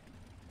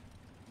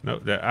 No,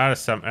 there are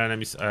some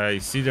enemies. I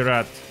see the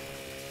rat.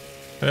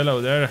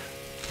 Hello there.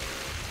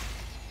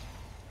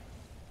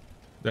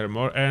 There are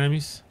more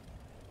enemies.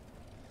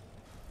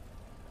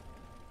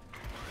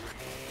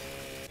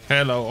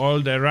 Hello,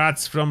 all the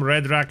rats from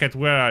Red Racket,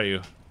 where are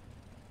you?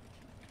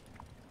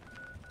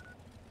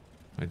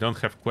 I don't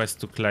have quest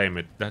to claim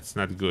it. That's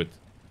not good.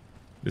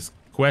 This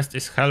quest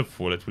is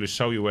helpful. It will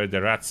show you where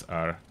the rats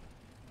are.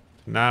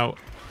 Now,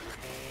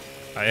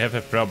 I have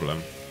a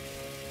problem.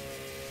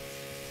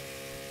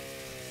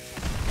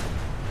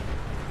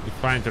 To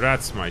find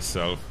rats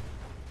myself.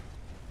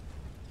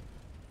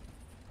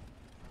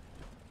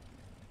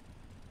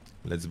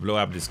 Let's blow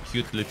up this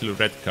cute little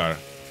red car.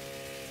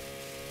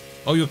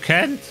 Oh, you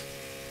can't?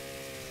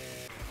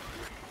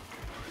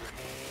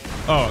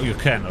 Oh, you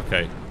can,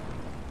 okay.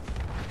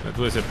 That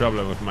was a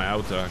problem with my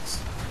auto axe.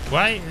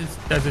 Why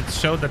does it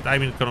show that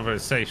I'm in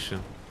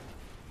conversation?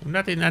 I'm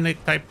not in any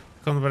type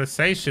of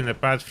conversation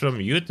apart from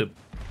YouTube.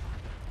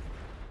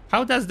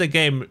 How does the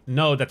game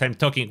know that I'm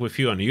talking with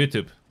you on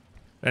YouTube?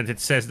 And it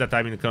says that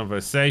I'm in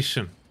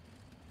conversation.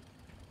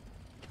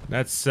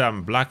 That's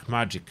some black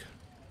magic.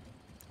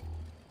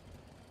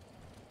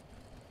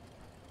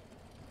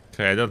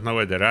 Okay, I don't know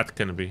where the rat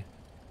can be.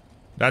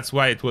 That's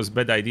why it was a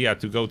bad idea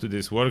to go to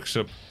this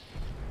workshop.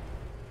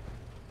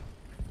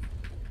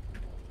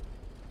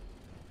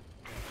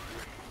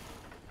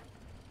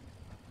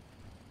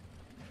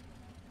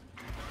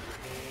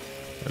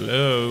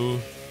 Hello.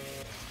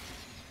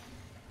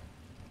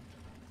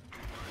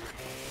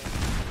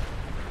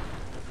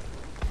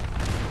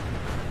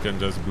 Can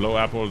just blow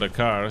up all the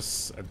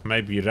cars, and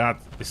maybe rat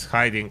is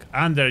hiding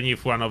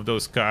underneath one of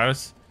those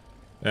cars,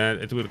 and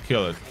it will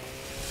kill it.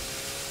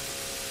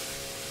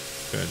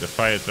 Okay, the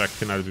fire truck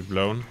cannot be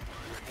blown.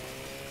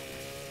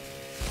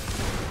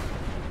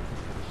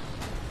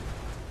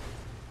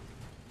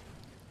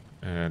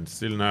 And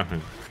still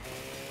nothing.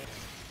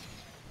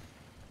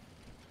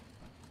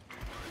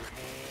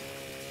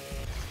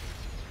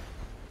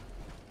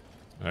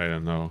 I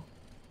don't know.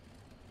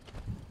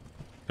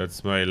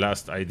 That's my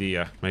last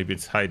idea. Maybe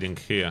it's hiding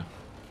here.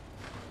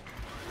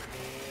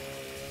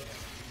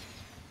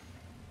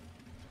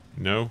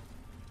 No?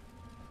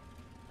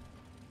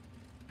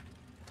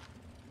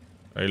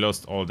 I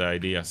lost all the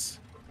ideas.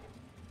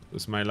 It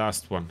was my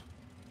last one.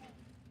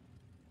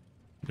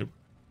 Nope.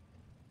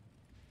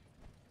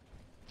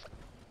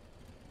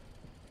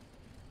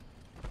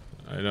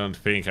 I don't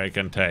think I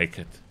can take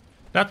it.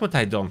 That's what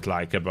I don't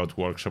like about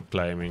workshop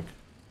claiming.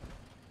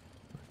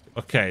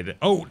 Okay,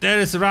 oh, there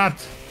is a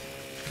rat!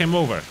 Came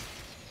over.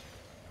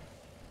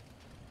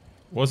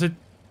 Was it?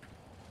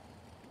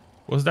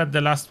 Was that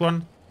the last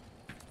one?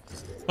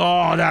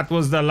 Oh, that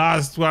was the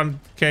last one.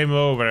 Came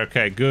over.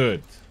 Okay,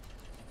 good.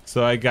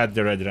 So I got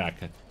the Red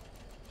Racket.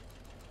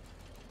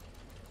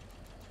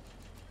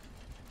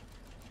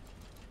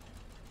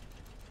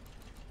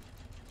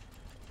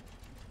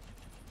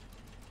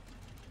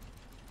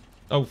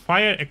 Oh,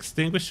 fire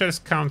extinguishers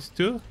count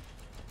too?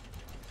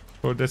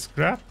 For the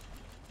scrap?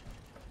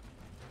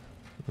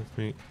 Let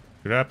me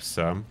grab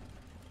some.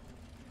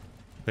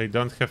 They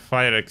don't have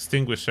fire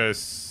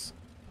extinguishers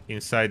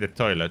inside the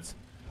toilets.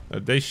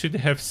 They should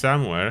have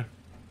somewhere.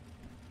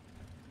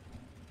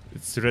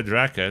 It's Red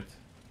Racket.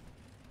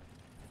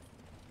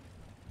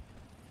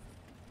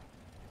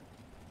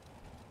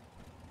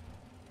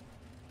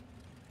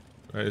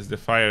 Where is the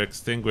fire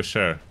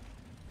extinguisher?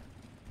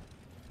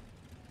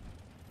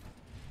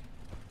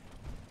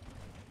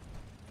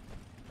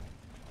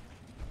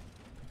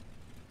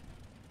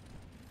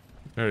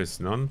 There is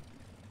none.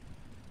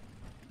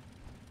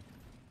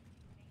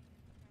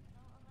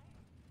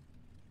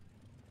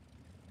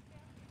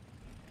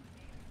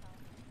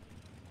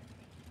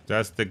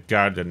 That's the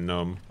garden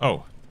gnome.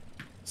 Oh,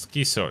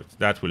 ski sword.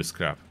 That will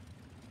scrap.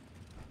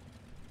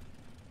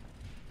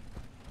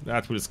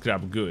 That will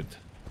scrap good.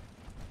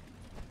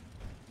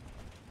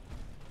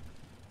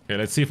 Okay,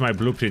 let's see if my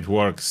blueprint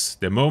works.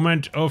 The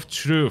moment of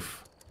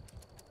truth.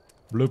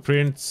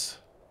 Blueprints.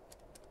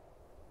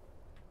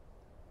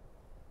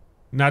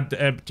 Not the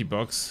empty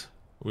box.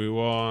 We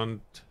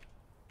want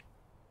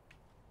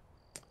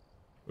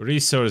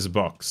resource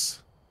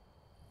box.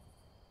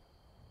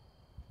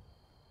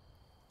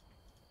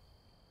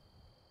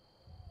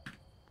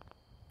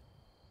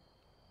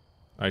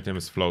 Item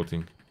is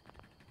floating.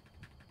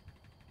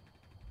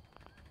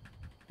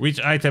 Which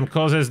item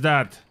causes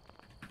that?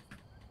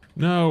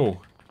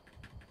 No.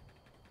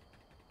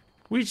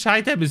 Which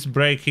item is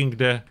breaking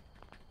the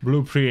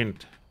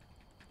blueprint?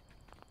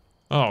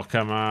 Oh,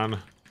 come on.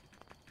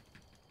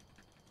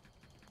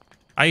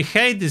 I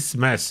hate this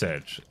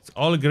message. It's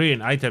all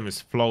green. Item is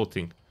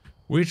floating.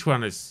 Which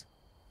one is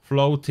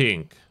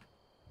floating?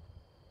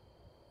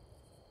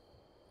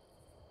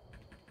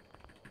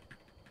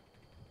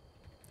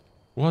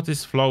 What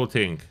is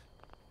floating?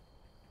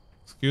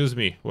 Excuse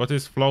me, what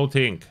is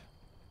floating?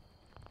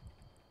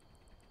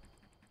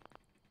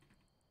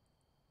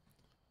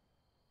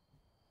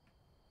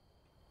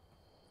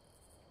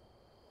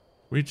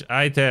 Which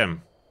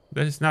item?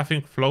 There is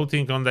nothing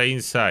floating on the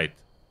inside.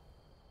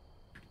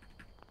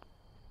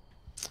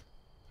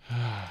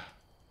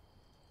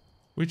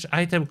 Which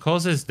item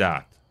causes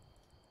that?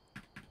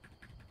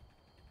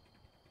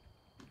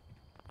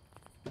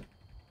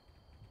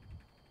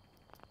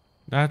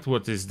 That's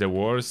what is the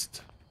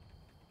worst.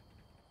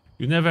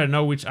 You never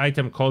know which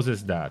item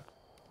causes that.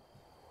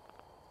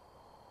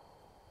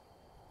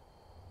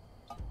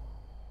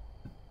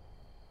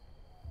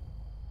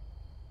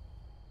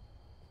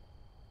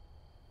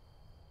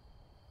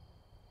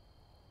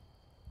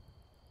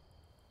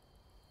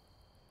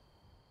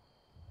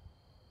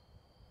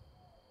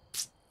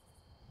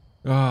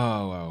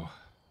 Oh, wow.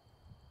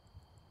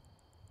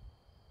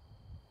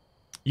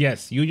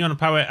 Yes, Union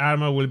Power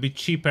Armor will be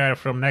cheaper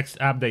from next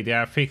update. They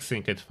are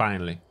fixing it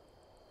finally.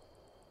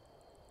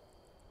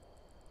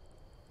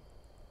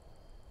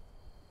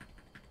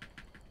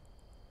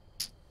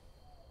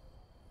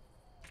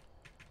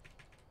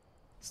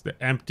 Is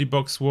the empty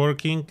box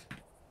working?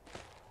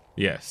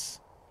 Yes.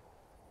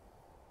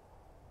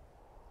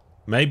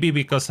 Maybe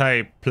because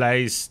I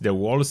place the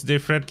walls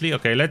differently.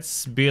 Okay,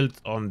 let's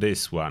build on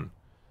this one.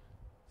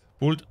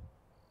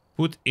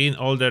 Put in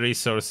all the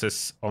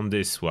resources on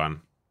this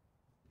one.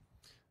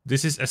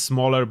 This is a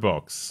smaller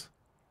box.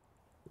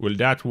 Will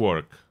that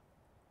work?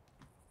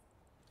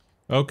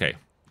 Okay.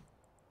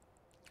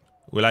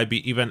 Will I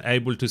be even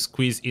able to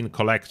squeeze in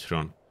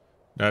Collectron?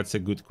 That's a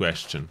good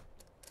question.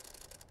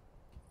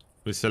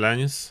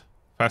 Miscellaneous.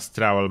 Fast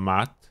travel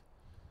mat.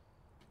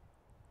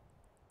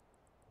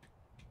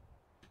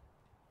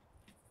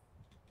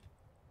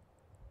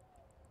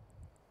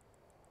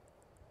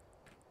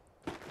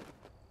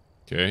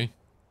 Okay.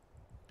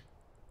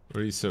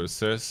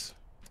 Resources.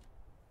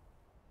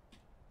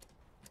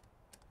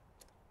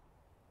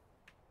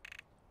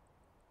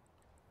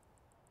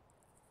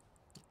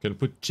 Can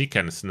put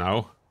chickens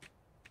now.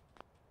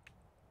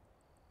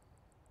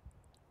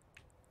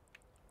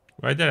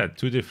 Why there are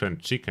two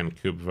different chicken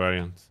cube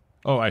variants?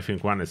 Oh, I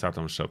think one is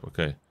Atom Shop.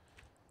 Okay.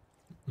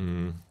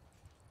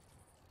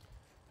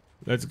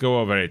 Let's go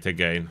over it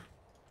again.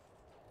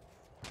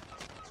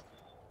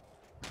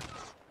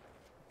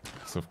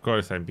 So of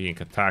course I'm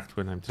being attacked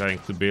when I'm trying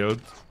to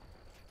build.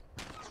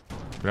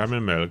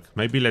 Ramen milk.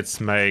 Maybe let's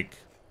make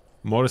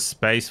more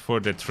space for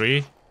the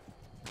tree.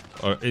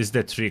 Or is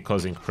the tree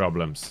causing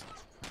problems?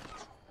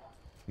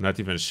 Not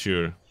even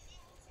sure.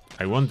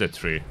 I want the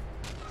tree.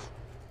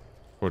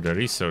 For the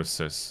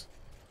resources.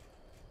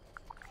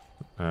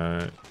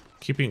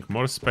 Keeping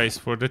more space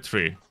for the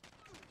tree.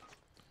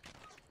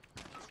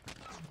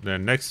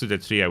 Then next to the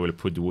tree I will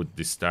put wood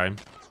this time.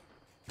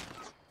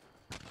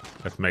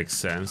 That makes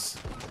sense.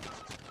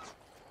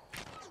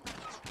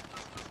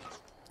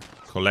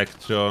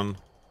 Collectron.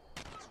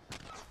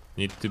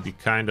 Need to be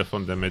kind of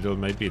on the middle.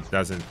 Maybe it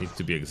doesn't need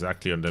to be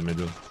exactly on the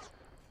middle.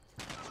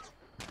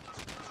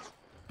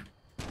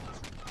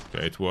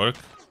 Okay, it worked.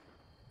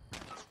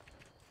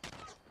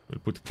 We'll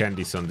put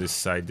candies on this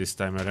side this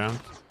time around.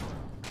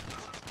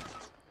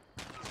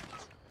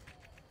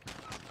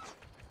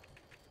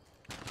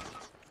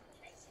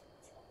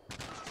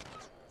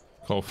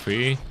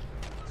 Coffee.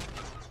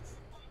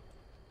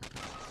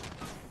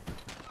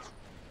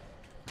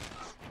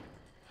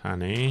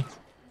 Honey.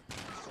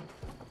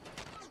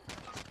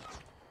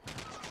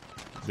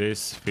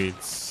 This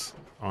fits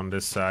on the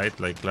side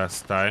like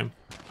last time.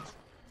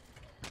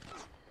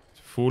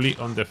 Fully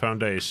on the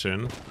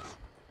foundation.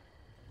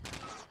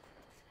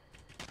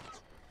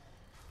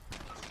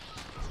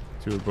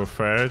 Turbo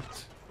third.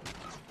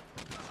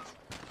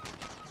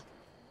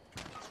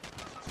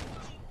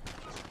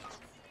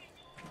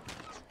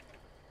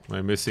 Am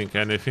I missing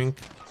anything?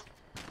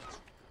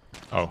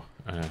 Oh,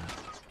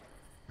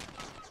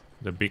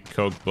 the big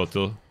Coke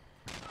bottle.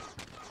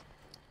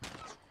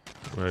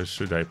 Where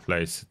should I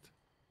place it?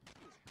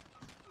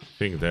 I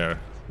think there.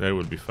 There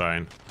will be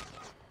fine.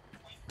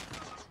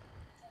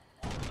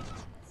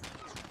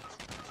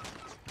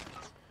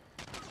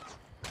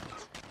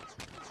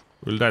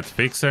 Will that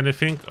fix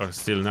anything or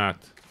still not?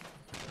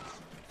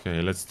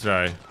 Okay, let's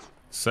try.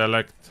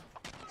 Select.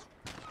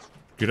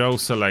 Grow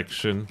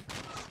selection.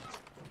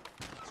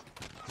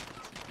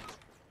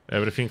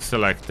 Everything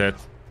selected.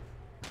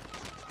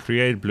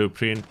 Create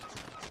blueprint.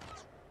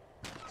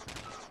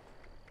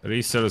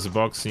 Resource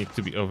box need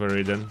to be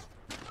overridden.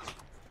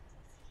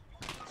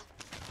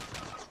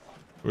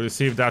 We'll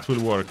see if that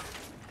will work.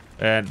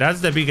 And that's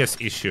the biggest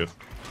issue.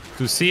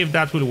 To see if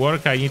that will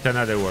work, I need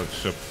another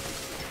workshop.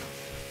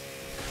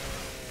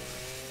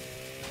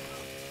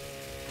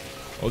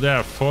 Oh, there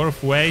are 4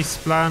 waves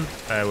planned.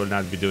 I will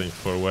not be doing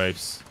 4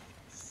 waves.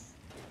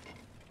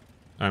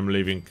 I'm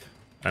leaving.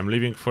 I'm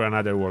leaving for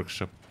another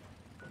workshop.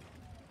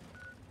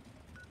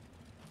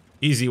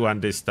 Easy one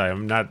this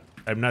time.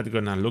 I'm not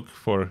gonna look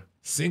for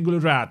single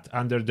rat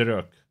under the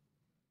rock.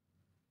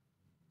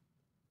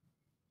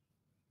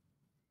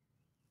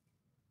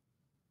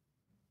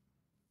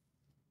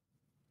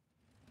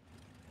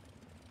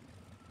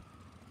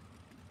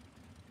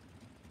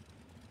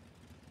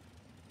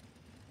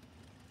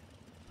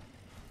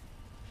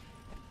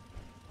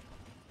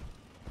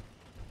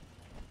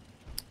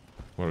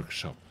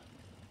 Workshop.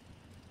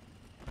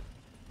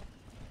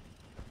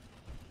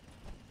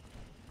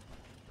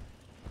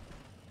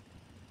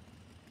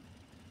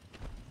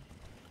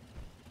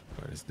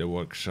 Where is the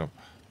workshop?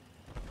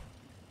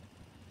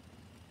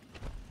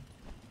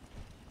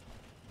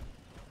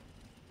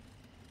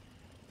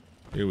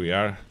 Here we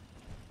are.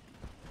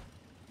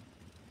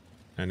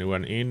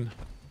 Anyone in?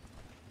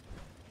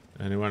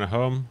 Anyone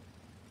home?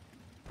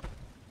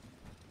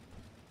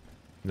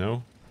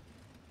 No?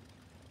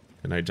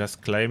 Can I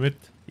just claim it?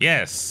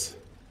 Yes!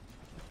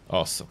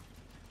 Awesome.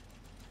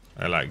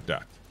 I like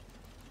that.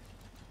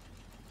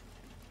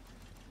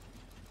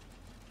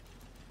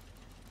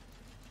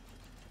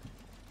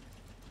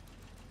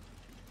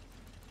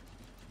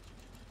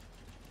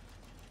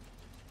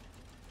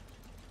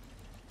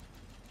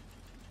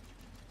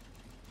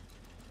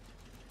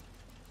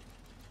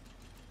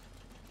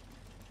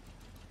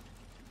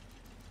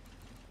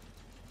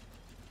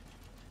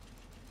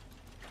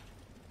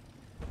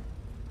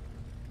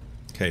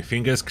 Okay,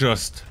 fingers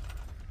crossed.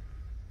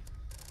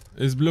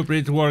 Is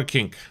blueprint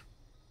working?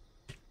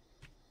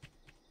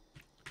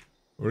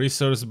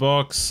 Resource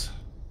box.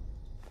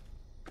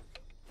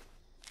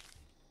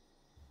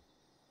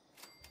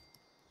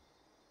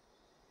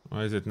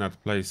 Why is it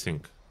not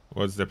placing?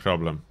 What's the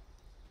problem?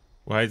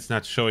 Why it's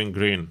not showing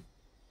green?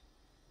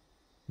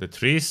 The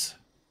trees?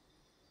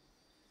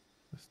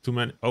 There's too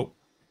many. Oh.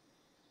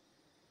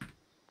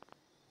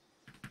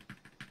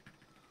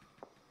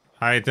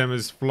 Item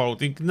is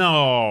floating.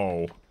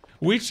 No!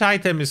 Which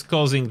item is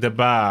causing the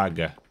bug?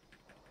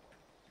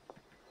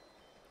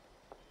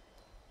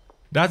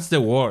 That's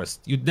the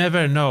worst. You'd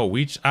never know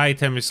which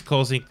item is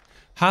causing...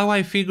 How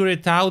I figure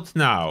it out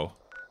now?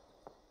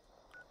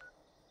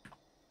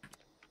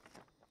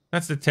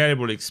 That's the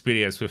terrible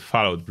experience with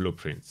Fallout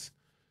blueprints.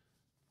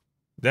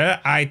 There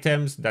are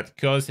items that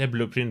cause a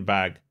blueprint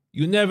bug.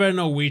 You never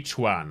know which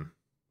one.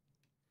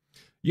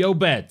 Yo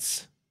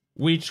bets.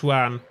 Which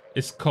one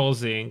is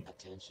causing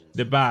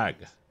the bug?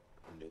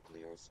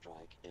 Nuclear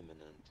strike imminent.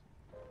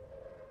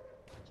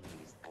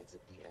 Please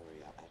exit the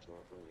area at your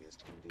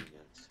earliest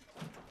convenience.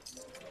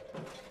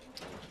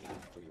 Thank you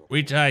for your...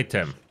 Which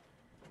item?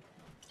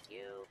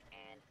 You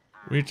and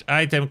I Which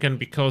item can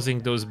be causing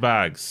those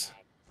bugs?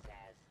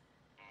 access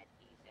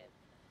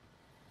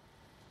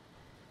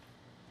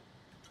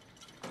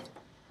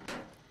adhesive.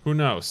 Who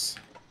knows?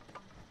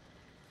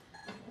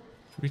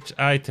 Which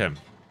item?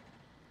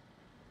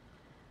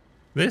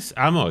 This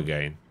ammo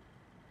again.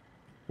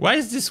 Why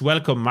is this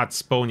welcome mat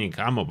spawning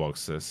ammo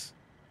boxes?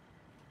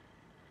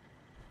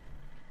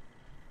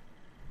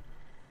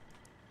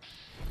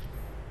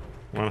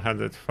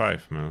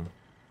 $105 mil.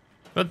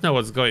 Don't know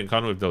what's going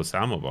on with those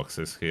ammo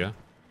boxes here.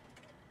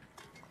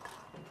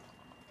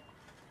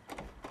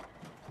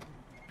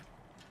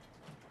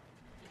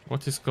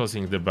 What is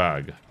causing the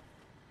bug?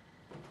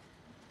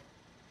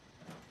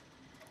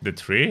 The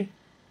tree?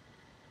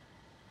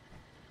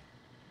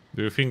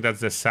 Do you think that's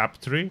the sap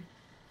tree?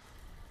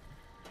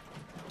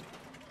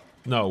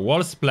 No,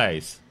 Wall's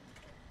place.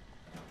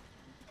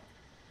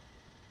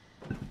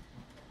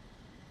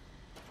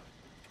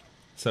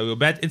 So you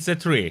bet it's a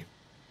tree.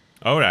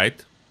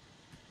 Alright.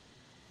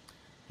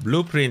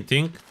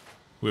 Blueprinting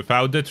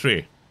without the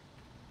tree.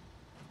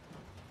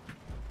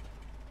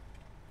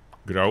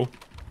 Grow.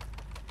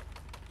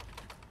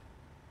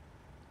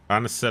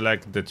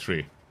 Unselect the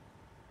tree.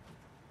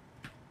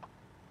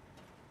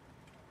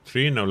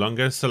 Tree no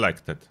longer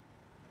selected.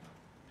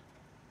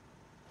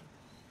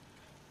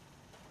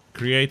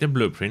 Create a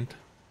blueprint.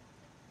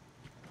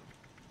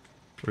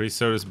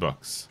 Resource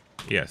box.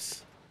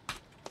 Yes.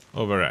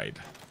 Override.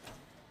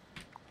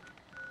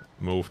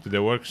 Move to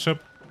the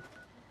workshop.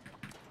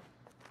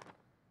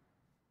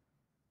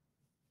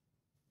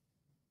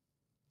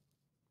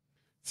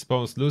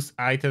 Spawns loose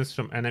items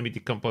from enemy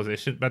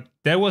decomposition, but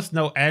there was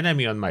no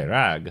enemy on my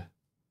rag.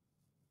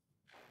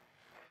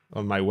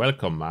 On my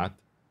welcome mat.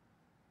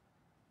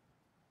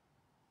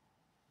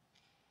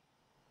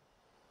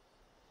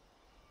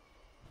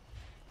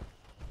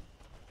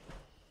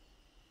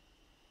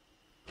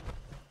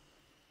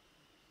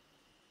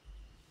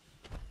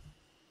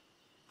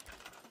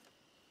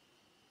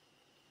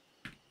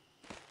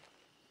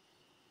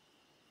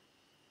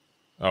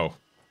 Oh,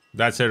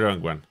 that's a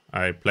wrong one.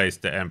 I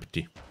placed the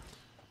empty.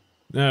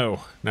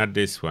 No, not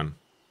this one.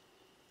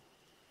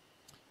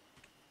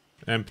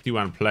 Empty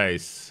one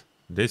place.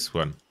 This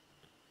one.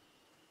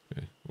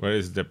 Okay. Where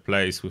is the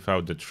place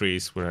without the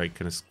trees where I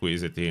can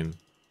squeeze it in?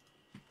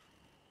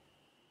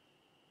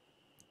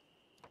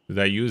 Did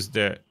I use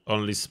the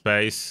only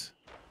space?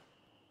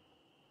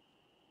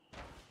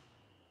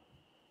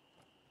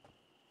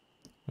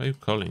 Why are you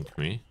calling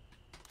me?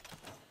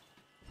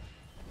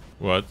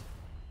 What?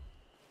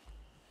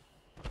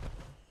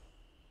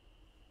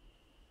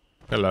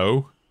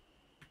 Hello?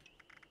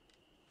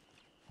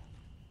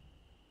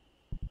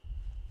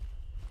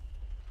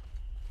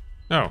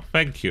 Oh,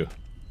 thank you.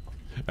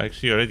 I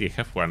actually already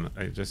have one.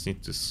 I just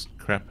need to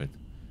scrap it.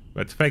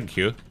 But thank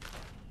you.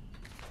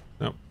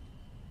 No.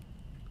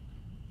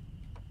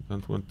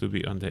 Don't want to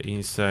be on the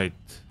inside.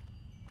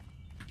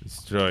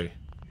 Destroy.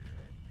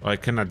 Oh, I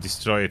cannot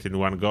destroy it in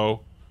one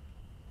go.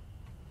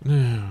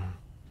 No.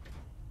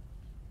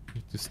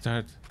 Need to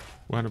start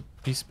one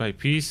piece by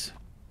piece.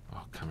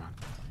 Oh, come on.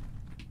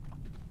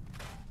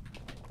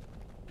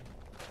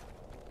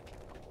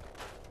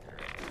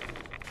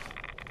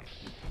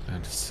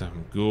 And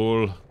some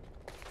ghoul.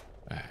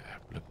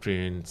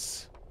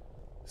 Blueprints.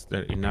 Is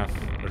there enough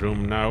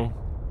room now?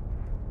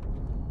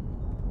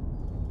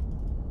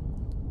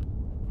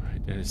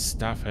 Right, there is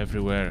stuff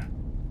everywhere.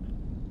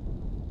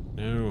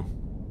 No.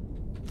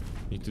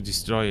 Need to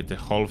destroy it, the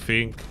whole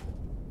thing.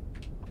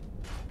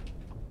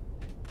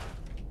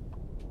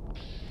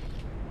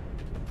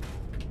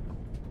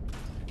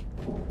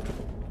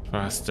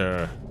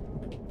 Faster.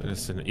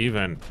 There's an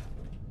event.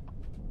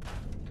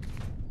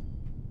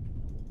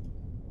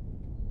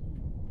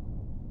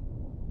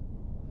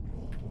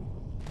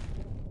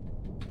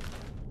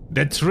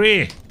 The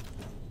tree!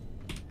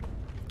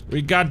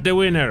 We got the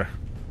winner!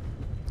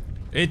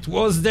 It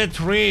was the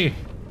tree!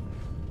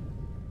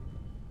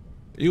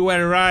 You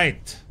were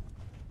right!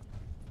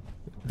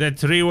 The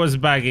tree was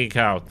bugging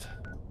out.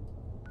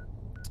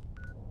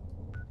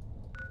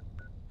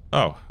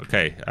 Oh,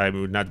 okay, I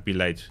will not be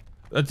late.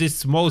 That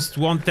is most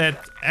wanted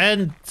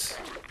and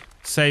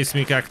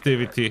seismic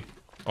activity.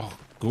 Oh,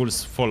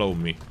 ghouls follow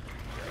me.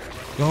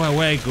 Go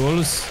away,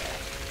 ghouls.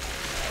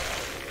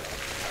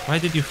 Why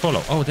did you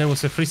follow? Oh, there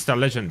was a 3-star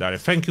legendary.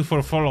 Thank you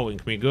for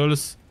following me,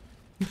 ghouls.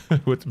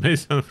 With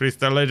Mason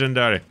 3-star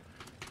legendary.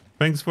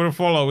 Thanks for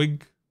following.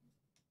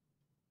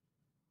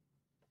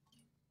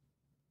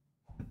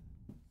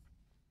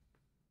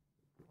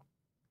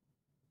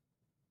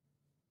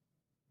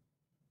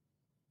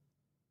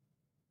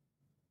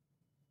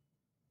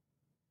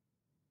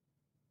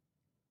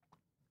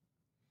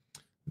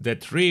 The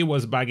tree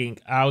was bugging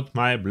out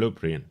my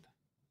blueprint.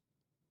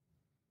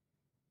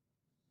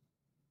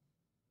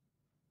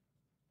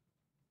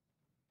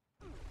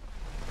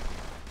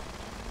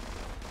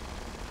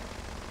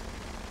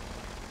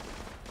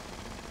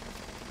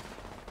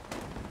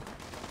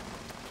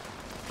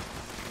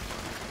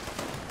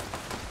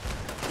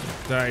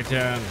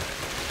 Titan.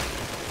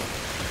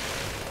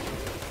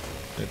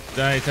 The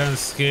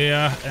Titan's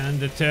here and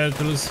the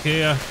Turtle's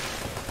here.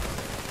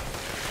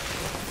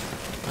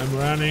 I'm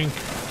running.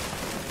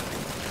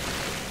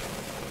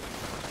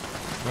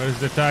 Where's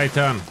the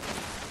Titan?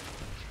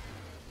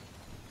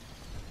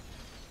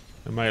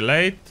 Am I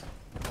late?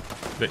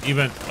 The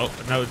event. Oh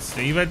no,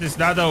 the event is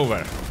not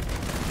over.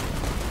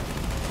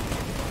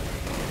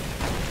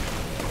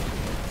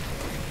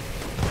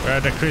 Where are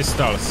the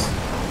crystals?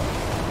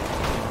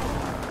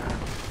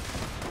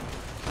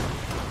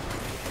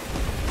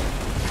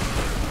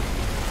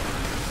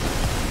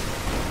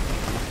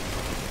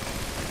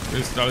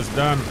 Crystal is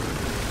done.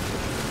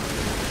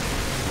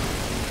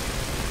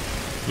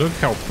 Look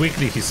how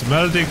quickly he's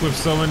melting with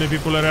so many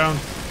people around.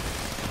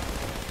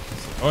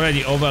 He's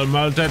already over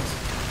melted.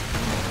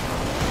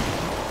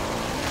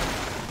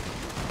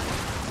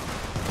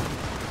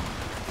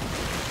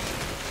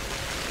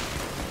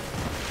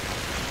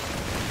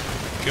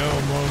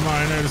 Go, more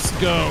miners,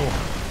 go!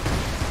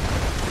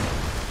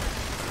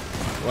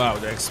 Wow,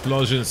 the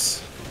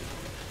explosions.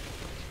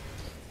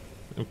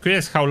 I'm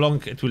curious how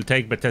long it will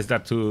take Bethesda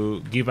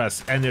to give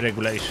us any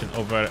regulation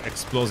over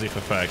explosive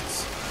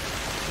effects.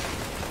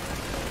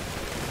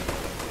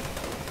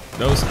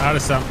 Those are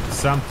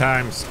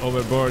sometimes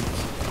overboard.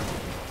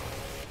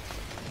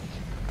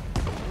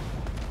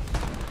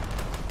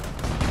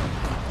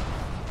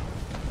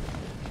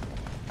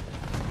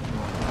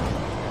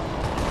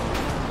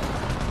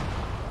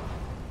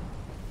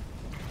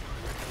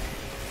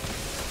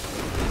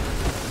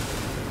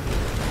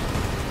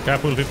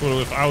 Couple people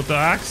with auto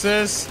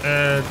access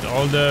and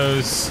all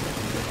those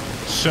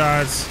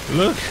shards.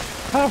 Look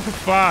how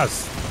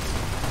fast.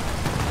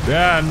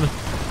 Done.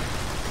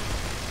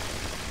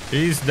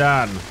 He's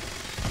done.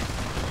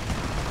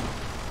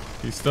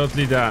 He's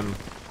totally done.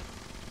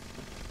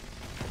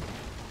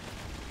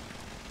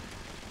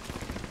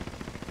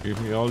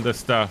 Give me all the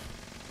stuff.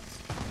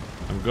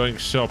 I'm going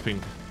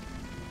shopping.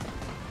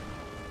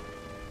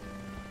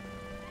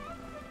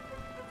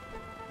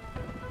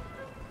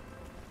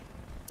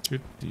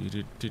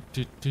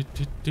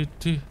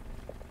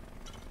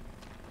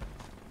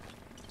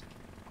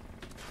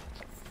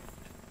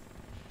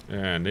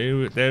 And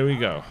there we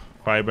go.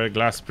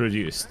 Fiberglass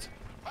produced.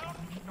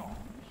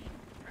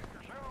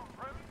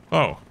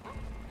 Oh,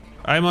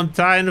 I'm on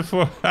time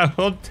for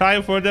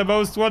the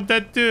most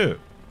wanted too.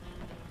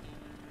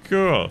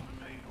 Cool.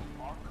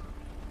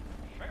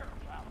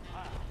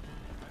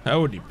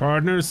 Howdy,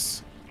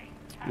 partners.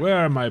 Where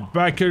are my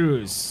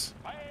buckaroos?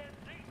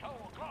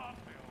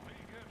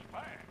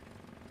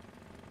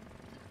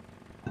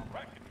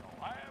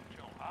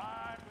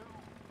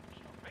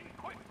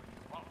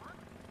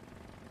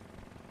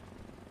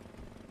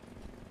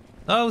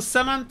 Oh,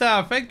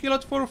 Samantha, thank you a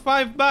lot for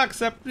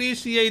 $5.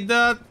 Appreciate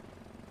that.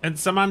 And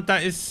Samantha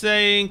is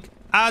saying,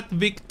 at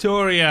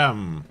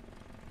Victoriam.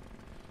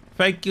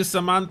 Thank you,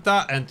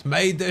 Samantha, and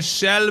may the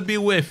shell be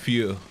with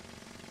you.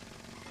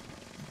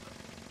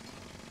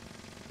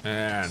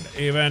 And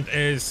event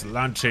is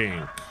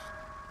launching.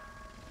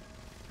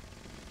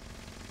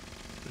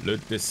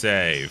 Loot the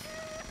safe.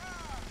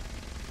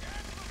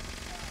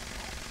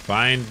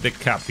 Find the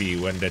copy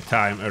when the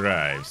time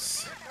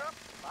arrives.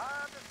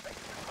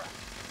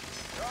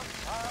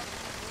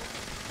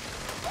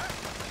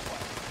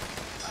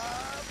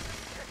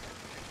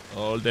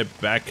 All the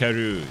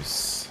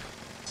buckaroos.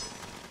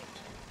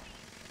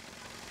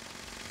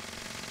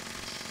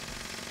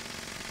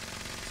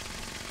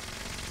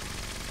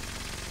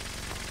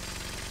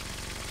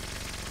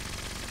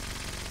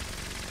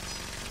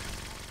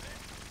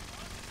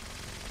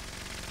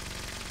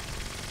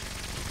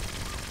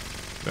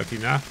 That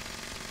enough?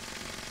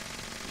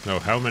 No,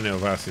 how many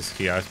of us is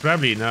here? It's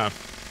probably enough.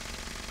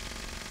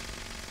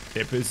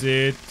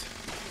 Deposit.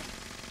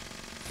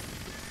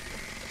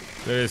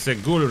 There is a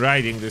ghoul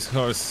riding this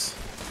horse.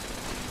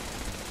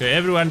 Okay,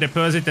 everyone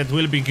deposit, that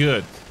will be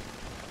good.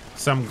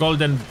 Some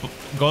golden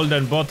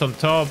bot on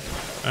top,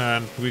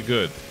 and we're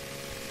good.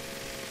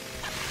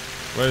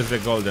 Where's the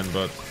golden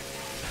bot?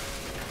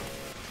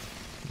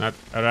 Not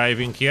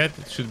arriving yet.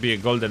 It should be a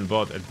golden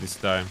bot at this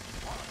time.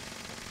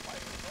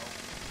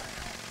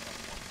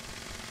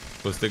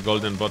 Was the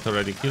golden bot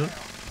already killed?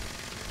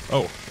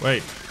 Oh,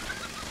 wait.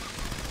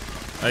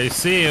 I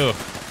see you.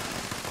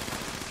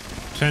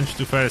 Change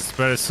to first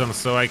person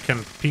so I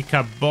can pick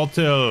up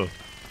bottle.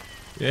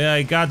 Yeah,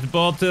 I got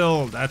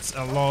bottle. That's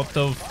a lot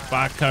of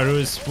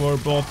buckaroos for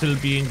bottle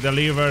being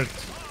delivered.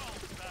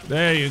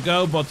 There you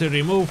go, bottle.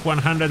 Remove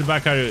 100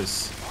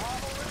 buckaroos.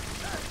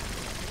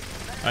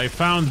 I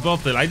found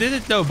bottle. I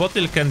didn't know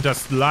bottle can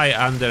just lie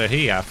under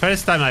here.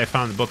 First time I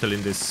found bottle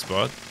in this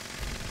spot.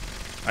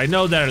 I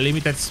know there are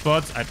limited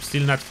spots. I'm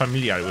still not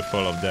familiar with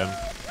all of them.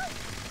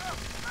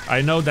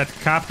 I know that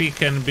Cappy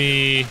can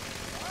be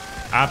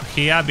up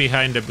here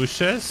behind the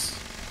bushes.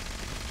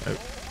 I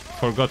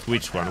forgot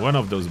which one. One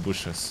of those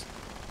bushes.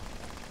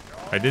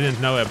 I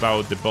didn't know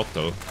about the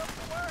bottle.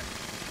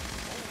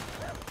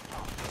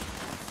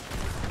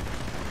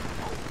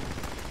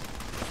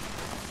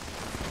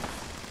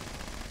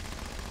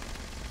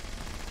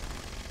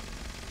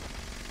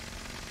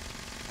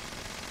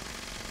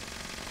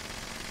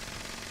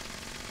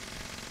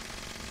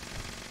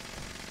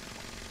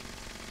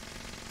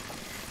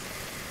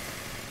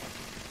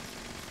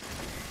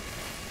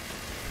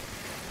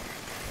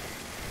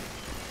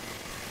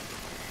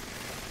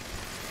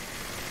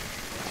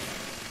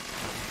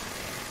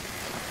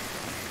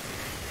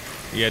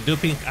 Yeah,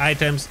 duping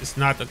items is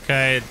not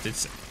okay.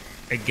 It's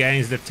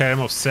against the term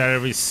of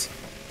service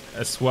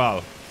as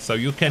well. So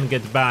you can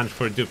get banned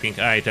for duping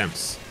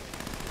items.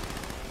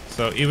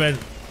 So even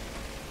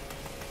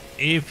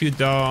if you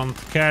don't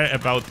care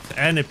about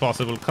any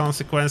possible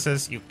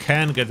consequences, you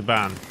can get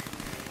banned.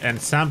 And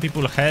some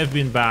people have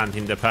been banned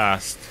in the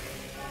past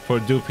for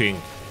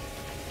duping.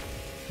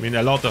 I mean,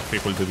 a lot of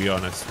people, to be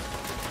honest.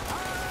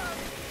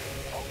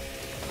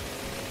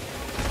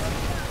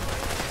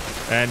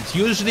 And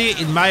usually,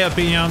 in my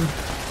opinion,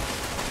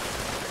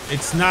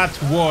 it's not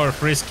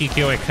worth risking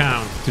your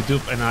account to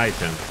dupe an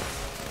item.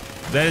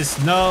 There is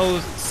no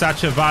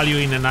such a value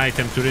in an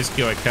item to risk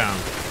your account.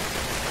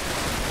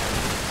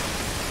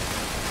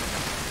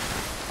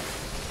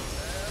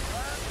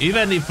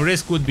 Even if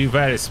risk would be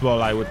very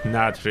small, I would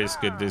not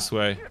risk it this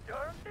way.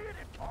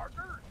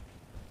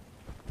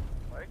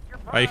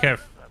 I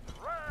have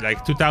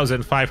like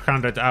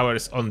 2,500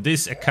 hours on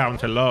this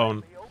account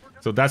alone,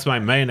 so that's my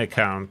main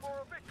account.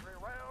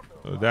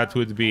 So that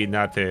would be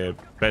not a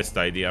best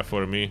idea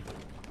for me.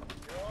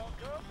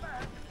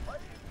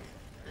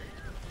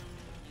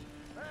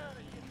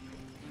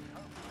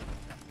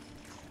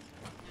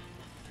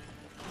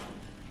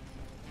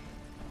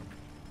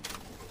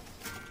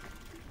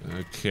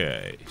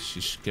 Okay,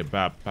 shish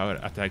kebab power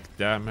attack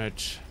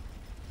damage.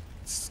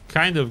 It's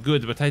kind of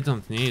good, but I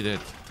don't need it.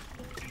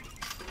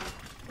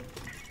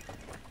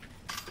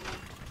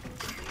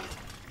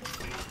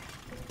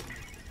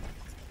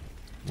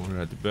 More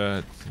at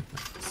bed.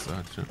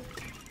 Such a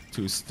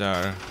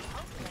 2-star.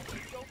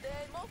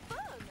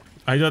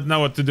 I don't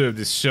know what to do with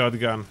this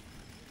shotgun.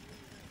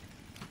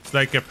 It's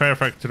like a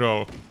perfect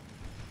roll.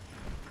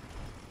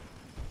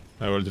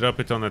 I will drop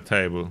it on the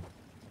table.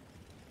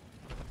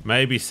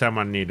 Maybe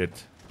someone need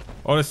it.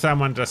 Or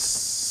someone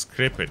just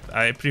script it.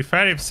 I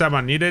prefer if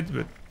someone need it,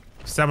 but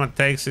if someone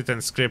takes it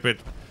and script it.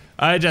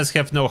 I just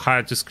have no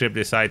heart to script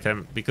this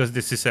item, because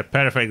this is a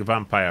perfect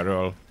vampire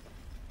roll.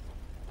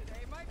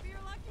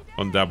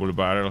 On double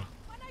barrel.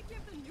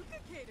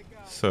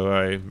 So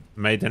I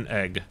made an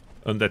egg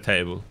on the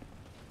table.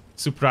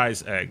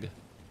 Surprise egg.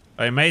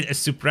 I made a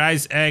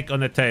surprise egg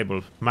on the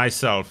table,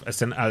 myself,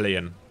 as an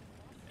alien.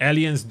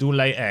 Aliens do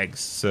lay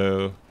eggs,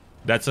 so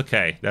that's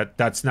okay.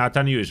 That's not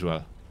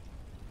unusual.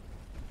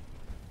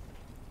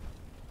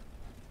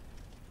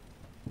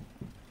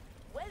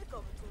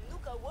 Welcome to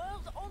Nuka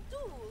World on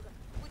tour.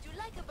 Would you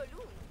like a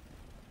balloon?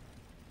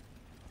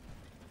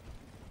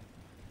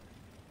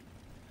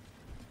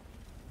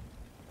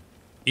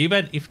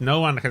 Even if no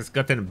one has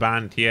gotten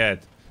banned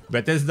yet,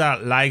 Bethesda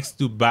likes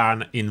to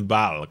ban in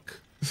bulk.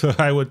 So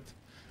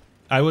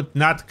I would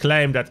not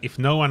claim that if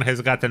no one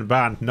has gotten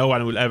banned, no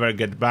one will ever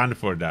get banned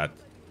for that.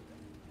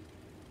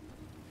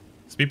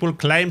 People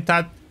claimed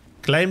that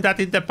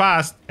in the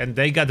past, and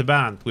they got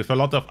banned with a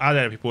lot of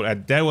other people,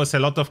 and there was a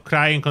lot of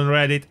crying on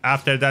Reddit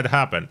after that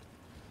happened.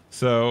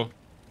 So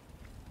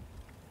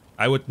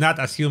I would not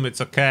assume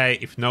it's okay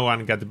if no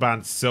one got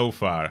banned so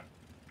far.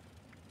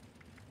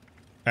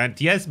 And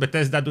yes,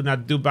 Bethesda do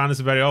not do bans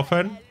very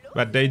often,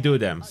 but they do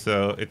them,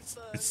 so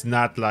it's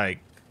not like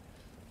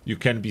you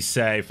can be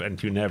safe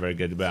and you never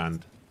get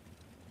banned.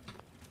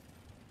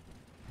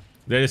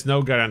 There is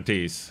no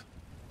guarantees.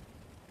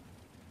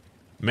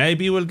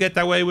 Maybe we'll get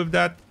away with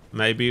that,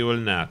 maybe we'll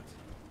not.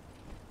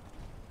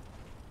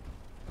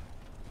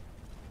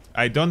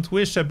 I don't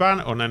wish a ban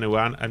on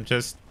anyone, I'm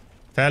just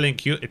telling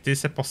you it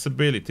is a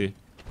possibility.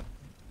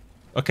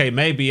 Okay,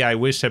 maybe I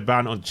wish a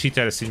ban on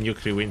cheaters in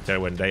Nuclear Winter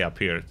when they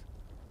appeared.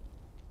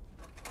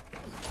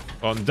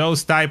 On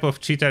those type of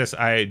cheaters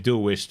I do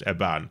wish a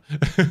ban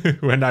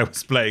when I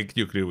was playing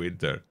Nuclear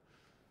Winter.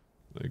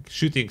 Like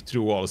shooting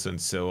through walls and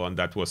so on,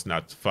 that was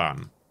not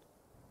fun.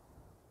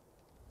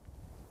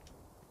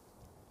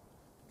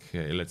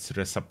 Okay, let's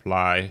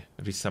resupply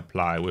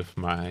with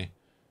my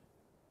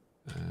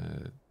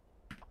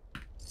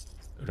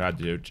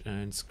Radiant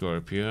and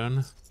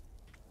Scorpion.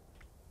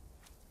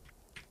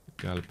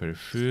 Galper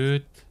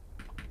food.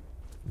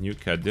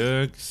 Nuka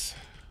dogs.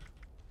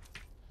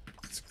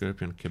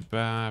 Scorpion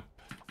kebab.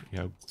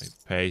 Yeah,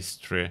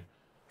 pastry.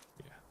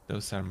 Yeah,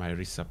 those are my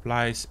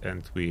resupplies,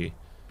 and we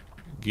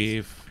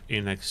give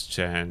in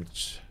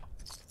exchange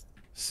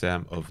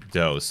some of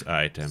those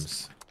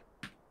items.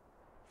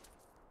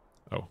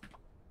 Oh.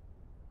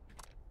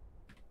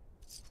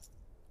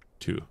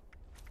 2.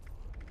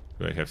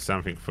 Do I have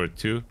something for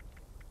 2?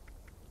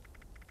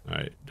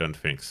 I don't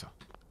think so.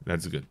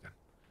 That's good then.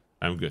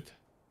 I'm good.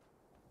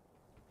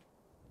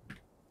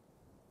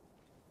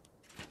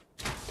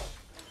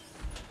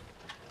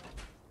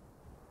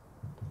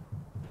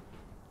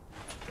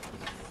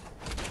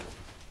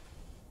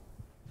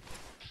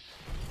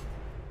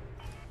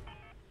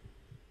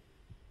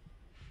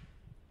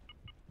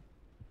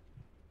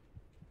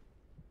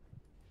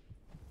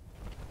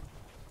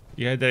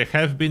 Yeah, there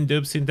have been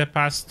dupes in the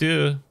past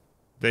too.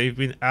 They've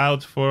been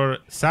out for...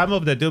 Some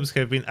of the dupes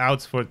have been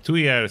out for 2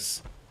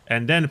 years.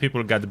 And then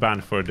people got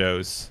banned for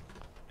those.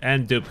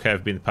 And dupe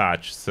have been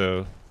patched.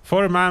 So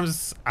 4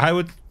 months, I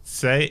would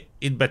say,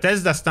 in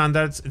Bethesda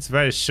standards, it's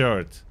very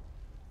short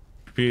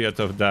period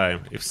of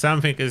time. If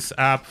something is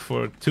up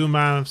for 2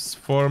 months,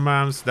 4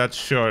 months, that's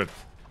short.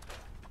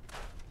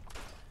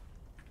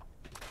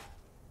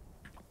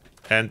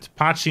 And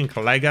patching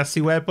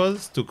legacy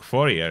weapons took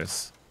 4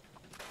 years.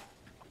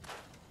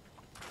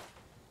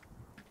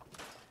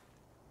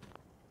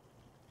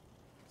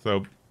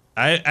 So,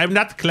 I'm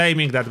not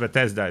claiming that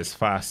Bethesda is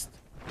fast.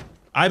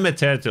 I'm a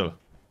turtle.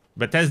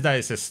 Bethesda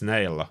is a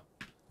snail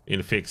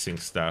in fixing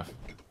stuff.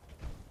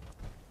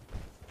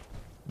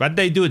 But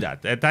they do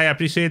that, and I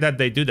appreciate that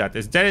they do that.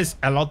 As there is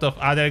a lot of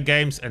other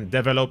games and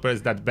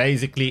developers that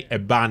basically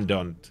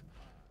abandoned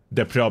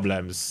the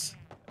problems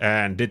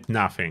and did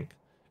nothing.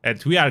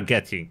 And we are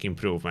getting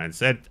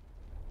improvements. And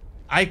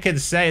I can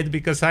say it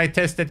because I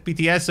tested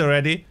PTS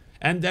already,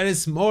 and there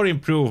is more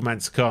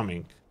improvements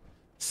coming.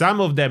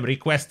 Some of them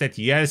requested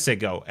years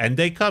ago, and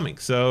they coming,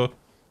 so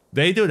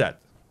they do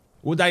that.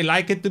 Would I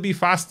like it to be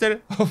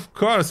faster? Of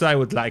course I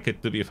would like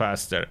it to be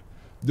faster.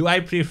 Do I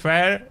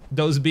prefer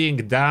those being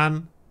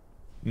done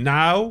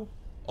now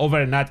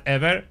over not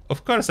ever?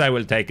 Of course I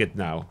will take it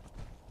now.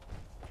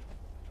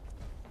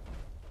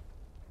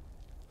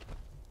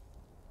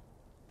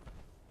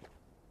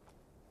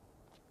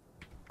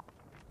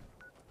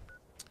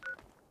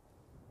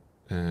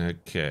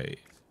 Okay,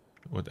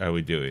 what are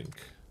we doing?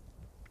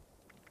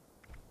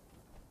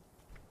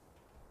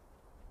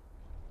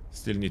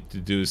 Still need to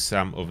do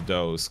some of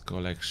those.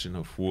 Collection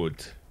of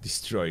wood.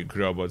 Destroy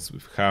robots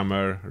with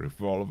hammer,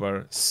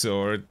 revolver,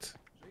 sword.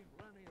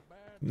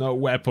 No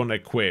weapon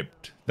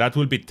equipped. That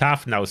will be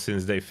tough now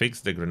since they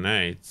fixed the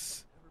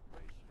grenades.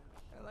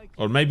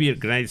 Or maybe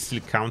grenades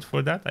still count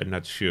for that? I'm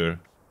not sure.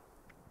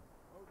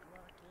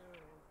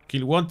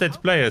 Kill wanted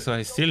players, so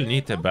I still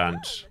need a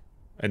bunch.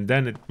 And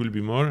then it will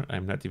be more?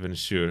 I'm not even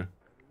sure.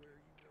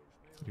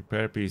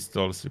 Repair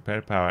pistols,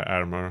 repair power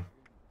armor.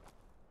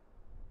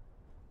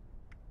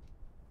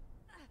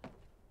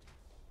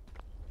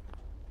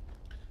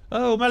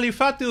 Oh,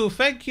 Malifatu,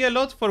 thank you a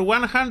lot for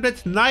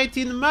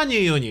 119 money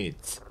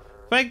units.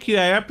 Thank you,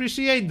 I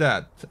appreciate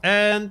that.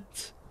 And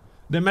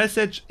the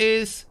message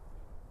is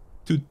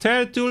to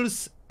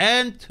Turtles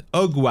and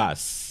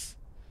Ogwas.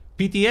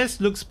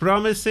 PTS looks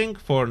promising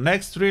for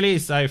next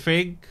release, I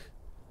think.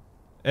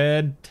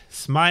 And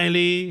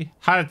smiley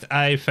heart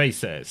eye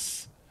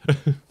faces.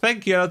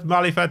 Thank you a lot,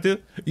 Malifatu.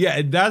 Yeah,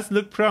 it does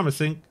look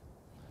promising.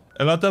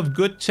 A lot of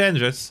good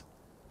changes.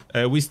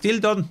 We still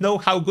don't know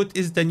how good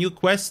is the new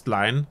quest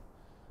line,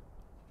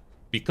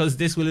 because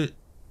this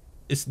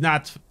is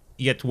not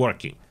yet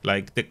working.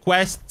 Like, the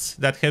quests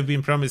that have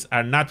been promised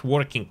are not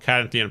working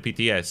currently on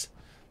PTS.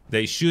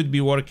 They should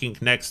be working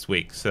next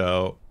week,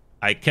 so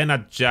I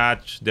cannot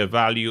judge the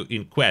value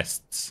in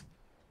quests,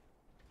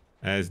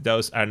 as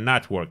those are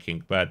not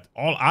working, but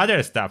all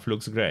other stuff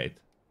looks great.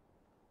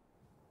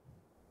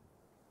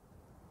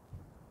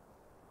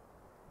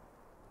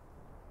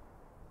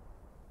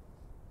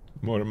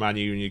 More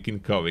money unique in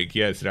comic.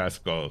 Yes,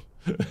 Rascal.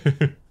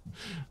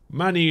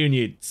 Money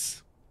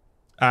units.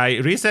 I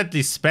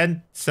recently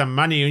spent some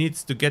money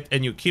units to get a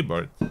new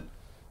keyboard,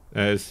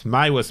 as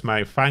was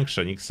my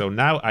functioning. So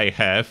now I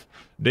have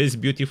this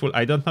beautiful...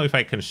 I don't know if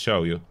I can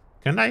show you.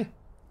 Can I?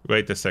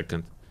 Wait a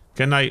second.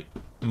 Can I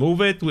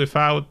move it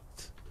without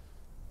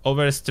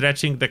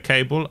overstretching the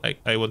cable?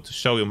 I want to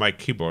show you my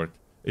keyboard.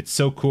 It's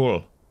so cool.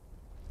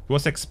 It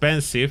was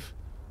expensive,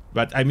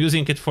 but I'm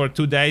using it for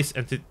 2 days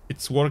and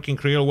it's working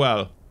real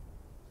well.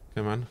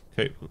 Come on.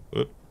 Okay.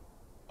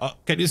 Oh,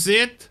 can you see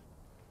it?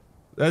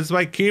 That's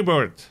my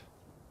keyboard.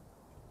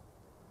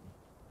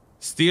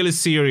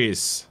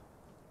 SteelSeries.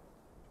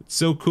 It's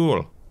so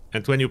cool.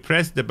 And when you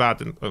press the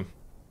button...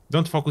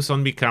 don't focus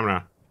on me,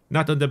 camera.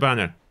 Not on the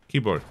banner.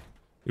 Keyboard.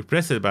 You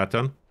press the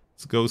button,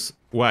 it goes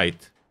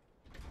white.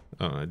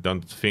 Oh, I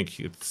don't think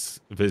it's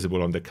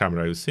visible on the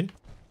camera, you see?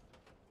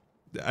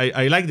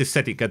 I like the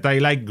setting, and I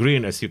like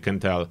green, as you can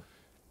tell.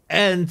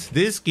 And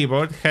this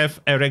keyboard have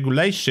a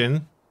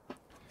regulation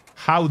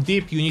how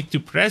deep you need to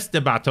press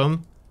the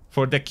button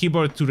for the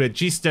keyboard to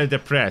register the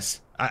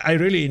press. I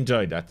really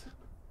enjoy that.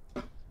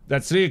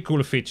 That's a really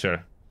cool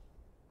feature.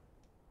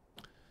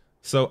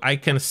 So I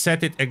can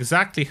set it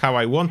exactly how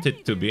I want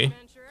it to be.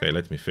 Okay,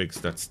 let me fix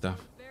that stuff.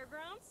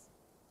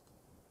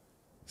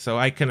 So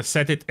I can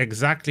set it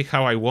exactly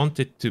how I want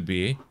it to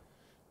be.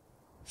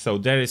 So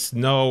there is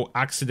no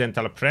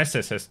accidental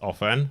presses as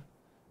often.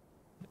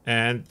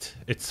 And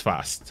it's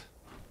fast.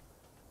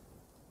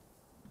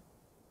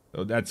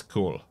 So that's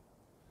cool.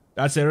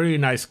 That's a really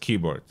nice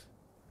keyboard.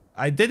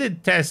 I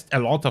didn't test a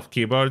lot of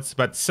keyboards,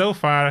 but so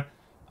far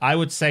I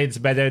would say it's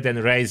better than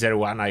Razer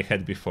one I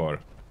had before.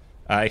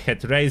 I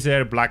had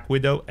Razer Black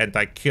Widow and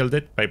I killed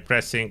it by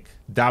pressing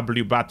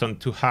W button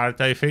too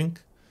hard, I think.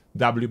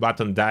 W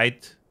button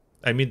died.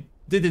 I mean,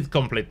 didn't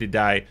completely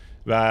die,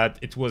 but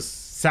it was...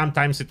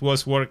 sometimes it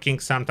was working,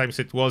 sometimes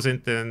it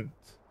wasn't, and...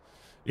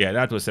 yeah,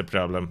 that was a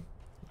problem.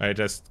 I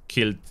just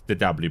killed the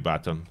W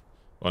button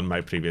on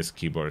my previous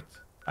keyboard.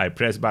 I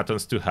press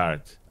buttons too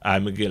hard.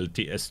 I'm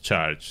guilty as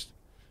charged.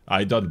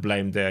 I don't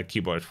blame the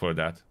keyboard for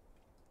that.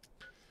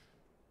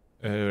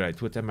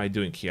 Right, what am I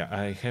doing here?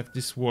 I have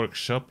this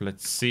workshop.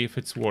 Let's see if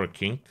it's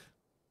working.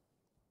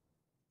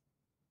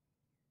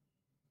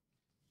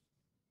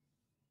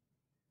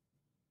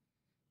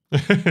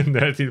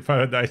 Nerd in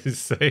Paradise is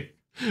saying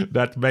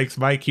that makes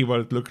my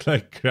keyboard look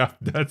like crap.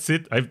 That's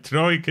it. I'm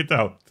throwing it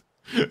out.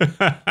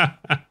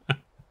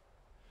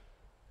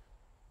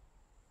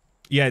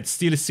 Yeah, it's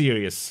still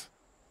serious.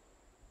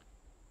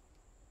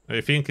 I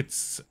think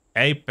it's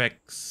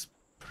Apex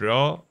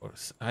Pro, or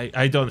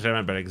I don't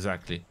remember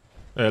exactly.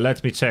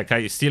 Let me check.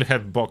 I still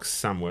have box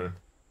somewhere.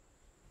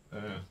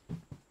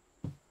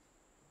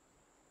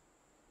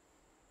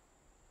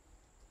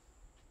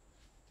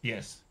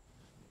 Yes.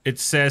 It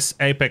says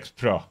Apex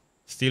Pro.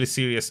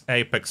 SteelSeries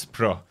Apex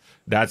Pro.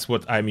 That's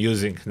what I'm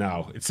using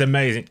now. It's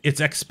amazing.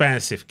 It's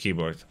expensive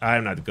keyboard.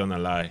 I'm not gonna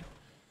lie.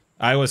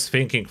 I was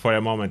thinking for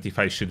a moment if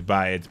I should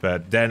buy it,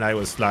 but then I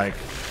was like...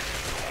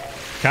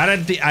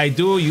 currently I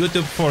do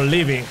YouTube for a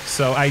living,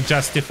 so I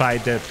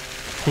justified the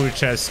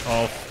purchase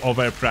of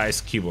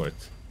overpriced keyboard.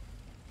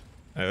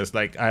 I was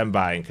like, I'm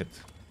buying it.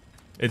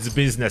 It's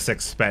business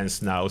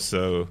expense now,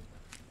 so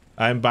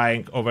I'm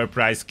buying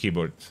overpriced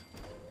keyboard.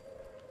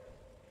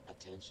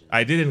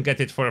 I didn't get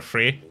it for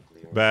free,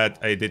 but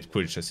I did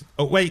purchase it.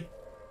 Oh, wait.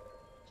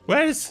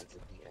 Where's...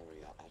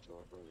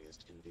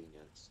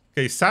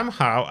 okay,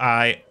 somehow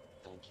I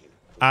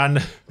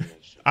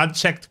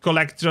unchecked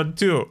Collectron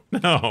too.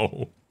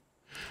 No.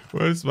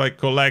 Where's my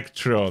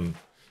Collectron?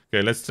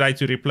 Okay, let's try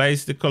to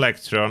replace the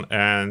Collectron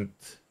and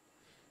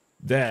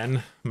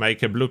then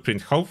make a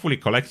blueprint. Hopefully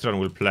Collectron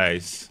will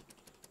place.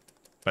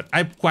 But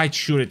I'm quite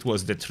sure it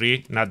was the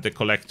tree, not the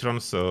Collectron,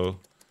 so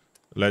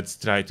let's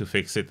try to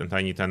fix it. And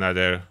I need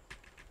another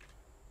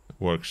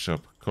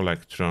workshop.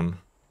 Collectron.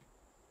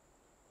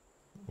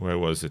 Where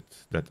was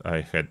it that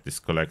I had this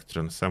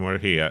Collectron? Somewhere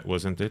here,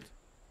 wasn't it?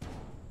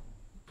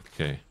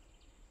 Okay.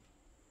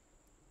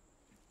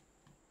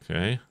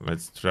 Okay,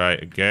 let's try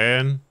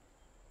again.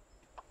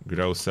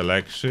 Grow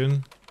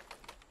selection.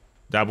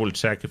 Double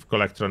check if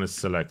Collectron is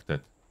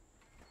selected.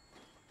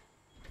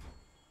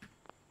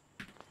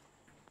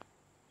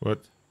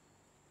 What?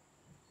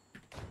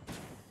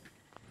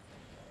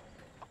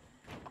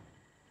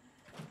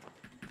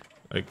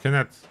 I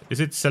cannot... is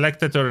it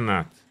selected or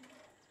not?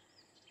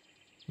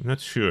 I'm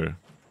not sure.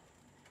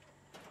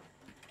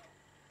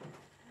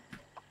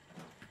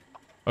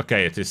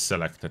 Okay, it is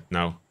selected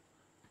now.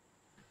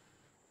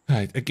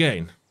 Right,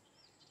 again.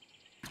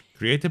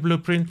 Create a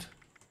blueprint.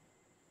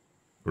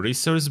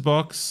 Resource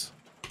box.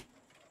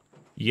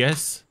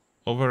 Yes.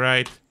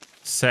 Override.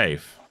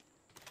 Save.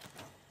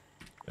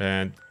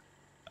 And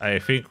I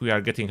think we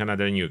are getting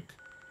another nuke.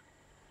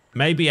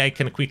 Maybe I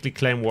can quickly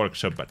claim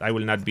workshop, but I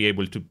will not be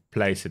able to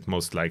place it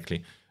most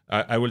likely.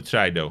 I will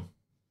try though.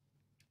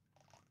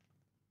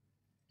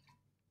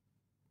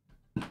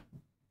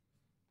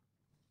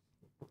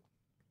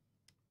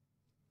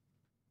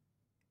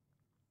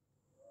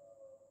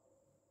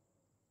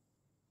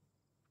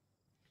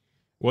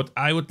 What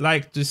I would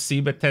like to see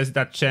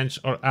Bethesda change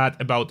or add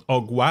about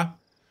Ogwa.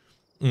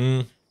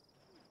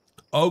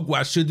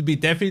 Ogwa should be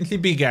definitely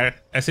bigger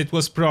as it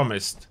was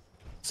promised.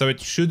 So it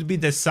should be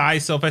the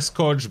size of a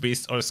Scourge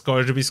Beast or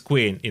Scourge Beast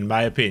Queen, in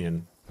my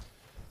opinion.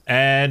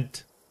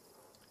 And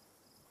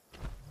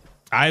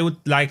I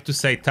would like to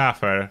say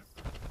tougher.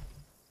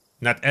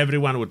 Not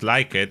everyone would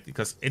like it,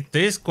 because it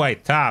is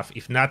quite tough,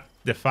 if not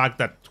the fact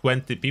that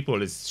 20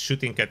 people is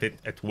shooting at it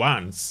at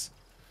once.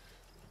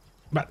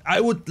 But I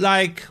would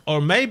like,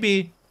 or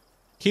maybe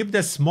keep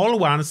the small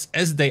ones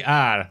as they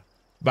are,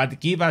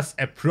 but give us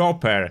a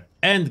proper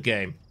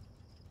endgame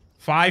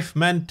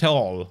 5-man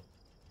tall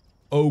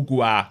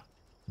Ogwa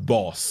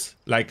boss,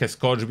 like a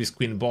Scourge Beast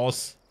Queen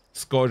boss,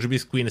 Scourge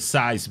Beast Queen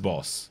size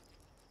boss.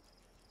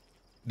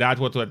 That's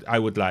what I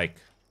would like.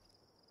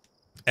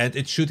 And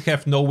it should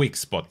have no weak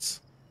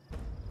spots.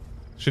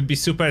 Should be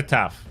super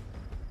tough.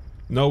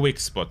 No weak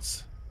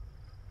spots.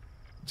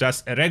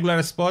 Just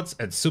regular spots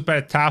and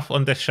super tough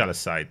on the shell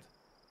side.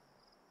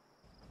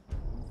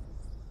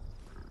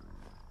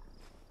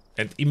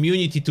 And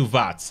immunity to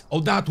VATS.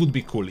 Oh, that would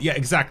be cool. Yeah,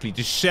 exactly.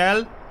 The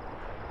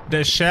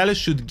shell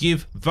should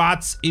give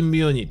VATS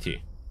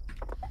immunity.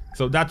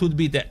 So that would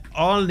be the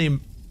only...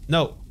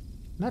 No,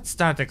 not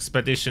start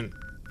expedition.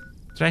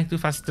 Trying to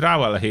fast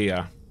travel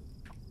here.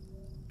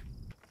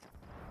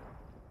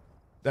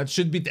 That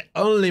should be the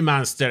only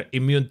monster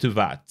immune to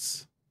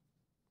VATS.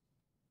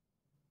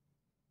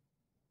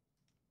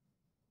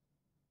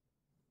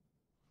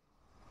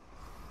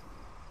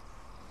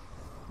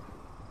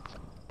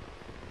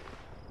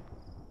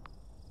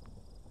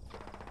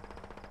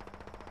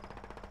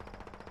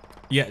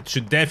 Yeah, it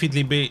should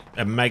definitely be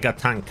a mega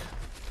tank.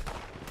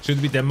 Should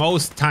be the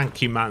most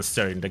tanky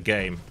monster in the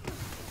game.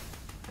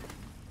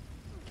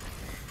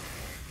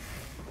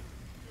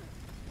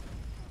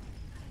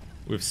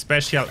 With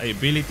special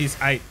abilities,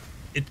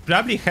 it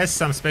probably has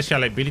some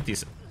special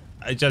abilities.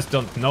 I just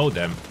don't know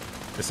them,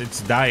 because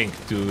it's dying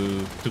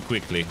too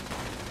quickly.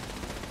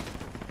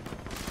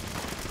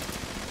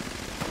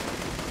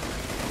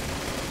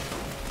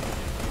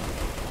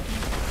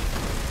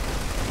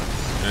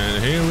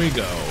 And here we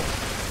go.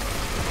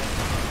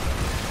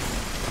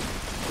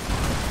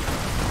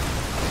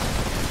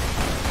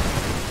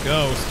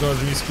 Go, Scourge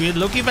Beast Queen.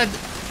 Look,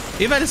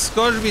 even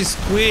Scourge Beast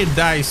Queen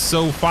dies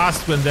so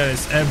fast when there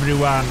is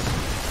everyone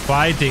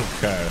fighting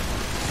her.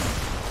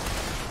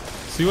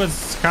 See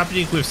what's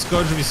happening with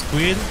Scourge Beast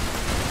Queen?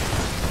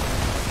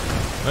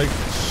 Like,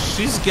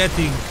 she's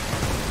getting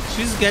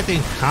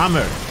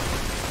hammered.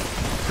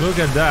 Look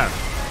at that.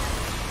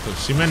 So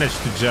she managed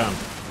to jump.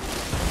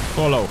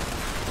 Follow.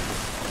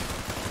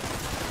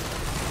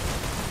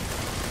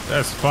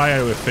 There's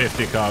fire with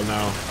 50 cal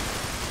now.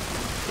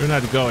 You're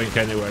not going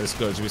anywhere,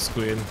 Scourge Beast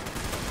Queen.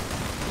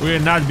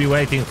 We'll not be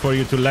waiting for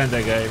you to land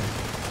again.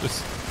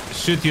 Just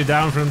shoot you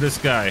down from the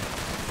sky.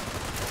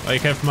 I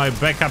have my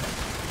backup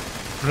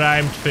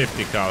primed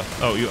 50 cal.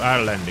 Oh, you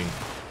are landing.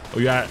 Oh,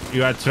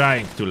 you are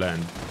trying to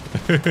land.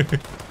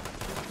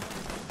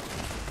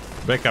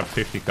 Backup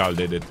 50 cal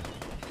did it.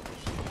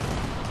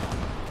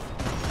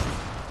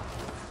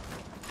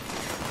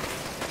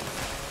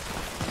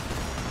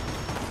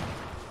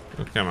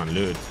 Oh, come on,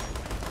 loot.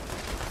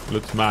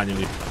 Loot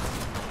manually.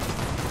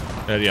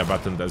 Area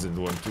button doesn't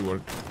want to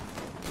work.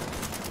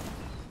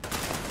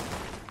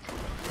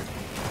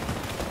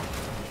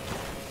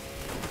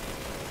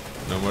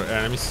 No more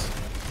enemies.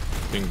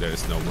 I think there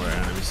is no more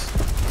enemies.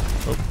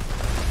 Oh.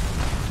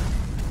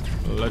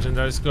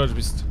 Legendary Scourge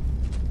Beast.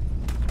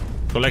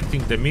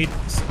 Collecting the meat.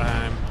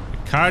 I'm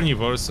a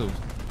carnivore, so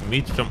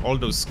meat from all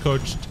those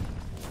scorched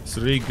is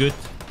really good.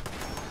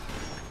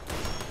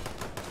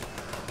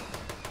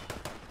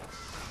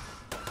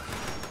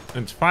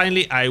 And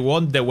finally, I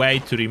want the way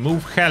to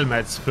remove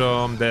helmets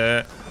from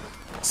the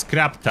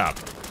scrap tab.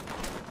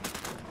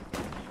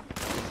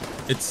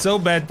 It's so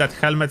bad that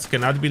helmets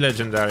cannot be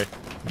legendary.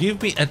 Give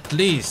me at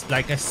least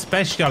like a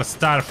special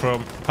star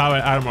from power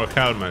armor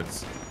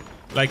helmets.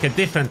 Like a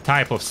different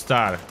type of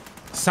star.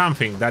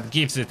 Something that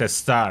gives it a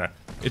star.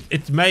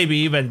 It may be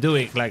even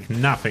doing like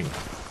nothing.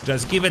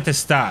 Just give it a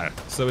star,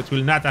 so it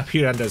will not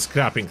appear under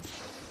scrapping.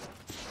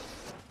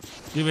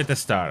 Give it a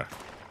star.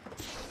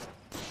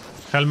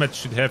 Helmet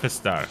should have a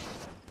star.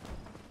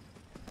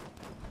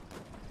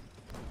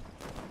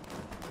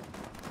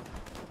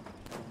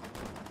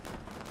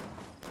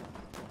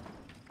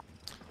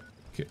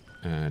 Okay,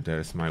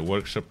 there's my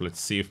workshop.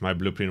 Let's see if my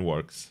blueprint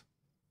works.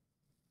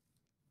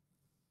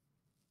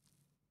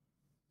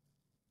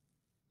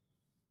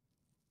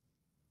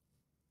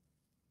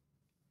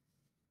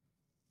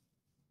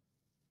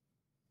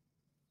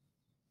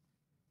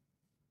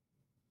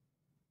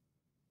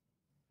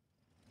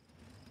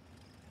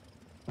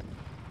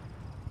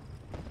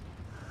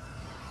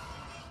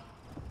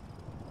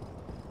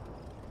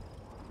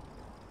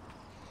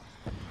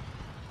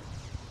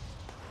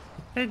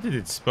 Why did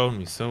it spawn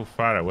me so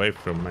far away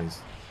from my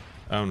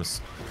own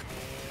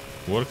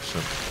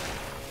workshop?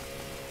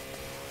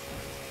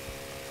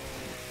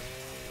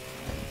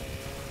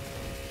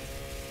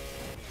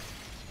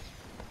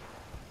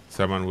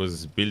 Someone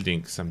was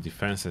building some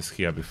defenses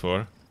here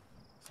before.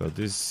 So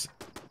this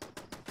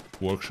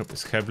workshop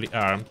is heavily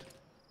armed.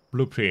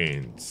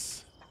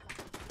 Blueprints.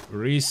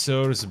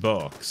 Resource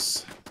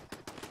box.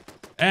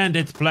 And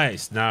it's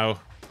placed. Now,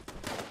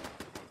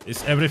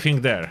 is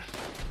everything there?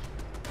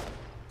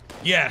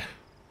 Yeah.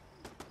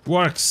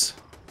 Works.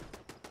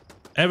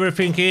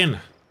 Everything in.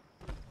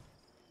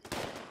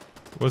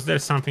 Was there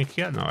something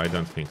here? No, I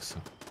don't think so.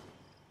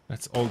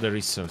 That's all the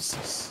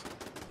resources.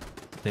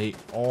 They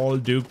all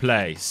do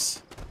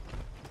place.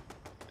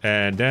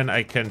 And then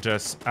I can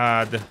just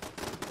add...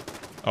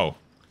 Oh,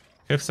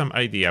 have some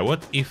idea.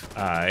 What if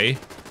I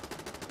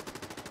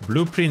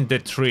blueprint the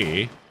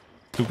tree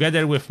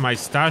together with my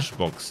stash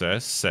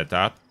boxes set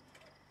up,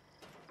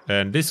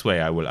 and this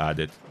way I will add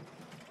it.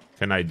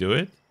 Can I do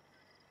it?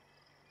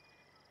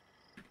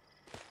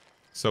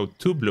 So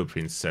 2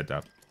 blueprints set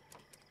up.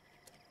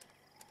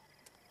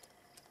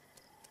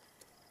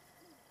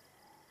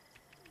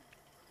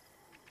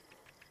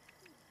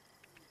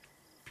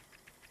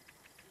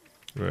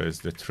 Where is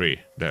the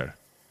tree? There.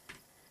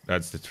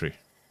 That's the tree.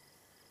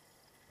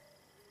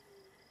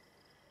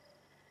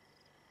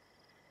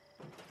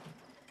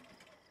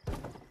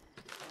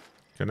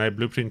 Can I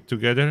blueprint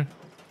together?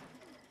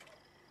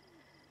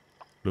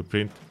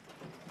 Blueprint.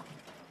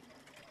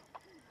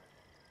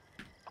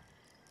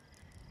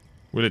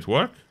 Will it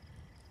work?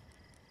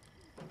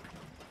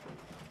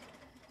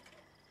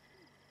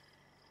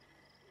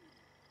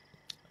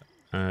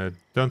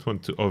 Don't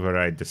want to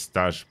override the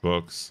stash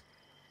box.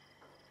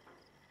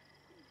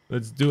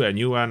 Let's do a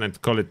new one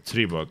and call it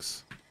tree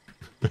box.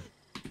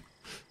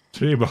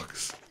 Tree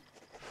box.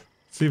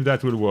 See if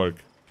that will work.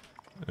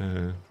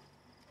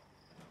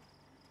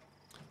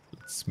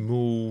 Let's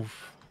move.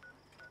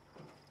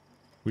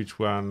 Which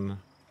one?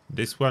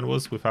 This one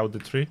was without the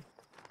tree?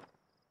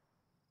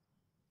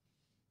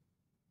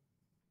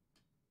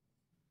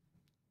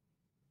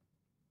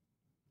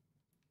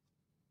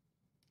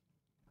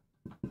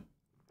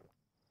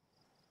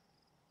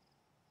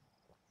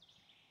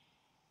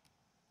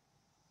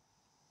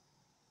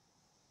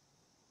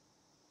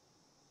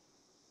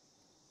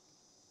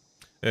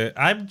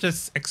 I'm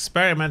just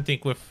experimenting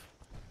with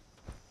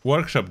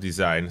workshop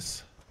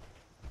designs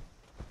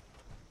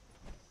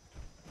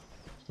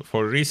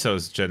for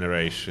resource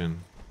generation.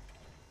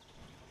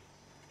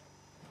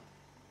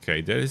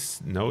 Okay, there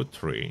is no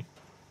tree.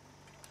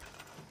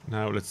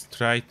 Now let's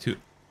try to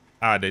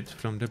add it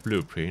from the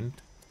blueprint.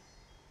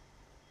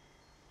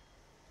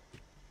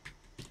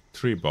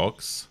 Tree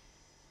box.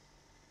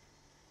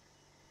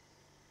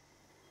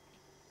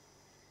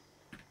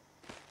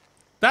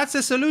 That's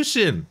a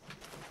solution!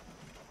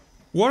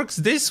 Works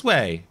this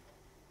way.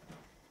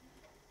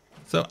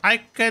 So I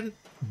can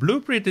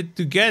blueprint it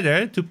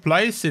together to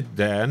place it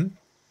then.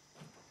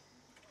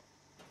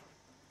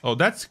 Oh,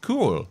 that's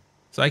cool.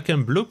 So I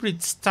can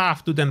blueprint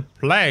stuff to then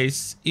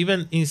place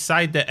even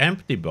inside the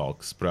empty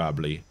box,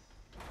 probably.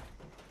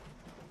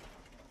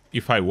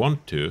 If I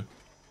want to.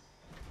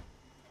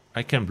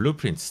 I can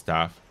blueprint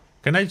stuff.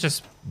 Can I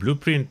just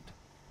blueprint?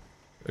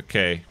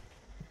 Okay.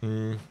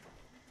 Where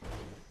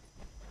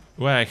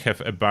I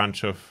have a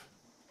bunch of...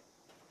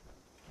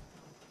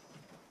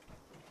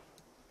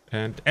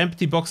 And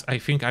empty box, I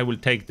think I will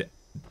take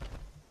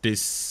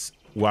this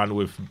one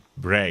with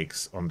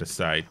brakes on the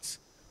sides.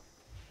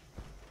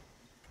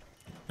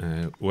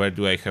 Where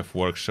do I have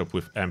workshop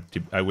with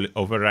empty? I will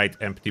override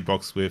empty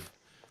box with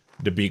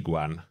the big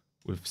one,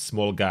 with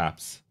small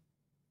gaps.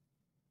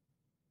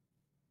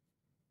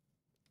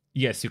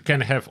 Yes, you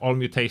can have all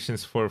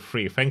mutations for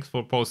free. Thanks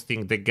for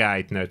posting the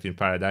guide, Nerd in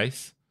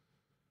Paradise.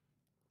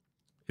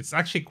 It's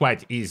actually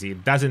quite easy.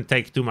 It doesn't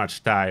take too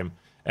much time.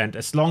 And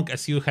as long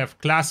as you have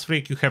class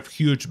freak, you have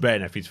huge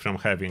benefit from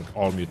having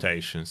all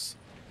mutations.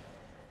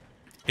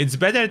 It's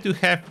better to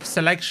have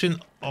selection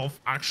of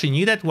actually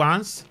needed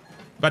ones,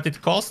 but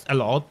it costs a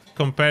lot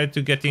compared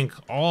to getting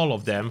all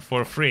of them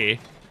for free.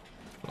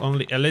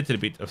 Only a little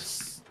bit of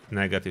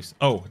negatives.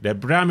 Oh, the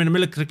Brahmin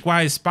milk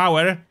requires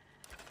power.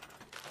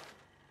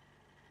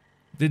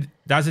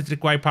 Does it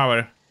require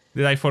power?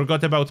 Did I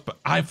forgot about...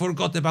 I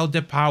forgot about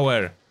the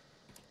power.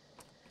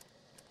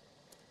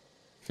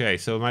 Okay,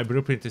 so my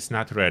blueprint is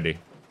not ready.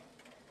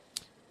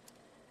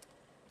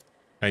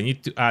 I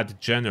need to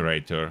add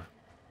generator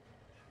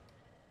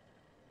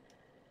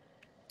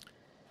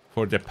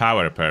for the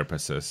power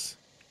purposes.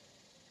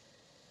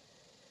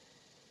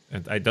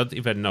 And I don't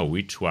even know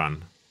which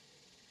one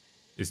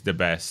is the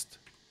best.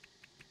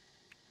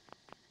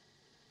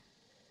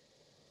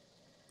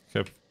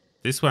 Okay,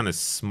 this one is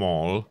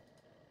small.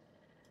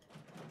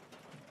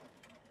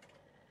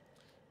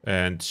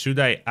 And should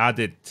I add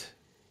it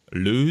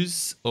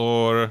loose,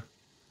 or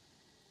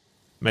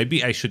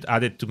maybe I should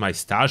add it to my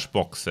stash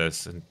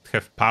boxes and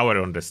have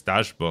power on the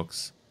stash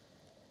box?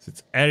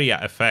 It's area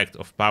effect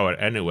of power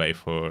anyway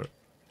for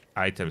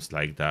items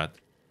like that.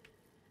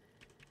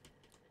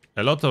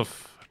 a lot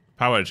of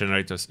power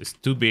generators is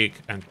too big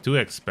and too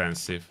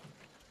expensive.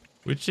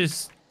 Which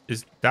is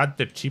that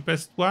the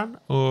cheapest one?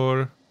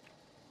 Or...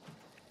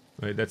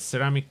 Wait, that's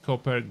ceramic,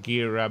 copper,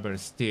 gear, rubber,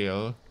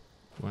 steel.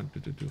 1, 2,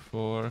 2, 2,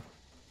 4.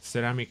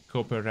 Ceramic,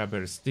 copper,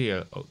 rubber,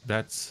 steel. Oh,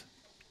 that's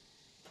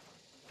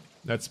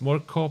more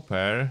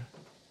copper,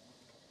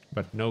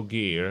 but no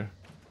gear.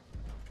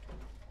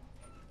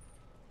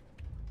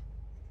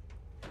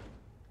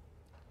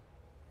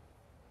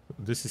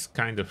 This is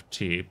kind of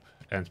cheap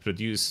and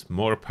produce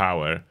more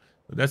power.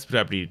 That's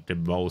probably the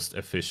most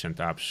efficient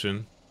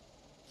option.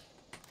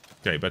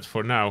 Okay, but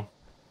for now,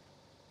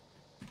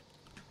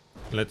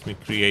 let me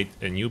create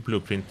a new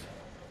blueprint.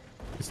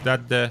 Is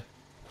that the...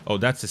 Oh,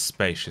 that's a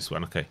spacious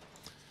one. Okay.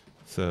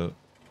 So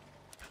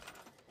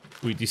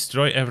we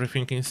destroy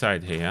everything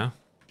inside here.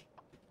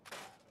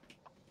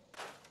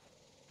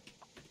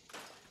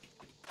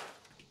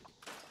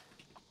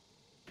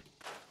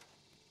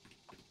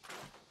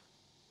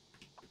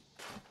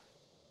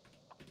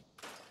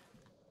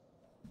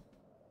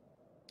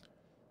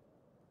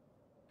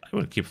 I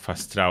will keep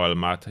fast travel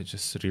mat. I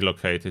just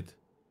relocate it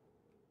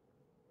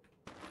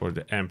for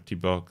the empty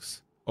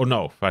box. Oh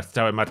no, fast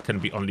travel mat can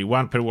be only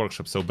one per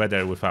workshop, so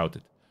better without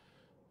it.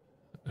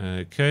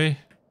 Okay.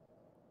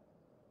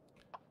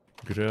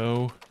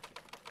 Grow.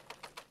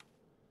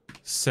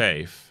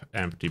 Save.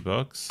 Empty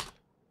box.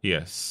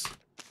 Yes.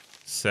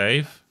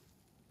 Save.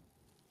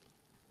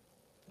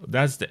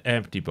 That's the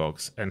empty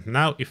box. And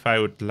now if I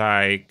would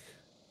like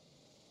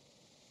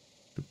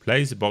to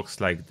place a box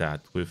like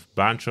that with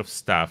bunch of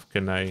stuff,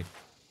 can I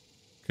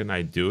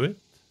do it?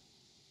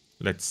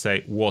 Let's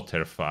say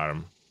water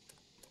farm.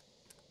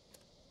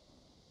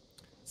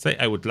 Say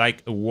I would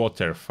like a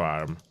water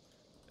farm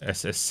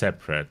as a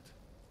separate.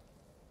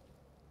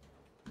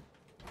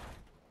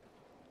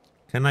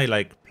 Can I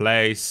like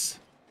place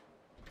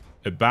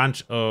a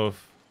bunch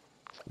of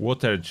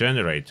water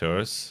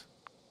generators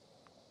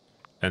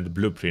and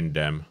blueprint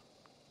them?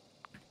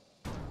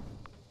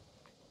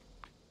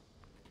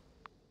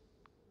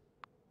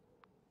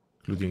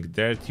 Including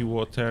dirty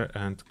water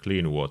and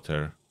clean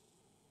water.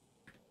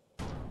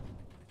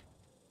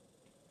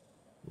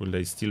 Will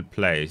they still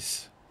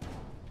place?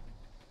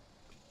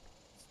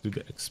 Let's do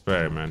the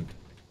experiment.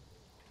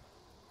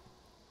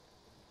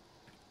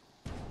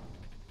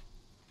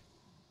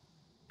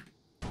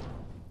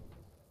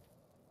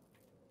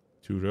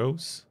 Two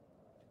rows?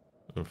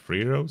 Or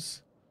 3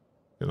 rows?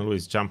 You can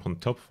always jump on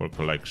top for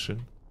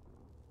collection.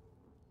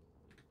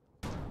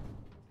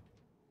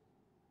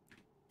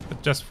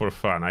 But just for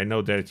fun. I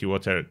know dirty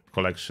water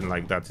collection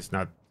like that is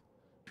not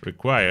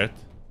required.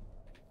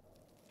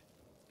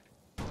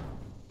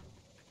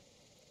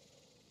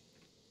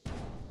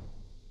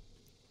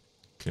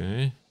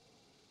 Okay.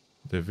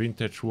 The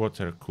vintage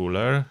water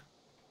cooler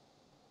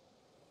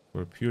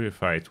for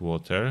purified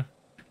water.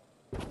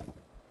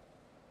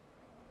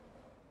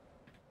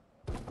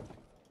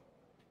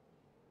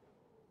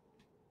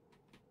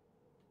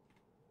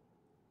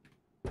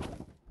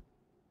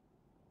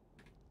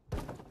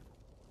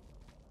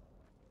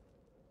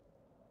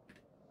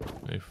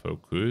 I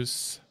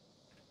focus.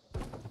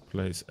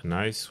 Place a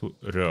nice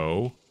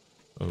row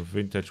of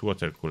vintage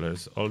water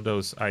coolers. All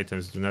those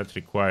items do not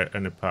require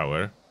any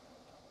power.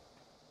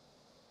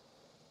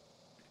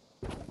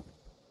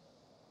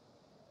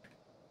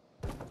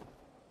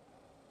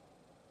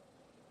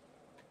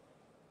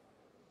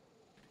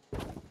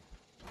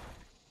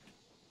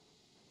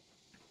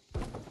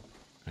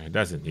 It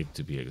doesn't need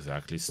to be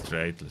exactly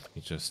straight. Let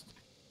me just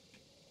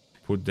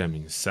put them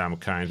in some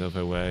kind of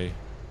a way.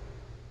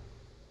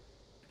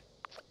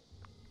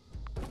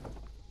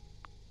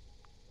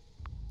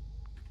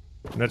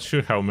 Not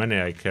sure how many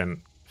I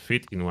can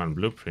fit in one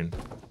blueprint.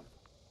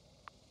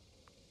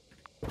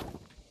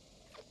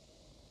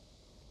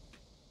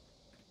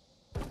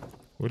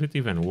 Would it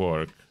even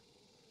work?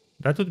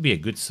 That would be a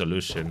good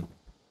solution.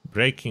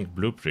 Breaking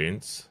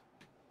blueprints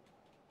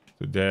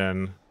to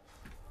then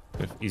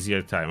have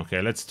easier time.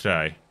 Okay, let's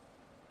try.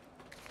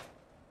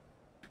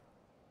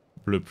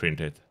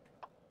 Blueprint it.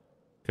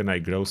 Can I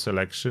grow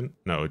selection?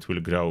 No, it will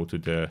grow to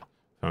the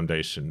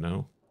foundation.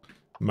 No.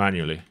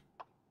 Manually.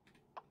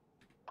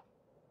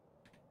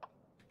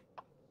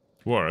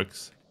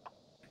 Works.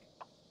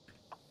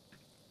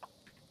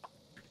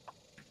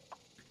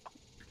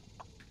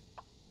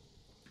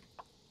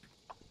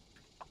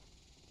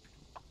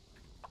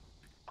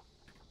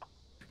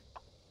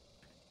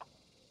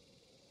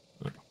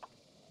 No.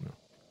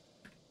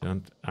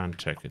 Don't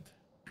uncheck it.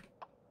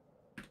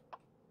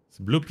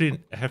 So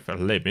blueprint have a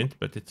limit,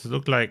 but it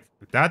looks like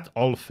that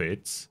all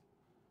fits.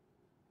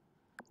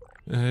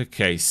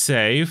 Okay,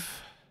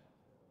 save.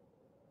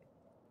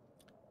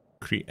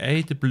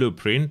 Create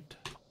blueprint.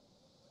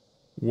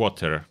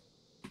 Water.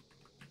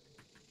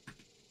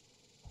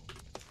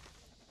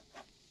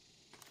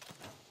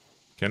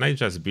 Can I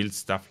just build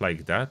stuff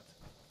like that?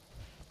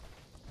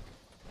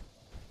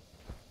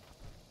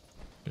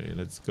 Okay,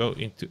 let's go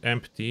into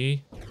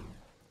empty.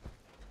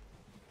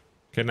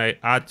 Can I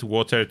add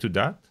water to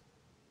that?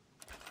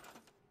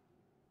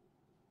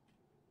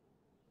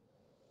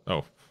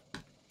 Oh,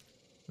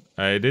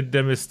 I did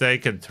the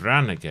mistake and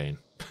run again.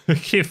 I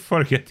keep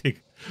forgetting.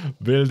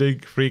 Building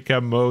free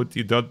cam mode,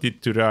 you don't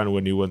need to run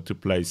when you want to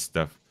place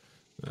stuff.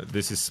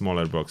 This is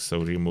smaller box, so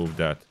remove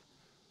that.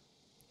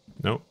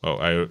 No? Oh,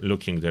 I'm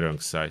looking the wrong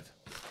side.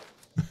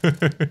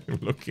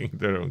 Looking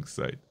the wrong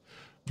side.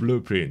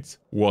 Blueprints.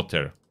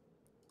 Water.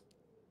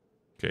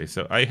 Okay,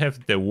 so I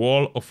have the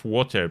wall of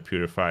water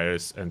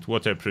purifiers and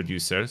water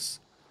producers.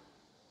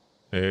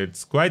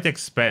 It's quite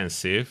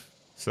expensive,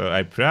 so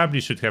I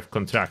probably should have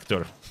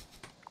contractor.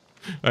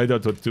 I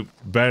don't want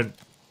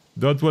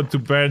to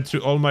burn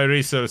through all my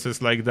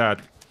resources like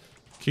that.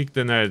 Kick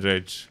the nerd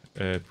rage.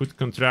 Put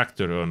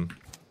contractor on.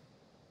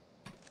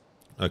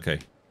 Okay.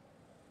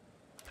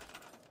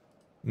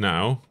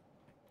 Now,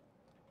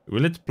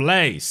 will it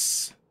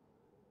place?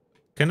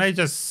 Can I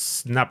just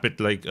snap it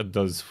like at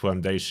those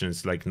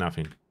foundations like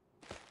nothing?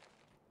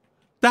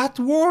 That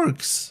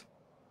works!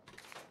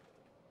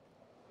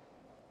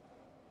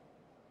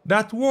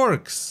 That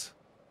works!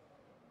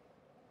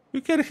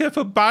 You can have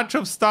a bunch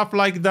of stuff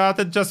like that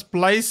and just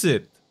place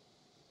it.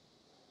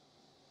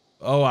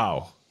 Oh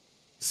wow.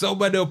 So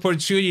many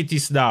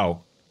opportunities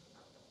now.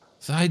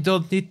 So I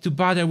don't need to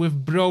bother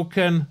with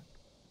broken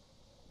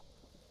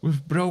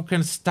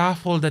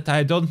stuff all the time.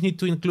 I don't need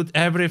to include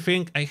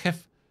everything.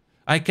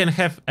 I can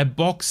have a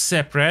box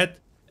separate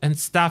and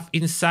stuff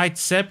inside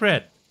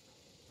separate.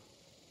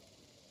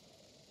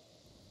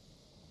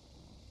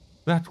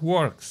 That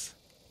works.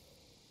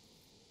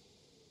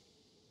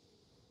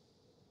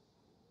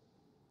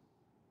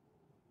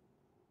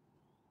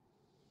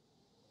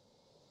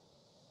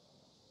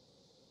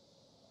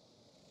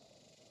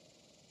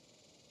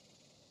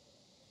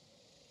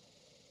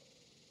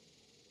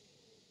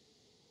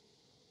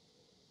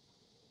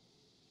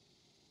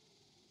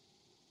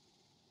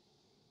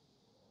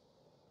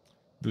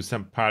 Do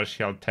some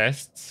partial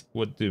tests?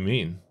 What do you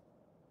mean?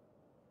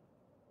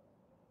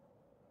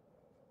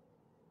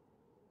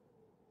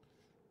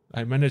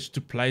 I managed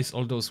to place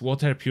all those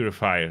water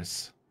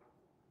purifiers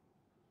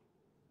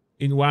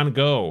in one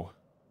go.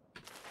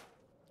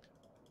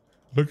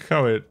 Look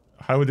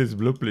how this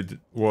blueprint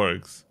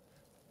works.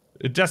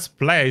 It just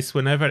plays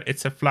whenever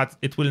it's a flat.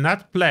 It will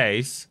not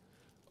place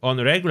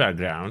on regular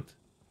ground,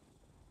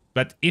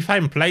 but if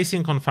I'm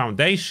placing on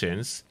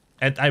foundations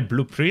and I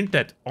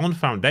blueprinted on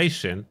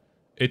foundation,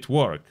 it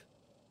works.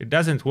 It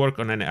doesn't work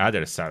on any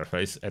other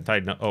surface, and I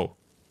know. Oh,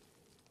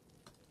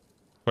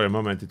 for a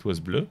moment it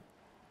was blue.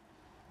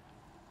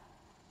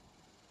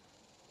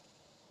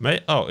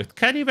 Oh, it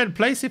can't even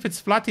place if it's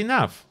flat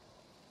enough.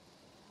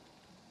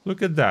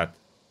 Look at that.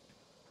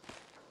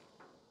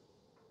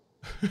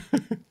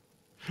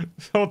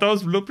 So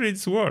those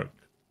blueprints work.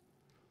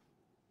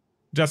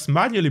 Just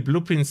manually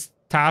blueprint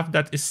stuff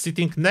that is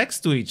sitting next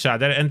to each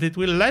other and it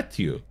will let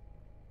you.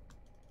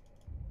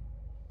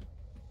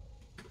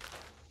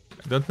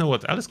 I don't know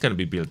what else can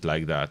be built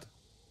like that.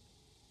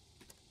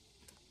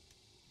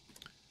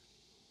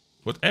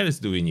 What else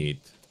do we need?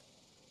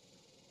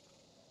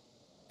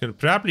 Can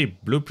probably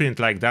blueprint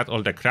like that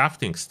all the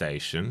crafting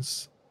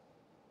stations.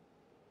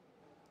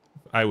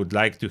 I would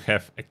like to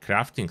have a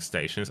crafting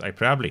stations. I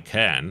probably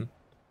can.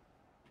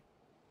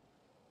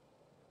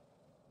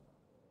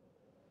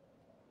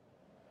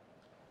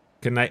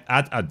 Can I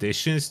add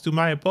additions to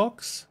my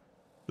box?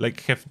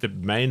 Like have the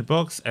main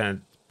box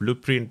and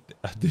blueprint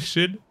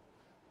addition?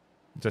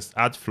 Just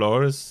add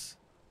floors.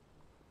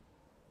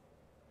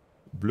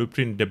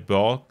 Blueprint the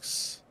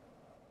box.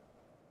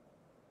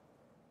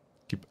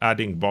 Keep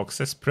adding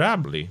boxes,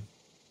 probably.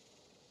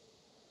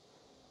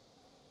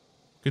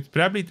 Could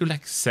probably do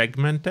like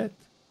segmented.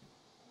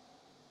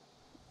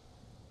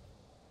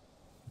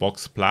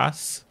 Box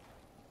plus.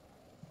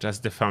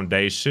 Just the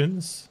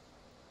foundations.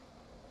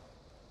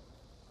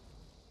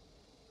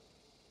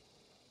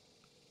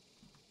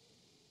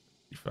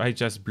 If I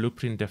just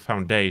blueprint the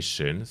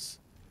foundations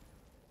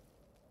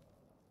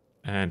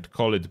and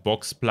call it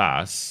box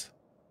plus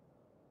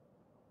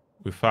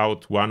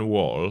without one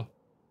wall,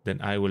 then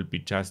I will be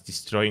just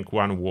destroying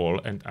one wall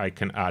and I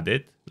can add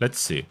it. Let's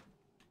see.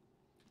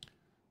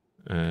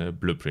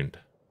 Blueprint.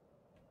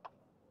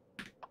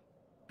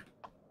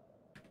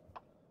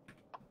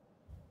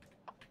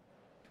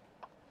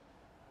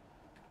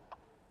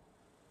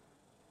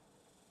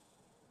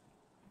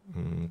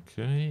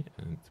 Okay,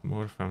 and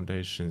more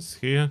foundations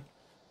here.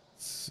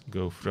 Let's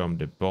go from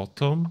the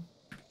bottom.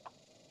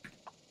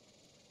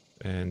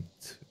 And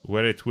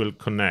where it will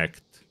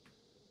connect.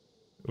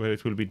 Where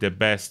it will be the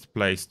best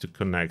place to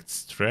connect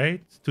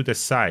straight to the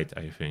side,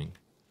 I think.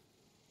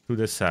 To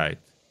the side.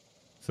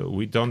 So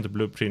we don't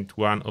blueprint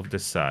one of the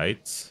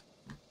sides.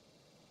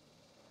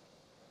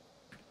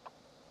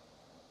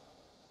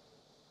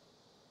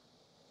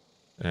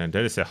 And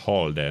there is a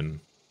hole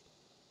then.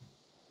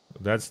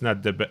 That's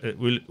not the best.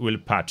 We'll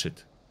patch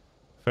it.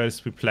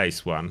 First we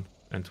place one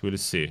and we'll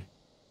see.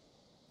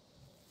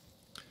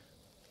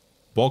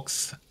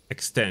 Box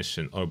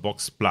extension or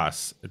box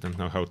plus. I don't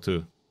know how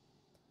to.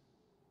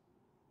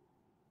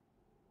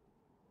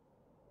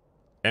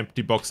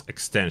 Empty box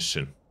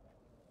extension.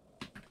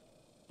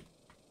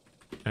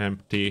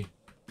 Empty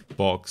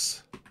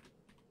box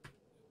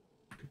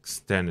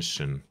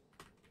extension.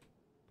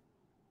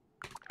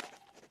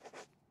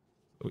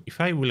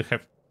 If I will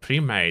have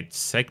pre-made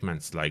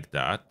segments like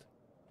that,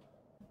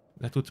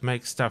 that would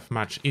make stuff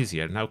much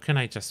easier. Now, can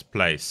I just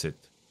place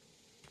it?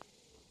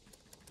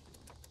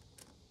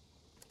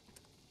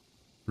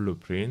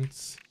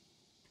 Blueprints,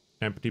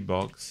 empty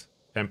box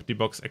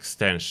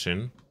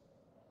extension.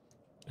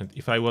 And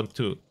if I want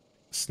to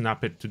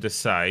snap it to the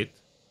side,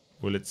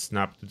 will it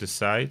snap to the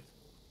side?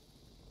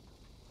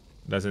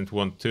 Doesn't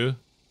want to.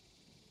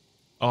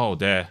 Oh,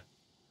 the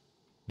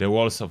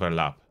walls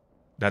overlap.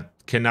 That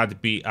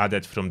cannot be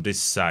added from this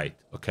side.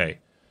 Okay.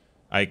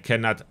 I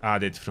cannot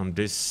add it from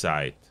this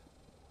side.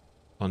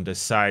 On the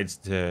sides,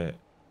 the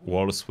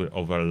walls will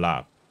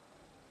overlap.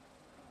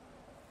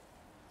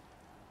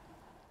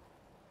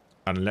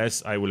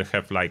 Unless I will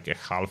have like a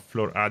half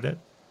floor added.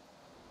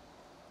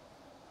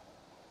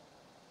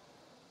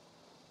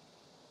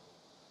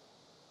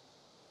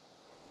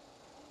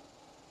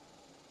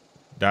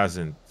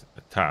 Doesn't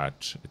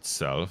attach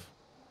itself.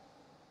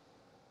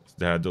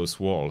 There are those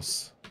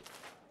walls.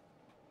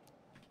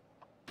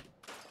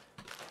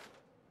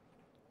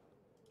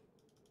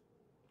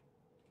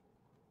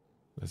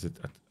 Does it?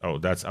 Oh,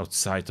 that's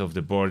outside of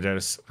the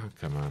borders. Oh,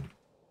 come on.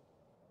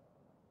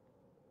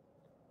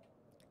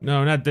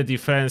 No, not the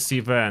defense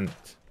event.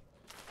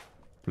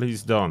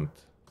 Please don't.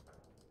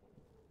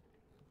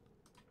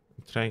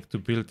 I'm trying to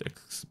build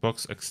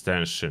Xbox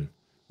extension.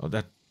 Oh,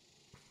 that.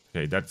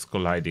 Okay, that's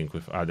colliding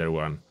with other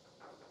one.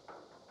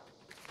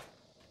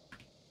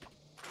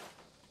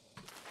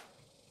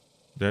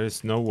 There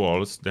is no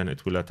walls, then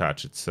it will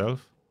attach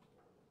itself.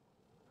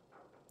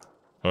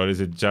 Or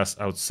is it just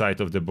outside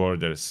of the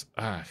borders?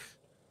 Ah.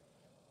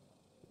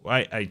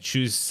 Why I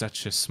choose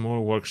such a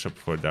small workshop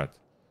for that?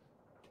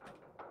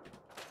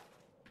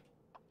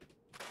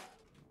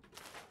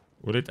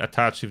 Will it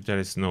attach if there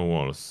is no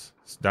walls?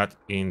 Is that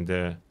in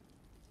the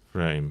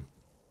frame?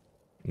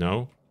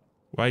 No?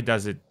 Why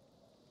does it...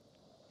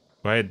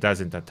 Why it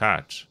doesn't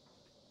attach?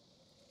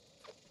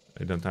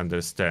 I don't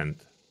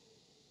understand.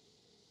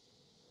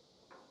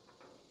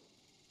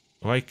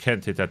 Why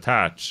can't it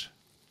attach?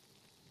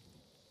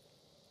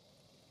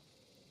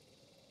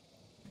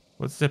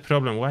 What's the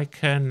problem? Why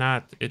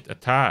cannot it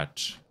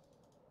attach?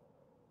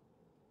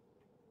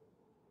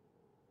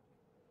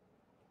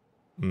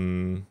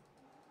 Do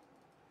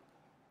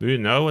you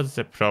know what's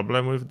the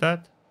problem with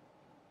that?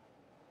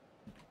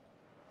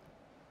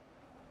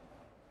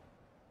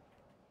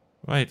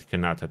 Why it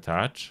cannot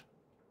attach?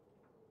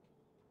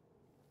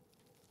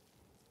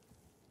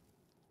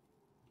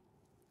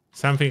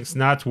 Something's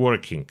not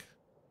working.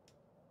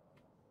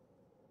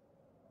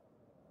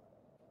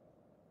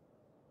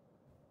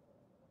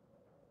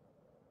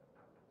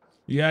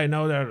 Yeah, I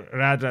know there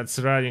are rats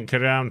running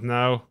around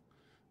now,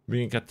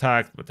 being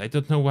attacked, but I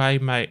don't know why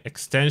my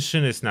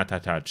extension is not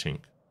attaching.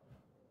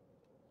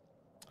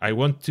 I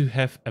want to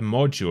have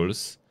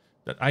modules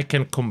that I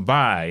can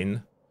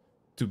combine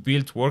to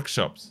build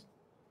workshops.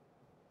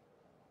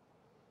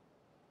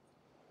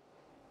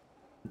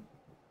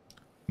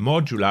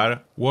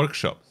 Modular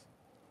workshops.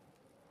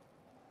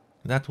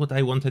 That's what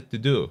I wanted to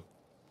do.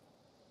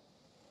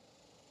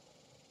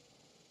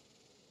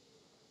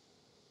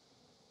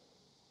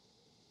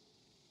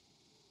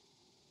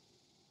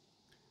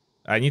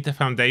 I need a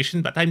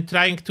foundation, but I'm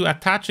trying to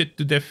attach it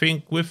to the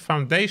thing with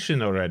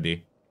foundation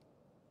already.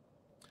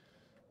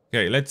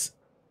 Okay, let's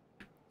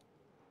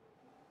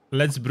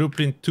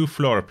blueprint 2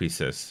 floor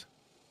pieces.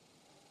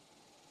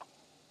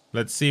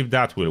 Let's see if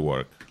that will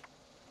work.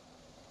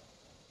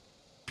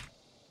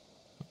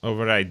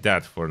 Override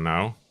that for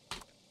now.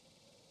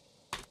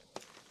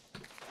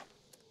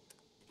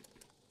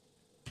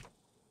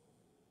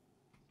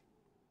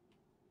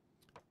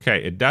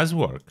 Okay, it does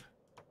work.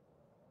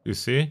 You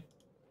see?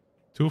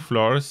 2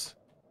 floors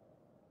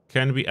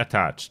can be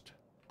attached.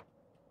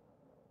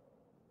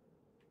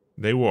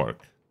 They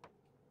work.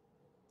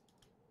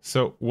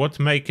 So what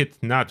make it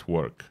not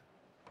work?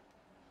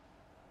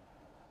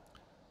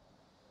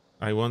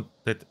 I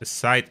wanted a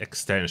side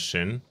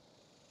extension,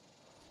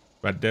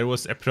 but there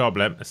was a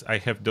problem as I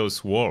have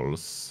those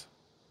walls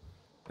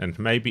and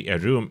maybe a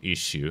room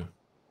issue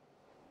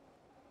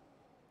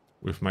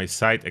with my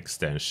side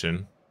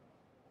extension.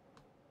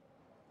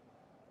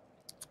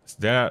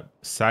 There are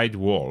side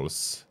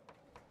walls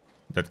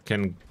that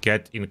can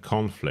get in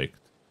conflict.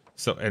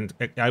 So, and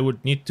I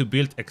would need to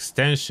build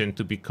extension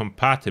to be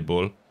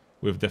compatible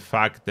with the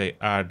fact they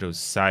are those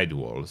side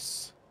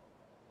walls.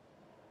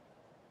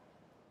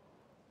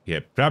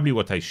 Yeah, probably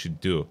what I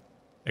should do.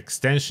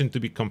 Extension to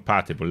be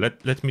compatible.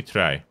 Let me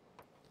try.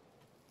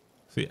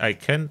 See, I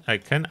can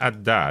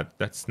add that.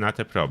 That's not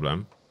a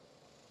problem.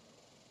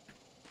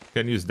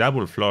 Can use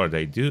double floor.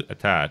 They do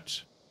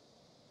attach.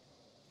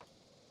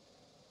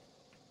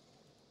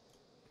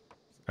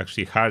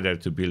 Actually harder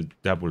to build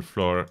double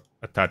floor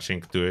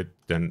attaching to it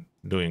than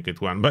doing it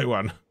one by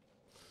one.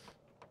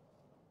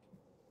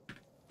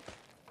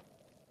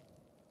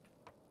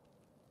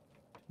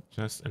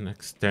 Just an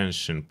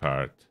extension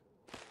part.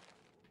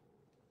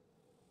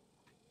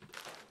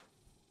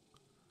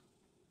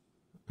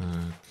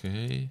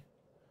 Okay.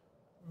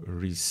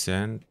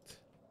 Resend.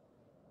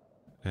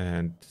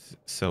 And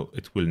so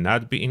it will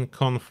not be in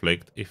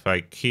conflict if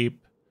I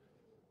keep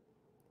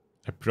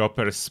a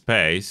proper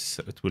space.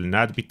 It will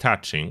not be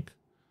touching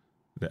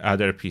the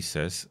other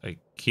pieces. I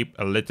keep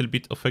a little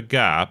bit of a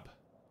gap.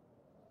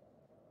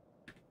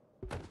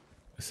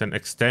 It's an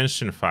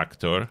extension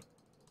factor.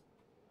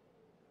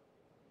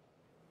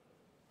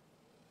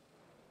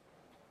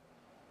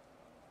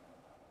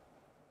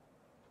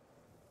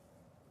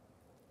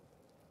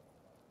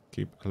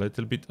 Keep a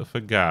little bit of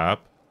a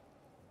gap.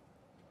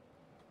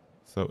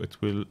 So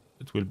it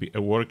will be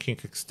a working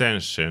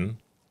extension.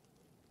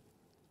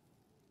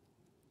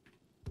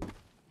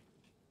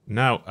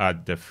 Now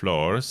add the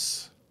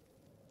floors.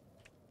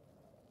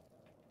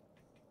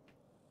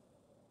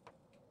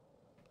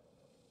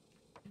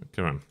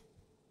 Come on.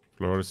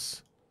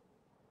 Floors.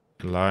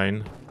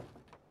 Line.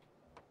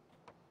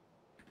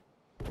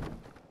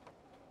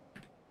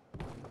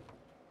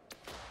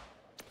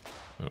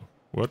 Oh,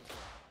 what?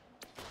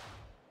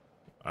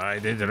 I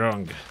did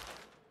wrong.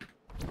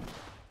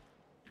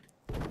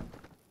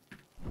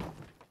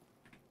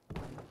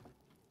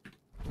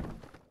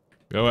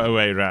 Go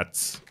away,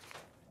 rats.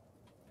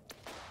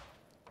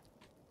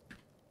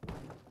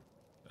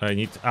 I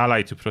need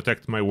ally to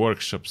protect my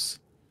workshops.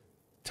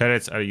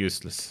 Turrets are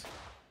useless.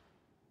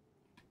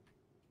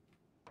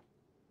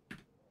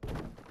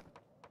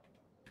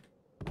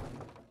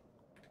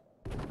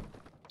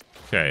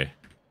 Okay.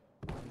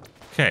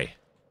 Okay.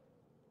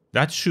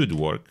 That should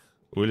work.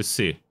 We'll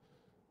see.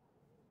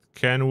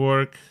 Can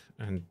work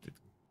and it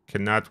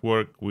cannot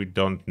work. We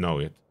don't know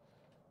it.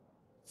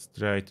 Let's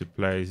try to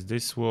place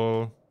this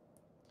wall.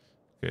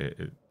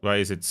 Okay. Why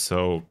is it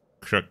so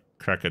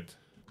crooked?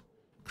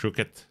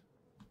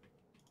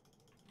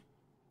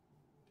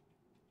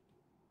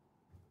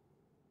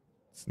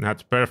 It's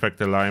not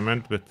perfect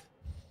alignment, but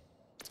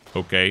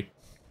okay.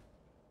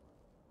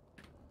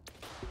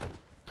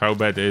 How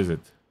bad is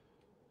it?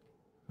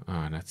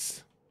 Ah,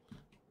 that's...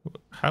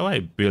 How I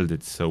build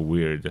it so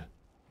weird.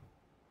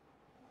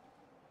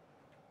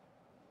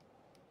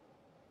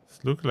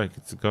 It looks like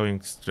it's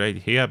going straight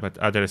here, but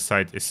other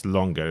side is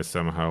longer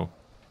somehow.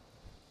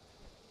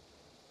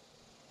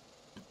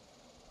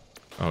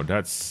 Oh,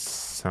 that's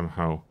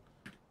somehow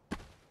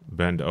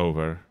bent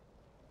over.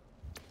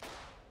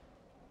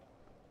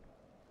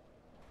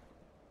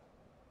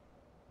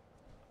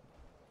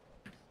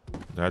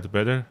 That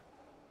better?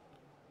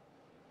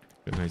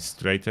 Can I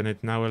straighten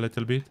it now a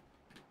little bit?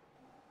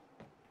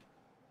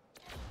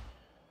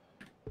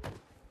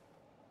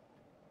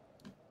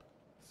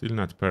 Still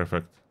not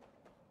perfect.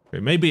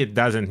 Okay, maybe it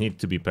doesn't need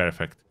to be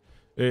perfect.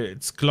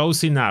 It's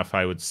close enough,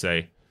 I would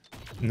say.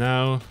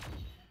 Now,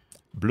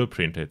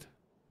 blueprint it.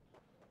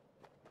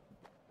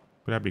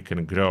 Probably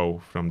can grow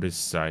from this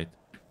side.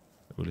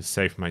 I will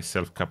save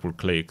myself a couple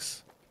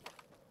clicks.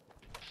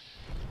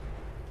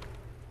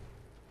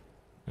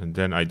 And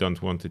then I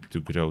don't want it to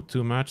grow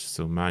too much,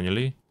 so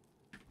manually.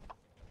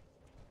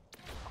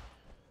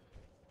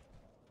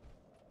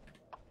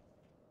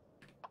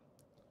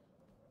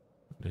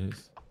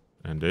 This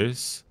and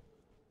this.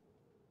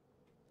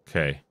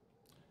 Okay.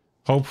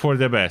 Hope for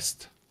the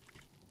best.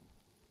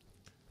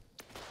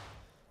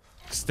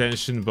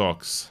 Extension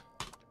box.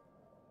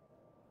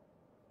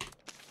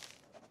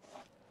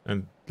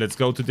 And let's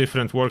go to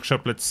different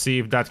workshop. Let's see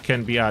if that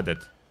can be added.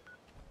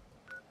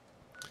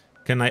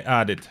 Can I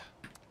add it?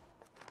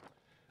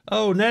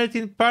 Oh, Nerd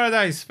in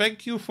Paradise,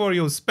 thank you for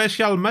your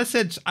special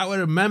message,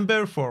 our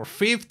member for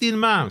 15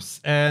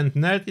 months. And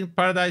Nerd in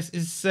Paradise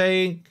is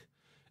saying,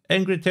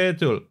 Angry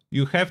Turtle,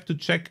 you have to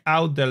check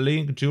out the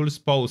link Jules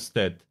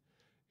posted.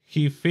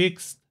 He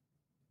fixed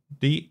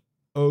the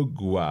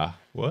Ogwa.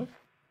 What?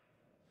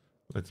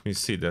 Let me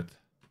see that.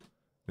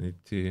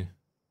 Need to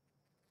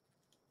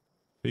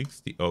fix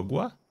the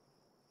Ogwa?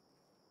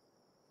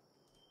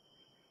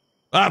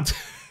 Ah!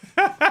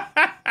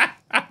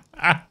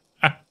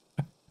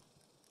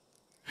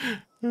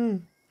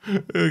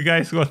 You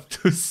guys want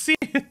to see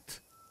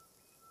it?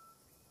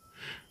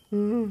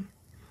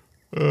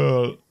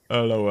 Oh,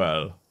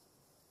 LOL.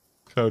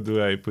 How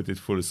do I put it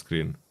full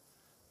screen?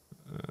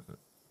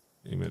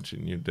 Image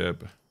in new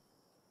tab.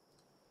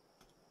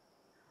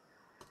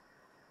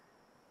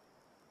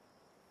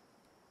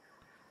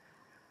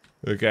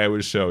 Okay, I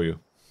will show you.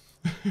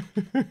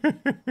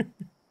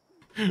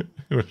 I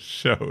will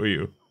show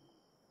you.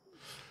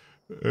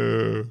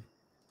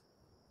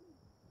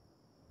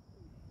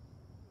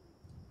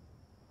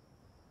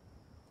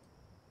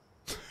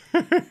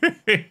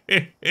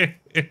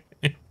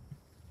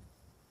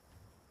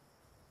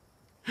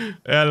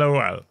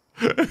 LOL.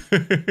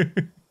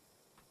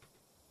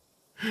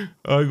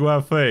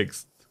 Ogwa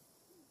fixed.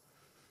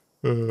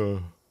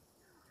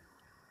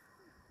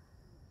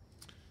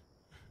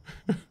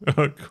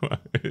 Ogwa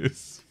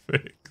is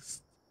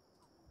fixed.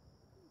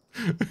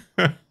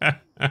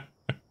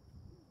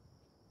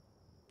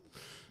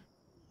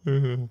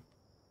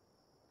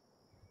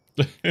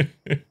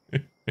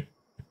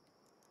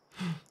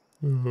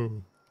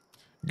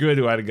 Good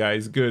one,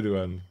 guys. Good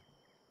one.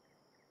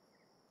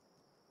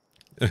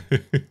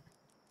 It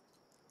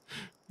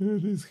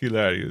is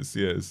hilarious,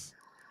 yes.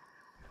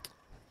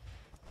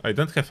 I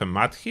don't have a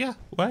mat here?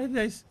 Why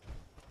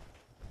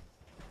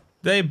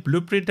they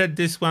blueprinted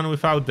this one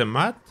without the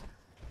mat?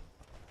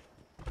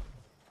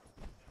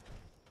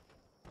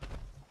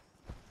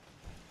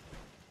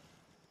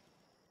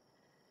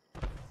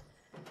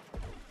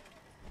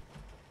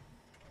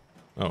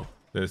 Oh,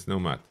 there's no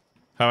mat.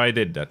 How I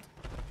did that?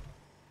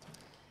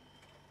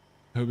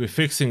 I'll be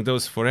fixing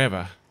those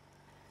forever.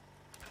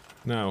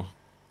 Now,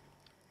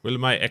 will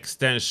my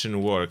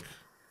extension work?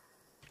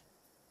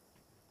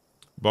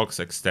 Box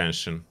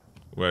extension.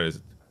 Where is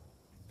it?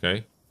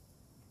 Okay.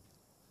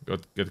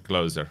 Get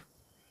closer.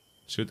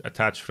 Should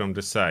attach from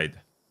the side.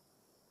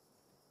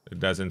 It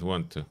doesn't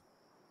want to.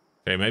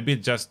 Okay, maybe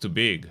it's just too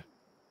big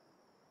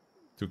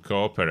to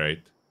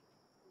cooperate.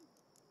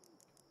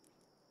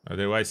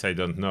 Otherwise, I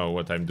don't know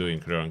what I'm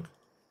doing wrong.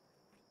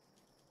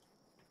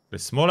 The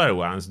smaller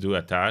ones do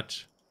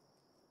attach.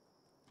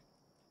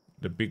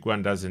 The big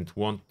one doesn't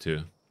want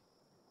to.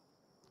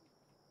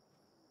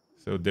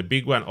 So the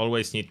big one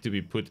always needs to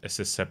be put as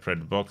a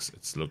separate box,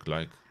 it's look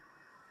like.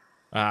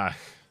 Ah.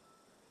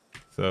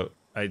 So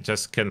I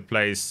just can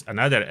place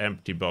another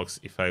empty box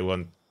if I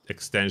want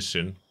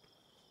extension.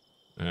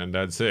 And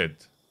that's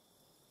it.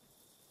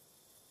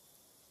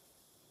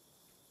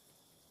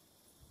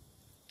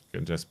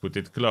 Can just put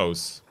it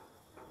close.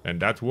 And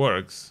that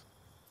works.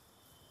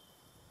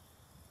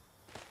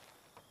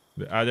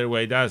 The other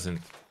way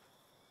doesn't.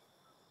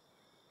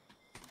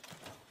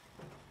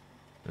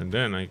 And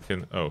then I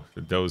can... Oh,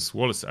 those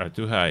walls are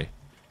too high.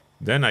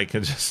 Then I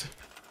can just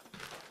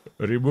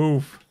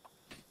remove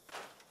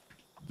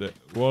the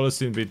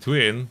walls in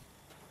between.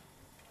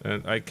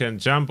 And I can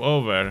jump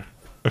over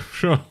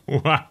from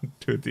one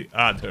to the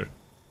other.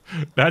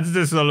 That's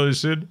the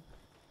solution.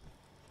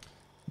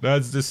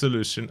 That's the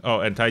solution. Oh,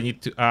 and I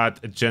need to add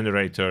a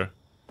generator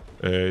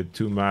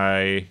to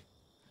my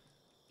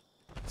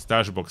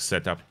stash box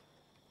setup.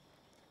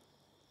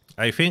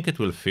 I think it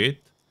will fit.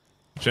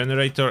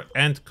 Generator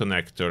and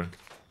connector.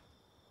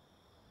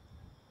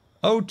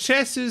 Oh,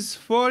 Jesus,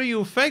 for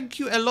you. Thank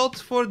you a lot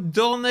for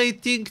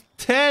donating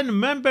 10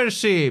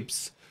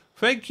 memberships.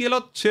 Thank you a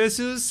lot,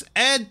 Jesus.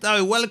 And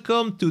I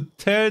welcome to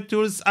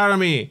Turtles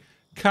Army.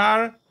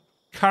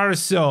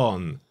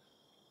 Carson.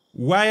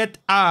 Wyatt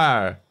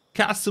R.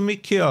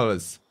 Kasumi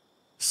Kills.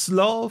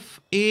 Sloth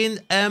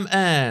in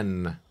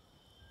MN.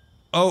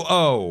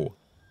 OO.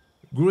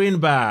 Green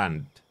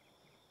Band.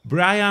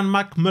 Brian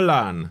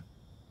Macmillan.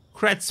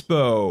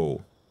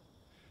 Kretzpo.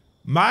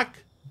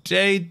 Mac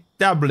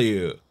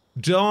JW.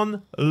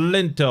 John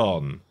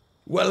Linton.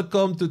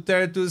 Welcome to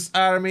Turtles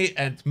Army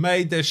and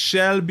may the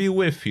shell be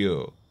with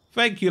you.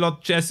 Thank you,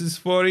 Lord Jesus,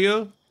 for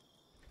you.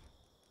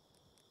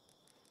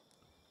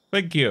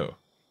 Thank you.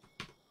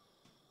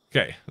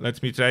 Okay,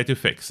 let me try to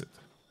fix it.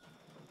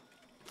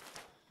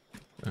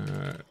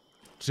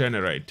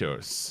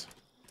 Generators.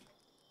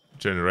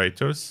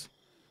 Generators.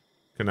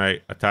 Can I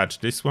attach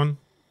this one?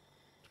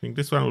 I think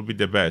this one will be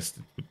the best.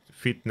 It would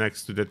fit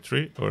next to the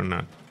tree or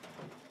not?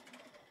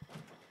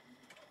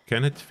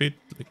 Can it fit?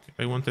 Like,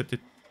 I wanted it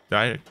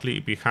directly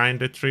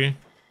behind the tree.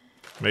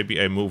 Maybe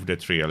I move the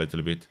tree a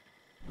little bit.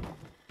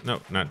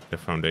 No, not the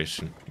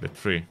foundation. The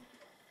tree.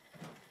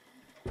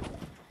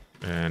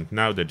 And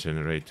now the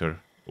generator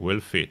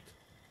will fit.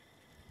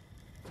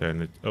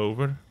 Turn it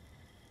over.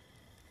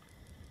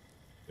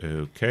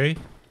 Okay.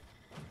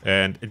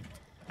 And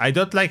I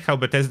don't like how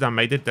Bethesda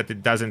made it that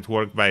it doesn't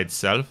work by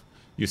itself.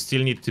 You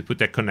still need to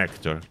put a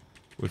connector.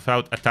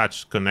 Without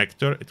attached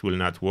connector, it will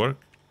not work.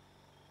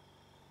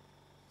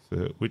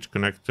 So which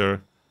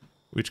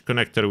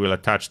connector will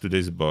attach to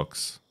this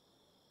box?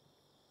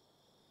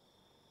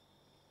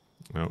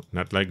 No,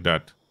 not like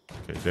that.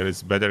 Okay, there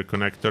is better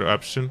connector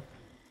option.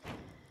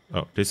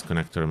 Oh, this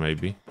connector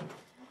maybe.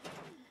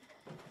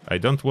 I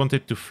don't want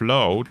it to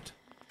float.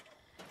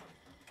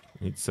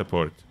 Need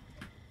support.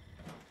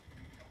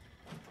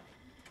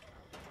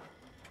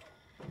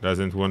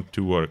 Doesn't want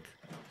to work.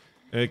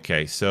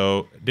 Okay,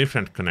 so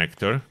different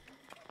connector.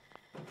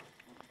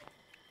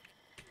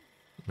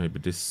 Maybe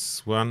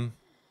this one.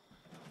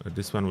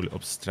 This one will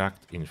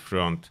obstruct in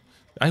front.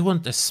 I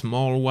want a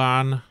small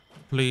one,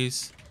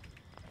 please.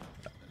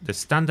 The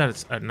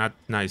standards are not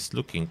nice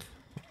looking.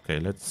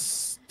 Okay,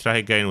 let's try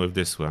again with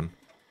this one.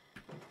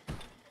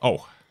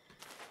 Oh.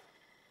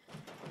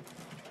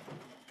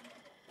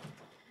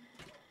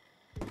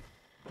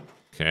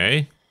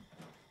 Okay.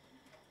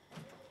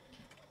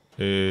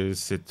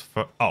 Is it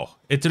for... Oh,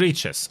 it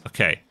reaches.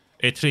 Okay,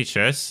 it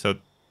reaches. So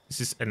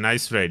this is a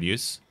nice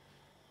radius.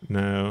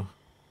 Now,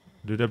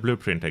 do the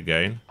blueprint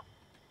again.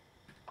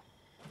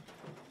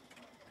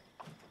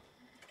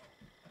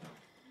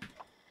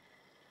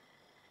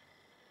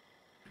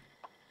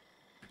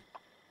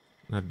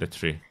 Not the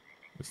tree.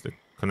 Because the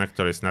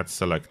connector is not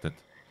selected.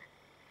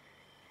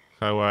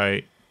 How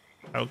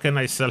can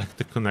I select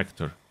the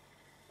connector?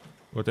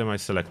 What am I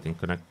selecting?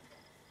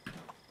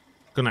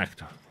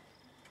 Connector.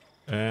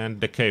 And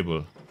the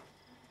cable.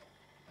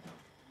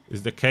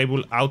 Is the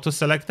cable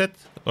auto-selected?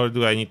 Or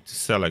do I need to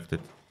select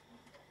it?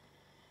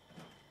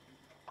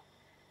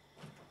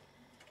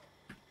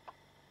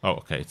 Oh,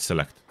 okay, it's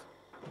selected.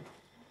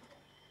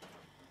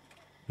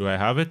 Do I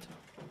have it?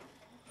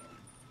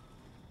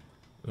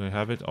 Do I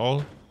have it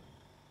all?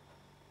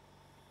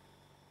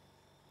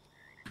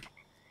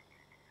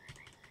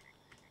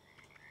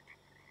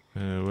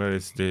 Where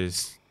is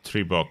this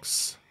tree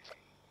box?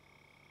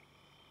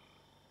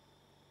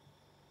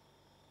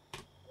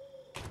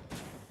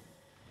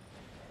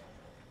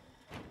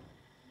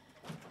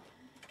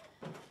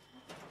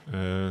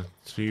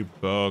 Tree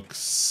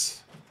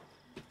box.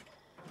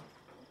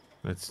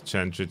 Let's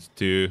change it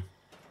to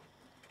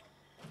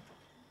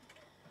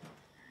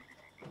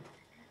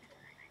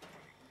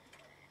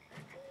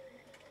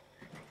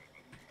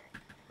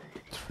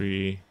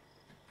tree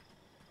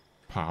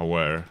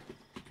power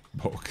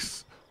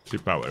box. Tree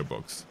power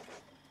box.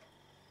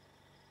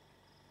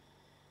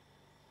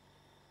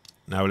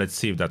 Now let's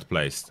see if that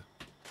placed.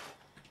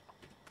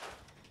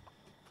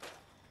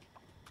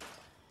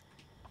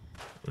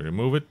 We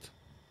remove it.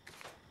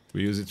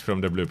 We use it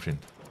from the blueprint.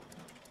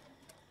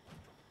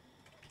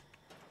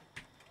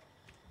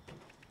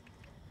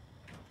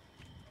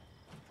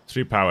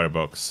 Tree power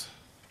box.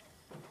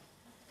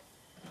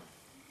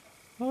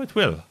 Oh, it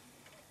will.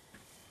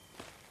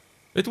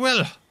 It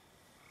will.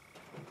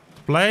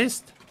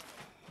 Placed.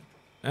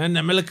 And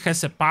the milk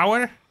has a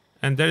power.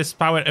 And there is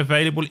power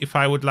available if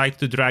I would like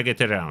to drag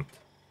it around.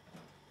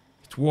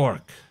 It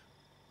works.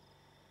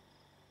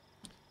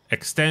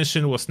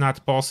 Extension was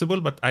not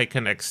possible, but I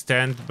can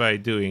extend by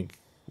doing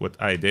what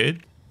I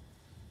did.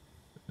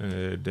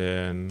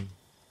 Then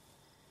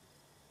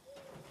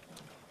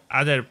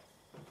other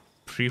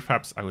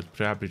prefabs I would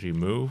probably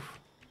remove.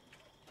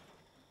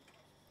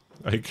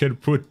 I can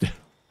put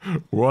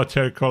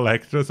water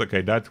collectors. Okay,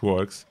 that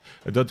works.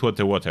 I don't want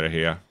the water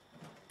here.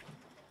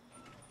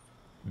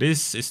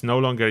 This is no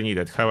longer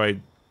needed. How I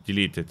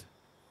delete it?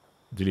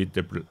 Delete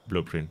the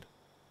blueprint.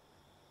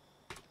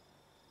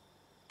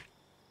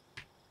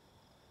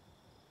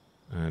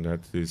 And that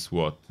is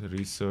what?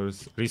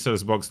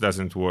 Resource box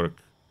doesn't work.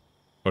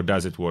 Or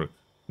does it work?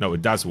 No,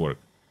 it does work.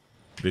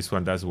 This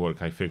one does work.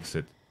 I fix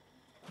it.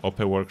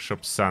 Open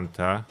workshop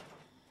Santa.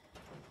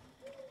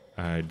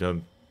 I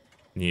don't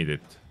need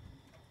it.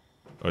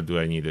 Or do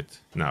I need it?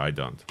 No, I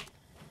don't.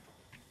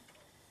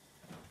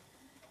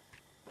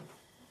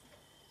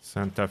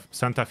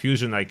 Santa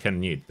Fusion I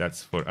can need.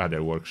 That's for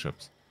other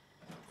workshops.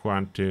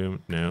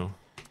 Quantum, no.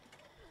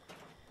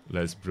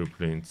 Less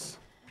blueprints.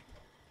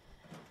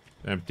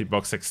 Empty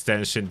box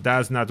extension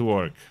does not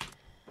work.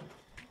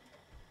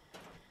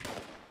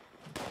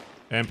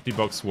 Empty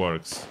box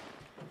works.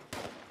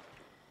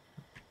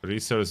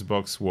 Resource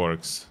box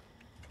works.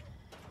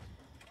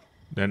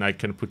 Then I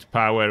can put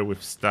power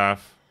with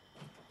stuff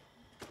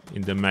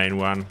in the main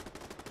one.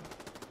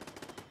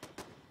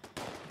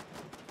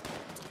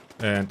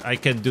 And I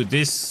can do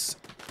this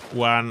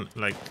one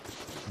like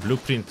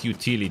blueprint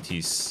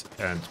utilities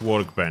and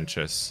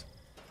workbenches.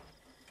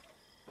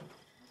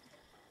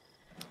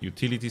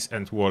 Utilities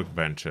and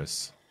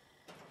workbenches.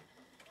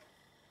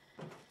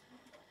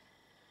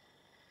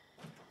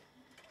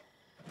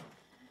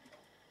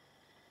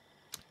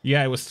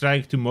 Yeah, I was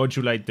trying to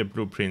modulate the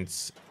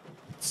blueprints.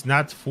 It's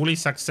not fully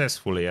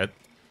successful yet.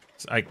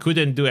 I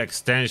couldn't do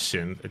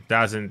extension. It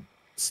doesn't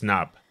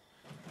snap.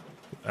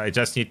 I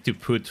just need to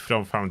put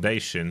from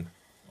foundation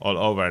all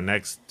over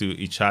next to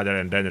each other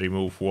and then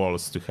remove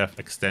walls to have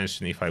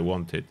extension if I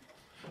want it.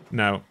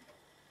 Now,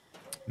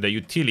 the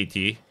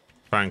utility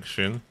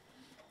function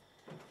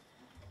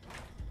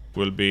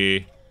will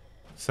be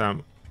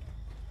some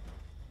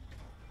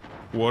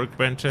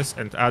workbenches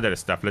and other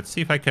stuff. Let's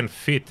see if I can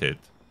fit it.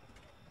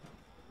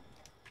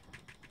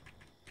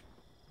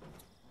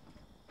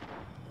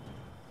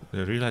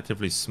 The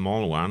relatively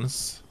small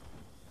ones.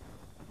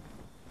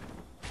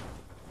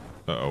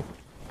 Uh-oh.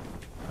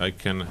 I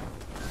can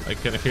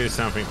hear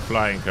something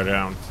flying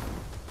around.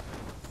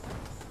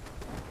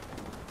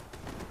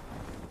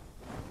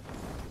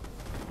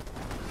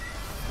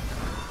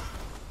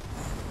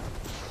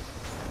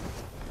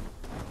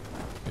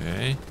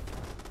 Okay.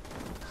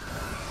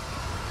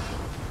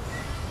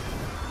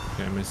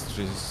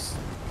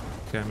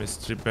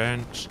 Chemistry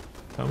bench.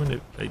 How many?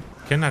 I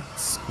cannot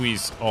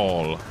squeeze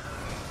all.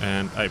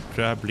 And I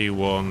probably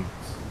want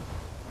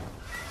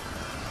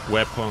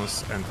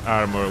weapons and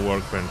armor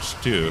workbench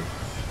too.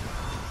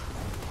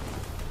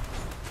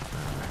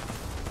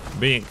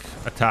 Being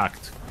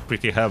attacked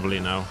pretty heavily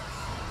now.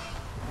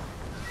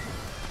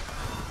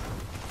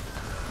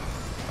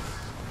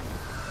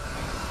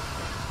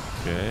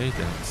 Okay,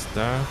 that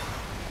stuff.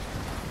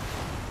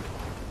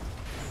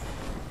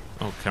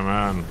 Oh, come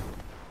on.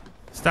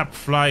 Stop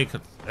flying.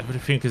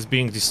 Everything is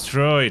being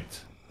destroyed.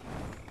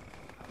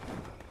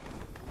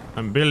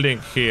 I'm building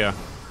here.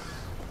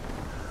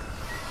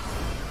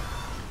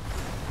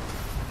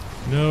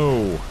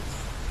 No.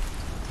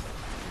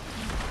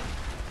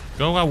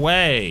 Go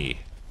away.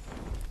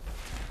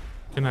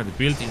 Cannot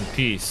build in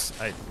peace.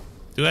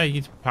 Do I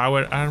need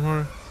power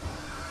armor?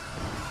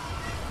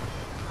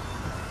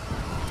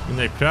 I mean,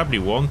 I probably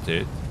want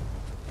it.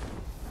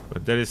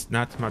 But there is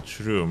not much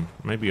room.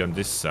 Maybe on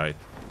this side.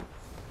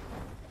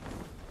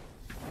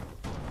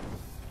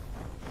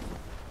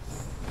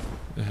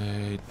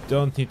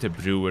 don't need a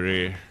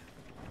brewery.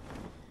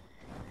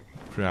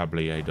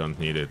 Probably I don't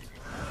need it.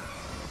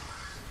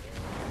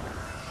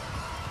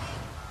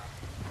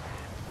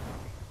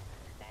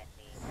 That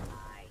means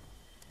I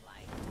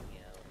like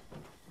you.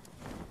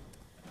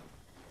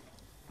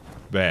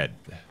 Bed.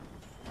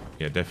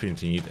 Yeah,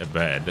 definitely need a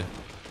bed.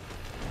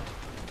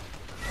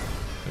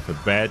 Have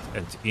a bed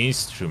and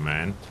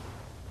instrument.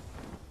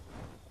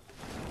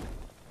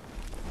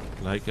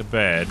 Like a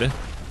bed.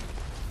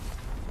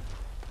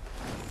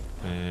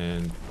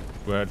 And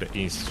where are the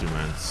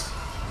instruments?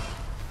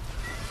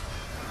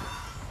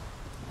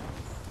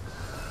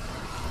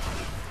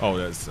 Oh,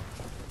 that's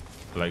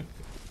like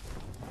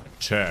a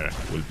chair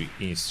will be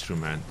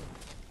instrument.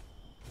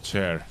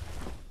 Chair.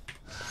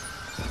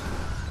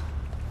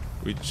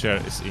 Which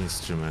chair is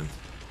instrument?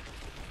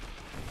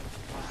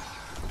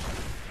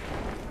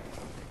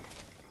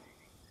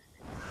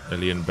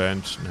 Alien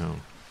bench? No.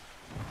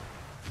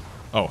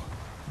 Oh,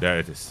 there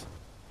it is.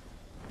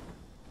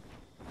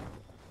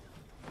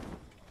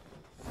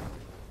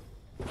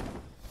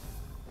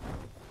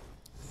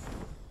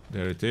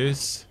 There it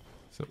is.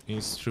 So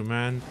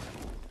instrument.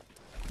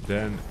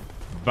 Then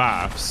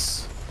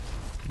buffs.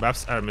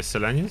 Buffs are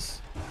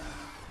miscellaneous?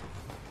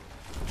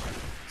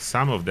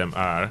 Some of them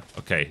are.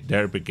 Okay,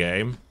 derby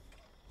game.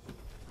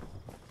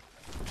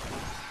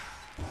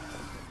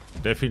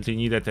 Definitely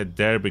needed a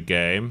derby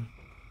game.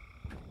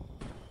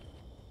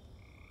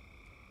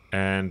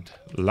 And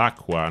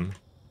luck one.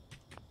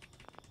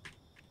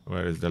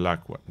 Where is the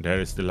luck one?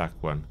 There is the luck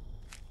one.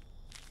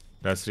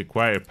 Does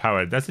require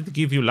power. Does it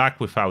give you luck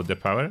without the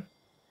power?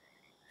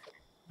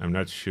 I'm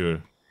not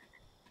sure.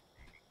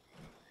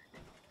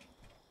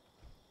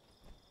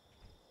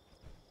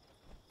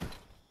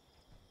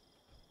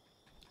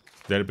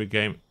 Derby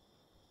game.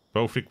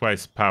 Both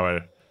requires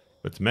power.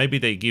 But maybe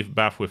they give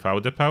buff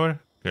without the power?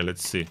 Okay,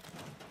 let's see.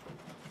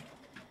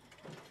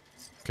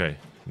 Okay,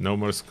 no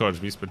more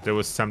Scorch Beast, but there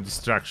was some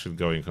distraction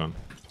going on.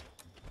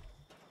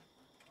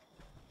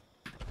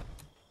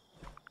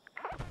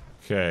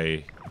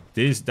 Okay,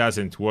 this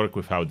doesn't work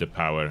without the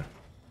power.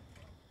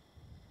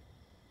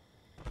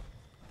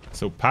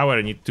 So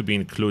power needs to be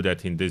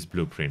included in this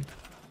blueprint.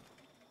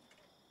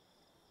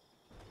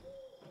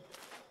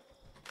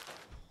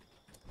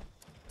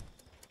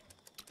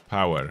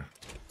 Power.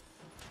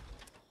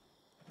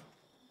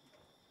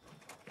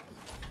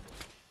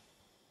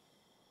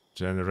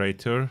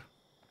 Generator.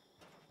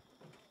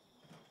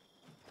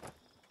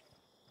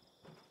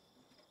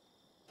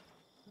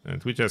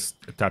 And we just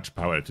attach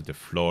power to the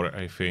floor,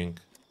 I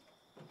think.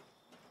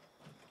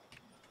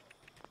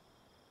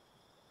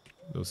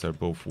 Those are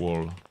both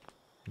wall.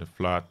 The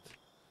flat.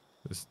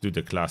 Let's do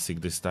the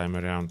classic this time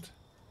around.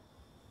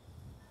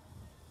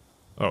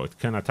 Oh, it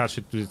can attach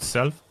it to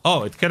itself?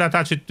 Oh, it can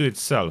attach it to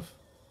itself.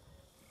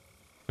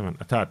 Come on,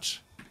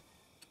 attach.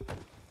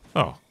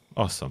 Oh,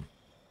 awesome.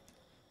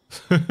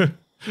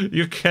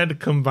 You can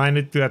combine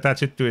it to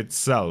attach it to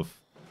itself.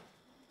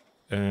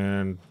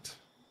 And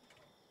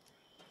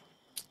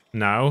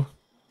now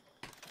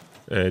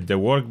the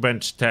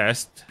workbench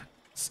test.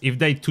 If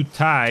they too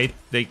tight,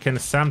 they can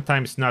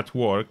sometimes not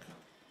work.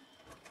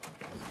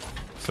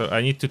 So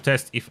I need to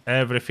test if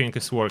everything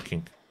is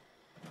working.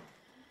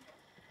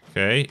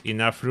 Okay,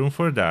 enough room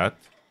for that.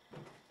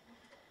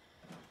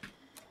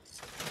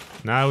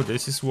 Now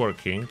this is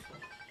working.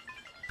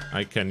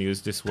 I can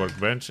use this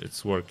workbench,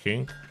 it's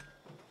working.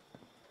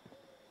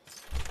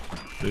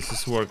 This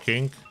is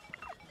working.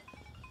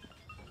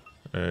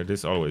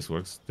 This always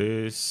works.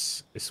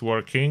 This is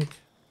working.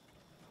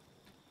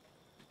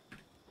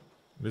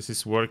 This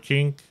is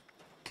working.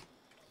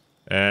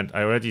 And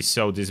I already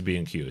saw this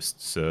being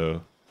used,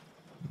 so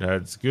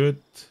that's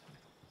good.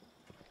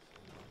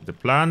 The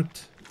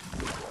plant.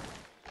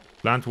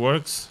 Plant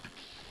works.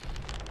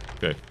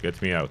 Okay,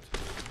 get me out.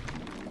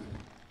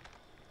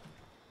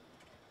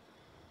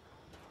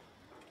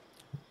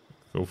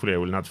 Hopefully I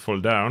will not fall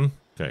down.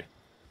 Okay.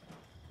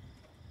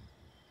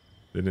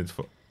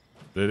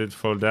 Didn't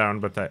fall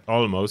down, but I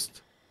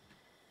almost.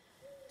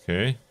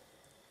 Okay.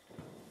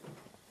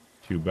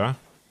 Cuba.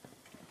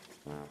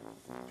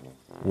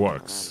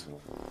 Works.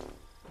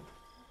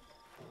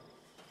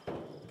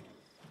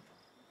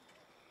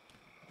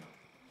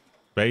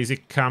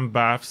 Basic cam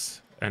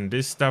buffs, and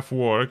this stuff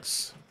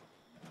works.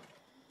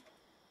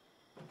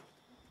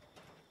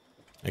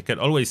 I can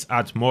always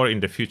add more in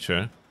the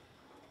future.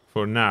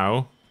 For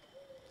now,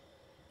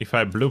 if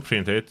I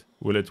blueprint it,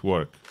 will it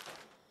work?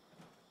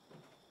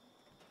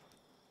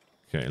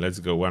 Okay, let's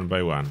go one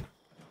by one.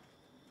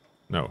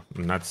 No,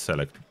 not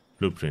select.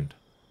 Blueprint.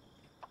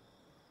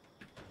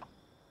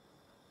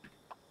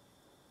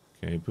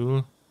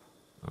 Cable.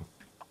 Oh.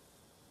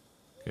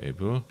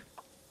 Cable.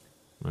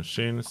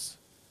 Machines.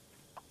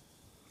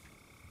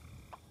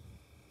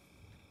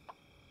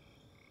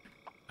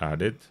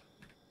 Added.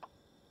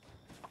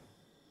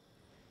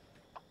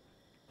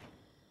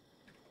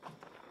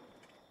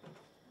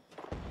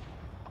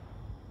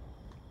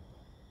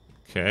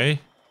 Okay.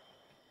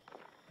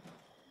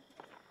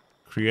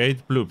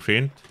 Create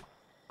blueprint.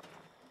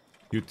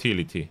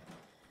 Utility.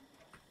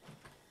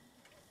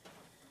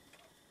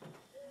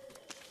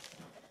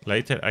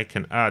 Later I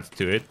can add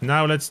to it.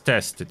 Now let's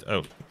test it.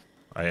 Oh,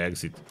 I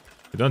exit.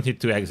 I don't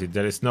need to exit.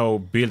 There is no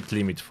build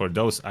limit for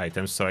those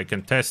items, so I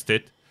can test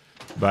it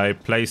by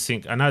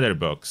placing another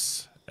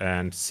box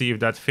and see if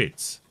that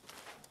fits.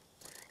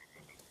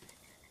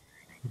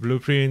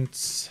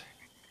 Blueprints.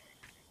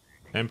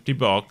 Empty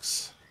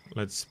box.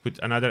 Let's put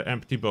another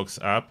empty box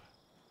up.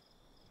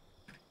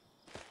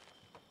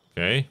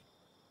 Okay.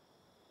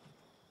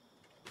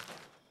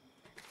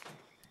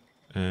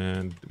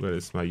 And where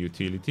is my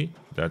utility?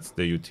 That's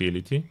the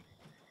utility.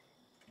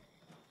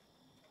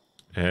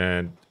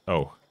 And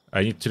oh,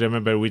 I need to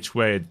remember which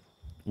way it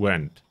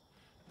went.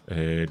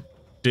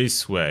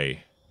 This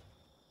way.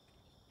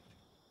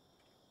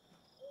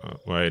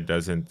 Why it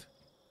doesn't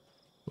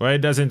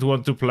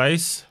want to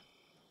place?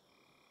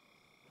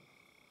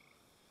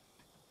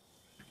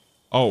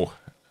 Oh,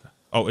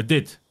 it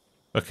did.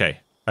 Okay,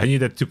 I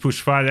needed to push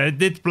farther. It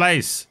did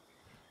place.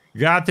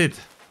 Got it.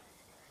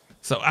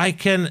 So I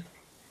can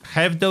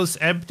have those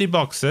empty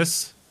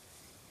boxes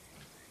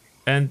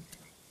and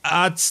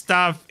add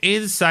stuff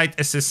inside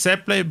as a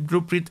separate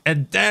blueprint,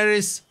 and there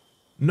is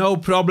no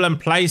problem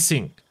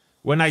placing.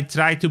 When I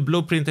try to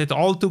blueprint it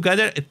all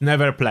together, it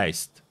never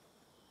placed.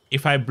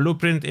 If I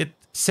blueprint it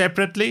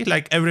separately,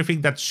 like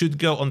everything that should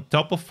go on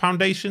top of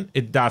Foundation,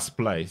 it does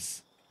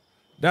place.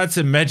 That's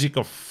a magic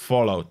of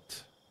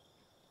Fallout.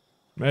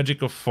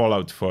 Magic of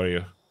Fallout for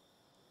you.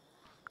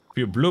 If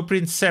you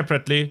blueprint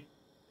separately,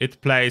 it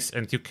plays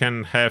and you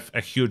can have a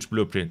huge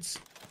blueprints.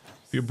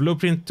 If you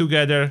blueprint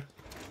together,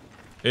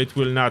 it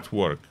will not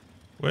work.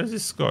 Where is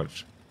this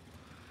Scorch?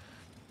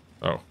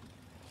 Oh.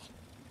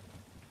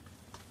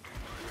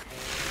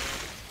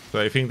 So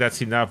I think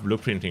that's enough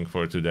blueprinting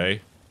for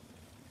today.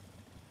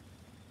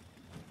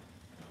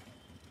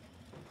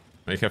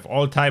 I have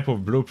all type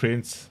of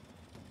blueprints.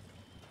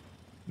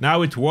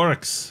 Now it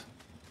works.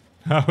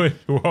 Now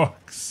it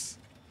works.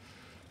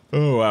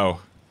 Oh wow.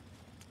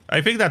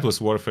 I think that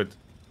was worth it.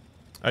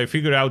 I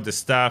figured out the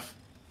stuff.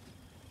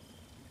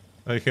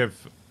 I have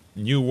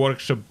new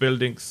workshop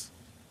buildings.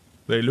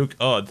 They look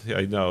odd,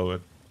 I know,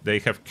 but they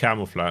have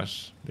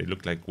camouflage. They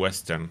look like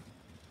Western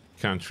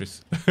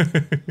countries.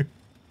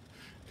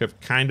 Have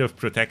kind of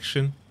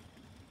protection.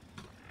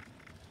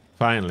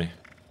 Finally,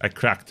 I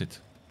cracked it.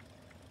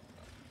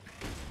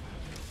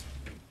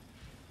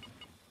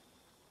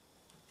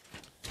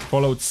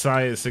 Followed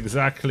science,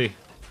 exactly.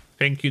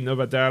 Thank you,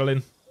 Nova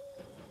darling.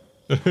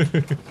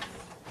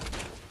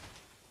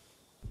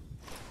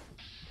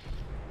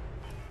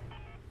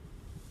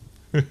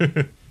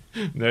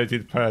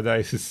 Nerded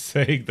Paradise is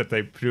saying that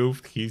I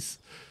proved his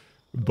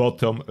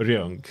bottom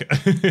wrong.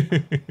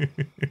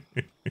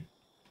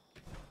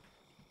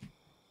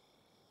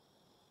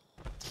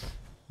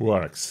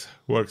 Works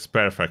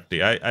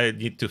perfectly. I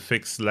need to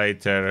fix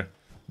later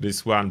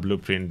this one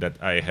blueprint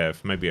that I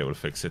have. Maybe I will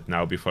fix it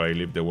now before I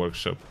leave the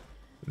workshop,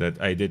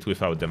 that I did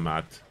without the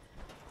mat.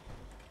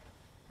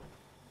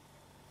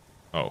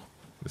 Oh,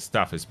 the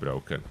stuff is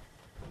broken.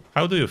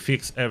 How do you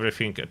fix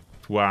everything at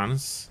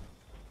once?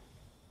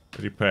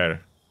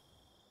 Repair.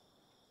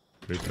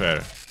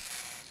 Repair.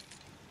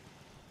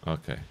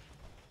 Okay.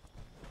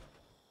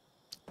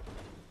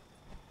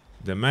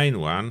 The main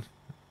one,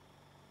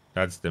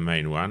 that's the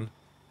main one,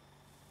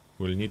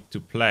 will need to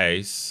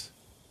place...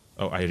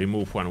 Oh, I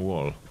remove one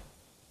wall.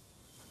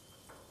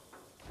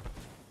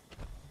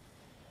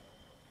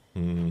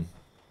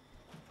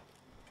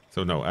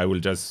 So no, I will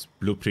just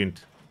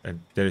blueprint,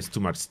 and there is too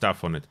much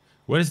stuff on it.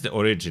 Where is the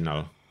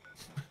original?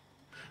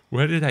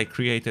 Where did I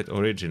create that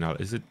original?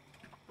 Is it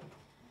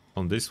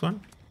on this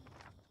one?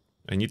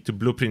 I need to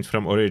blueprint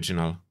from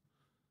original,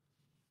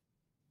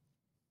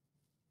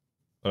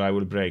 or I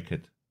will break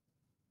it.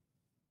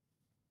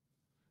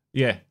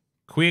 Yeah,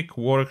 quick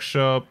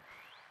workshop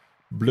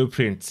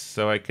blueprints,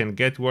 so I can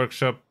get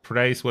workshop,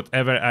 place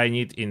whatever I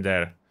need in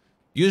there.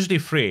 Usually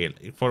free.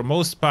 For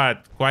most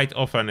part, quite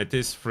often it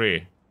is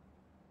free.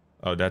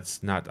 Oh,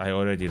 that's not. I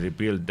already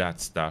rebuilt that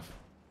stuff.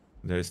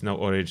 There is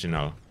no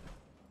original.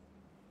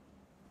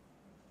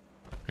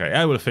 Okay,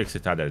 I will fix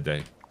it other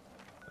day.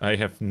 I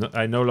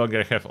no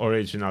longer have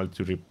original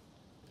to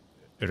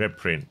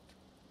reprint.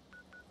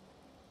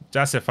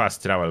 Just a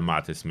fast travel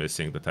mat is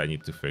missing that I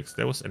need to fix.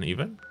 There was an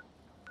event?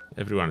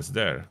 Everyone's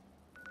there.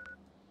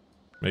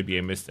 Maybe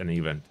I missed an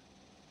event.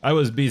 I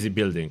was busy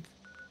building,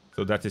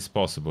 so that is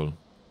possible.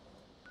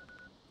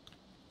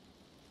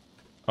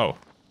 Oh,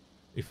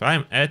 if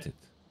I'm at it,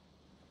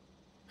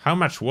 how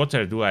much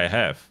water do I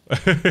have?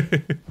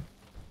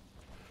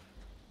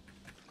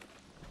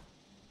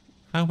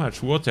 How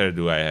much water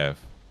do I have?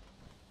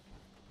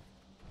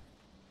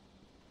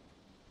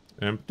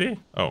 Empty?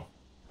 Oh.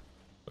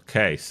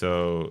 Okay,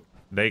 so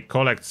they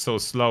collect so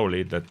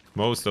slowly that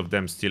most of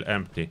them still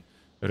empty.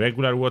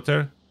 Regular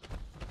water?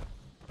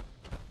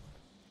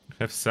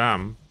 Have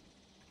some.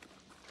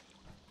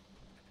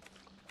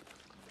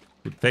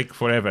 Would take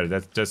forever.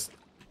 That's just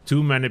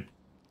too many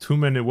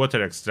water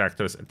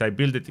extractors, and I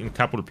built it in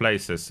couple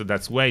places, so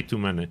that's way too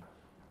many.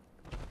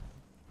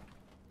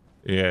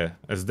 Yeah,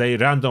 as they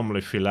randomly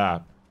fill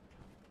up.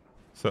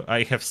 So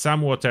I have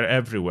some water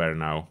everywhere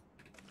now.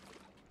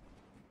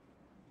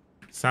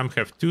 Some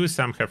have 2,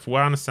 some have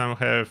 1, some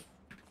have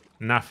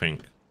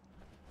nothing.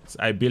 So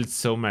I built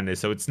so many,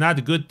 so it's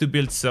not good to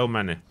build so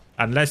many.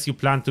 Unless you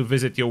plan to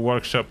visit your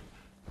workshop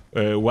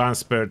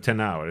once per 10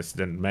 hours,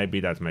 then maybe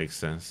that makes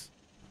sense.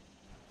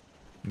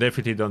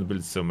 Definitely don't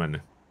build so many.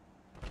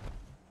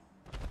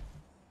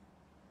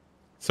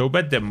 So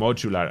bet the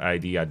modular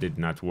idea did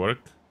not work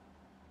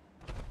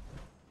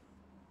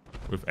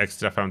with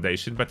extra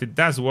foundation, but it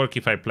does work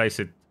if I place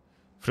it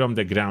from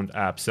the ground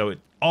up, so it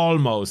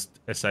almost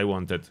as I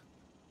wanted.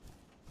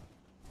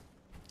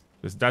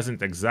 This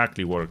doesn't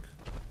exactly work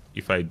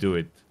if I do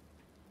it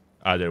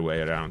other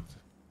way around.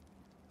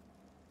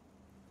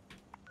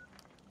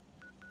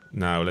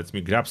 Now let me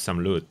grab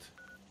some loot.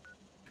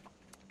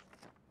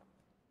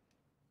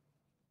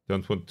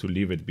 Don't want to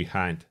leave it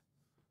behind.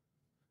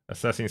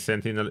 Assassin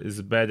Sentinel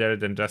is better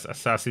than just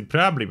Assassin,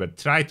 probably, but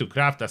try to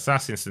craft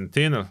Assassin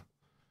Sentinel.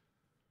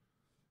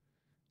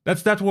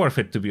 That's not worth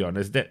it, to be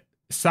honest. The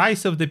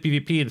size of the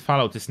PvP in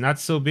Fallout is not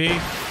so big.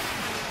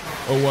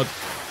 Oh, what?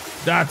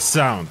 That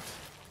sound.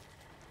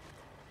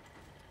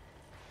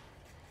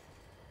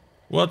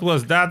 What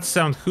was that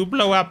sound? Who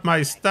blew up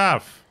my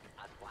stuff?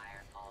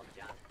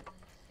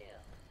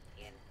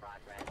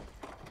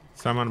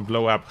 Someone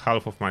blow up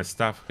half of my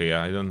stuff here.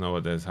 I don't know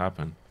what has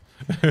happened.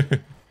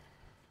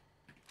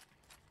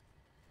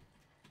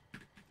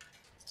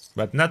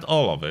 But not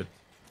all of it.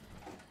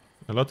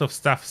 A lot of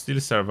stuff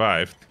still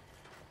survived.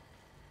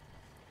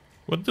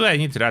 What do I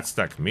need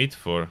Radstag meat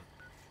for?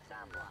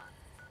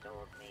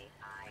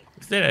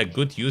 Is there a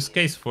good use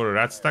case for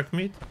Radstag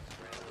meat?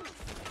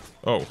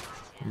 Oh,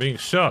 I'm being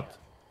shot.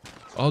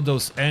 All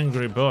those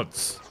angry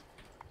bots.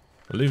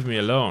 Leave me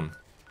alone.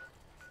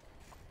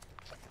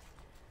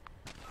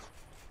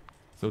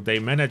 So they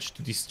managed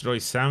to destroy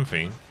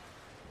something.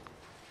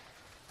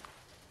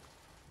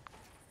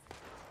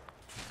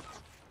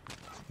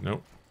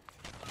 No.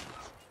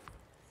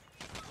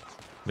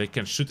 They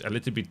can shoot a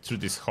little bit through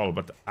this hole,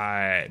 but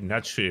I'm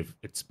not sure if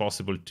it's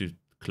possible to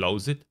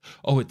close it.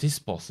 Oh, it is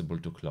possible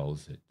to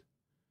close it.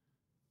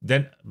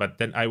 But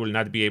then I will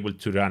not be able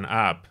to run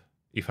up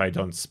if I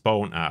don't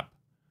spawn up.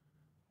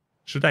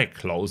 Should I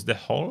close the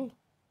hole?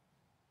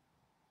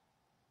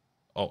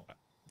 Oh,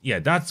 yeah,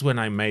 that's when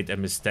I made a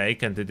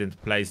mistake and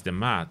didn't place the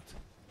mat.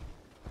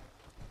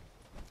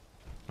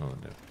 Oh,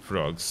 the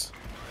frogs.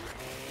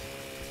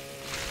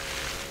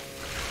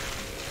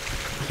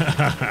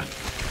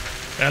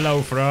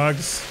 Hello,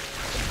 frogs.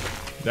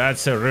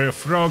 That's a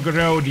frog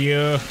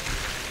rodeo.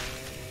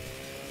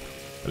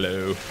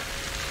 Hello.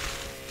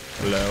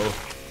 Hello.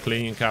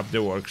 Cleaning up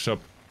the workshop.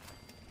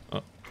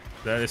 Oh,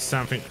 there is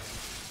something.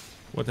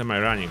 What am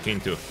I running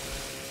into?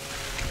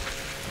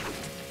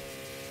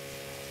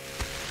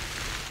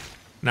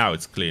 Now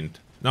it's cleaned.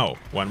 No,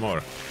 one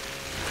more.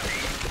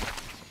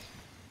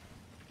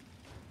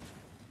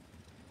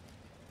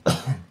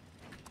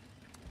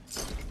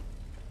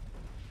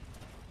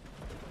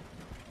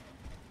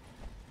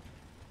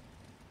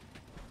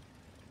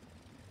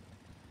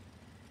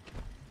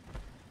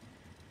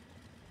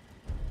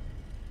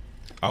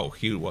 Oh,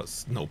 here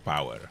was no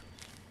power.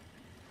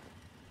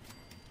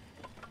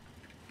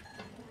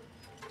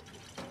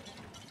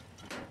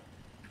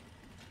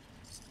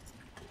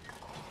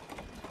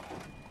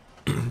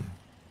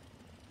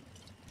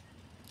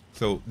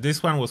 So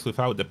this one was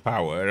without the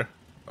power.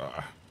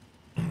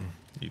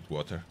 Need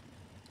water.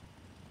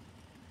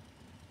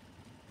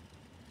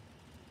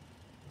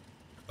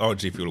 Oh,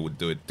 G Fuel would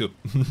do it too.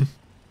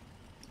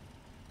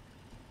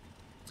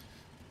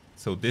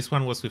 So this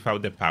one was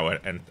without the power,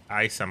 and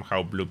I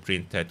somehow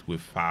blueprinted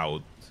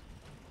without.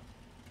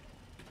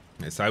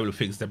 Yes, I will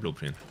fix the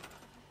blueprint.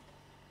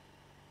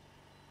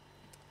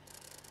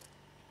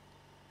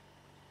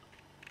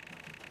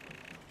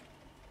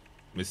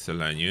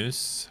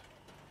 Miscellaneous.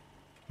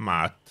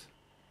 Mat.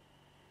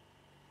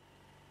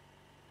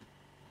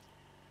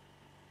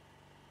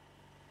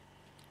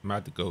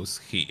 Mat goes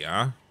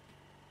here.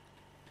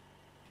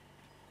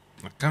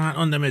 Come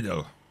on the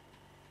middle.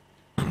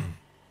 Okay,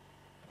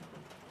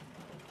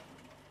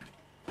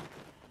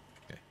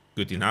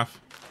 good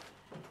enough.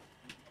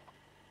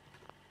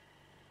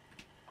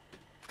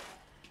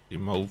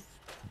 Remove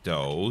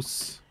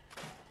those.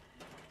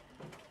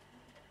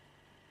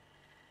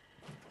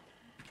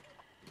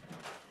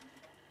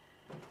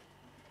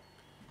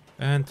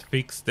 And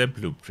fix the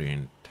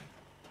blueprint.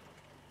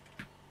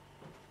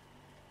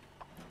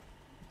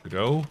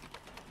 Grow.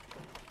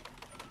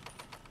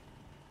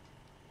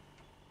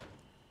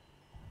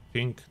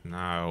 Think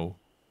now.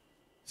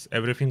 Is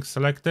everything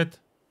selected?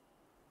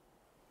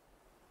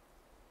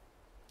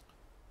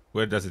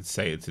 Where does it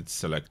say it's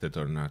selected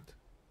or not?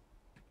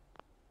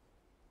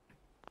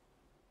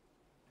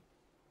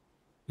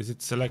 Is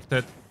it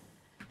selected?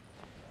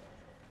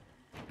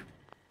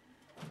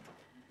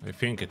 I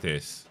think it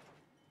is.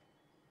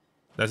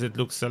 Does it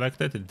look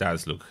selected? It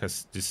does look.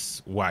 Has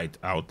this white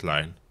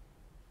outline.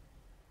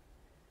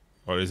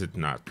 Or is it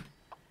not?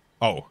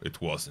 Oh, it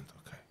wasn't.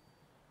 Okay.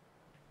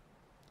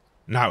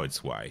 Now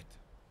it's white.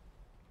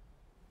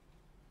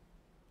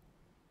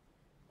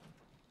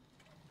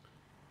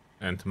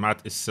 And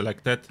Matt is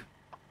selected.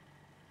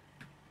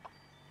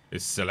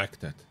 Is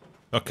selected.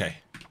 Okay.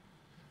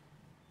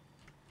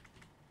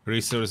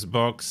 Resource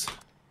box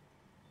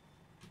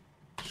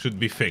should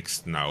be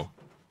fixed now.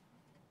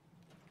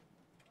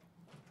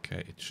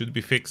 Okay, it should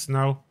be fixed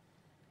now.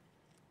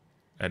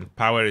 And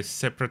power is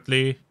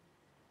separately.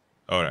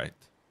 Alright.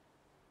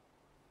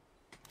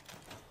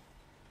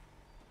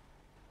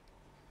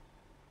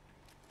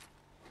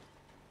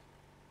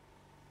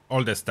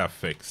 All the stuff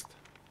fixed.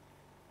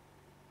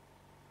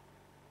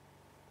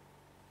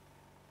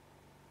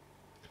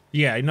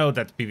 Yeah, I know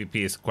that PvP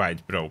is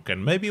quite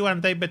broken. Maybe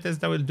one day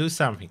Bethesda will do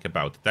something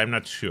about it. I'm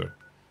not sure.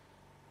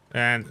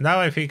 And now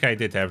I think I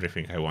did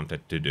everything I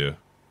wanted to do.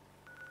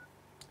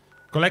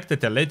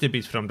 Collected a little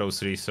bit from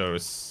those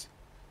resource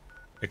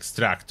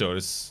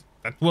extractors.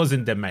 That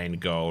wasn't the main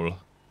goal.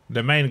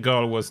 The main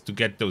goal was to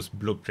get those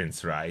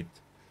blueprints right.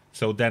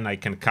 So then I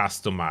can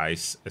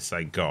customize as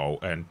I go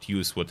and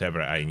use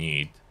whatever I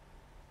need.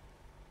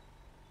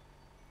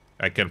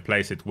 I can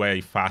place it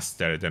way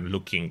faster than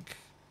looking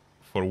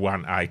for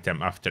one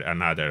item after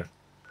another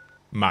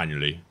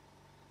manually.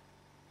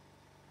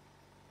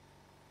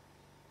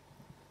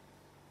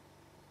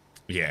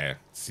 Yeah,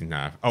 it's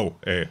enough. Oh,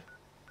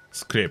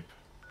 script.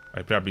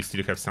 I probably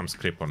still have some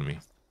script on me.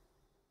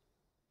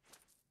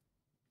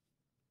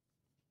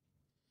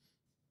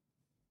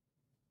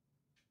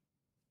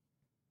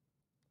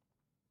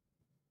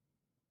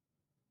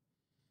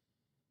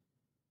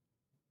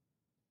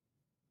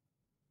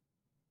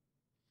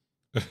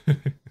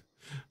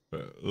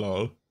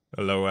 Lol.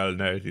 LOL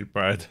nerd in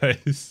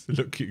paradise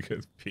looking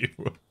at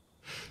people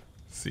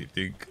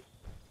sitting.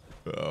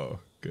 Oh,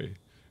 okay.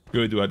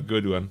 Good one,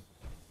 good one.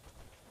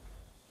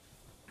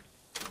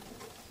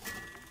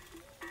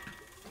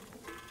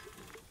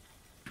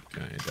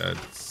 Okay,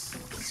 that's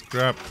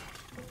scrap.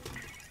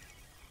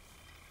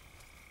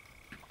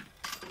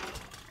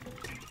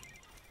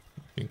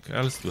 Anything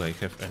else? Do I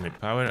have any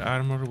power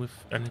armor with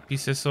any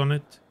pieces on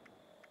it?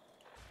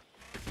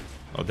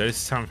 Oh, there is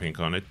something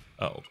on it.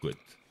 Oh, good.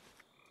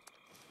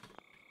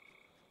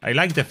 I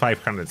like the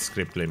 500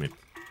 script limit.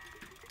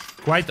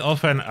 Quite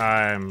often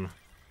I'm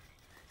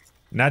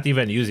not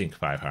even using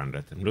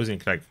 500. I'm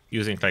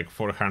using like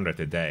 400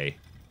 a day.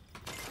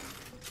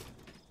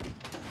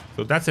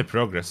 So that's a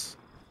progress.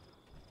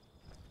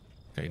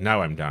 Okay,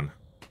 now I'm done.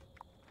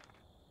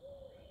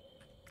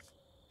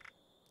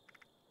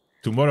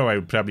 Tomorrow I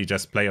will probably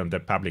just play on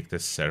the public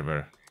test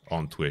server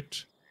on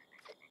Twitch.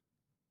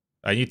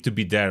 I need to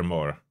be there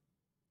more.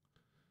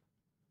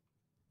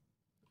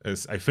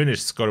 As I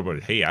finished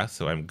scoreboard here,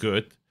 so I'm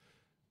good.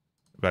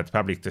 But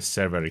public test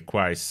server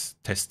requires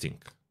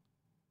testing.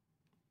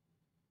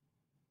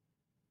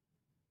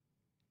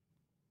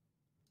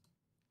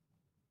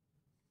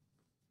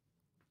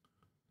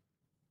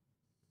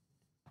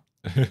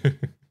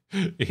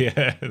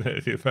 Yeah,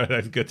 if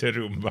I've got a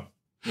Roomba.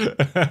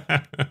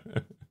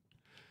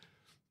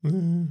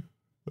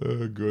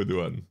 A good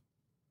one.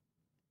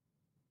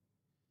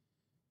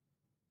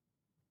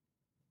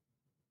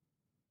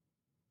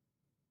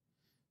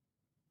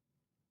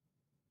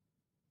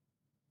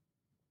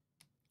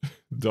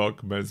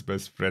 Dog man's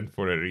best friend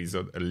for a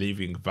reason, a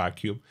living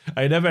vacuum.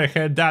 I never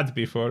heard that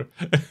before.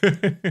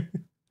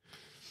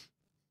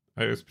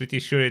 I was pretty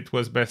sure it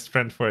was best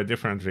friend for a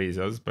different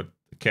reasons, but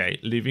okay,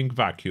 living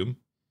vacuum.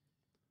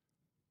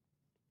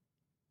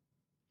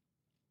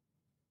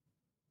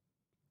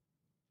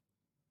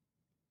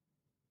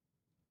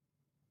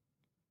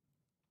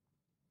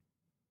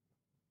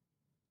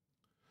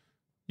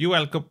 You're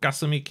welcome,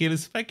 Kasumi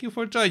Kills. Thank you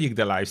for joining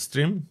the live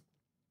stream.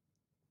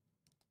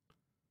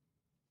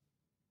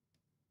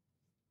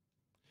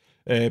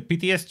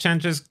 PTS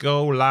changes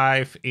go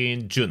live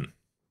in June.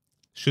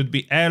 Should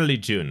be early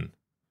June.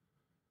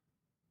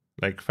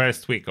 Like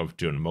first week of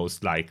June,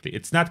 most likely.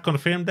 It's not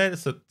confirmed there,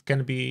 so it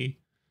can be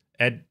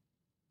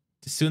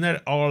sooner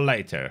or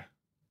later.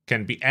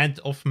 Can be end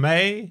of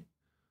May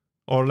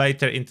or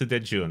later into the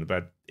June,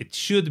 but it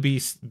should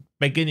be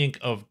beginning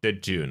of the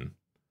June.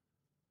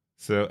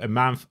 So a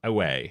month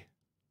away.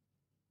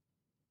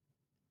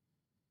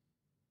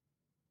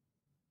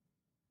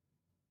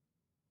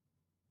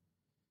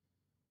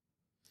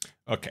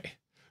 Okay,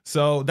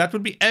 so that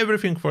would be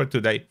everything for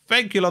today.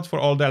 Thank you a lot for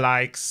all the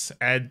likes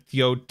and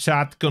your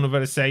chat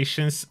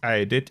conversations.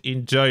 I did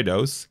enjoy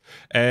those.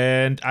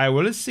 And I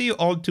will see you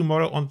all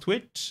tomorrow on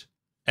Twitch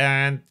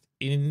and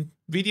in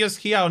videos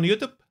here on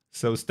YouTube.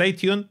 So stay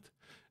tuned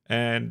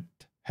and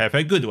have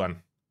a good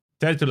one.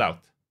 Tell too loud.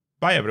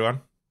 Bye,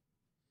 everyone.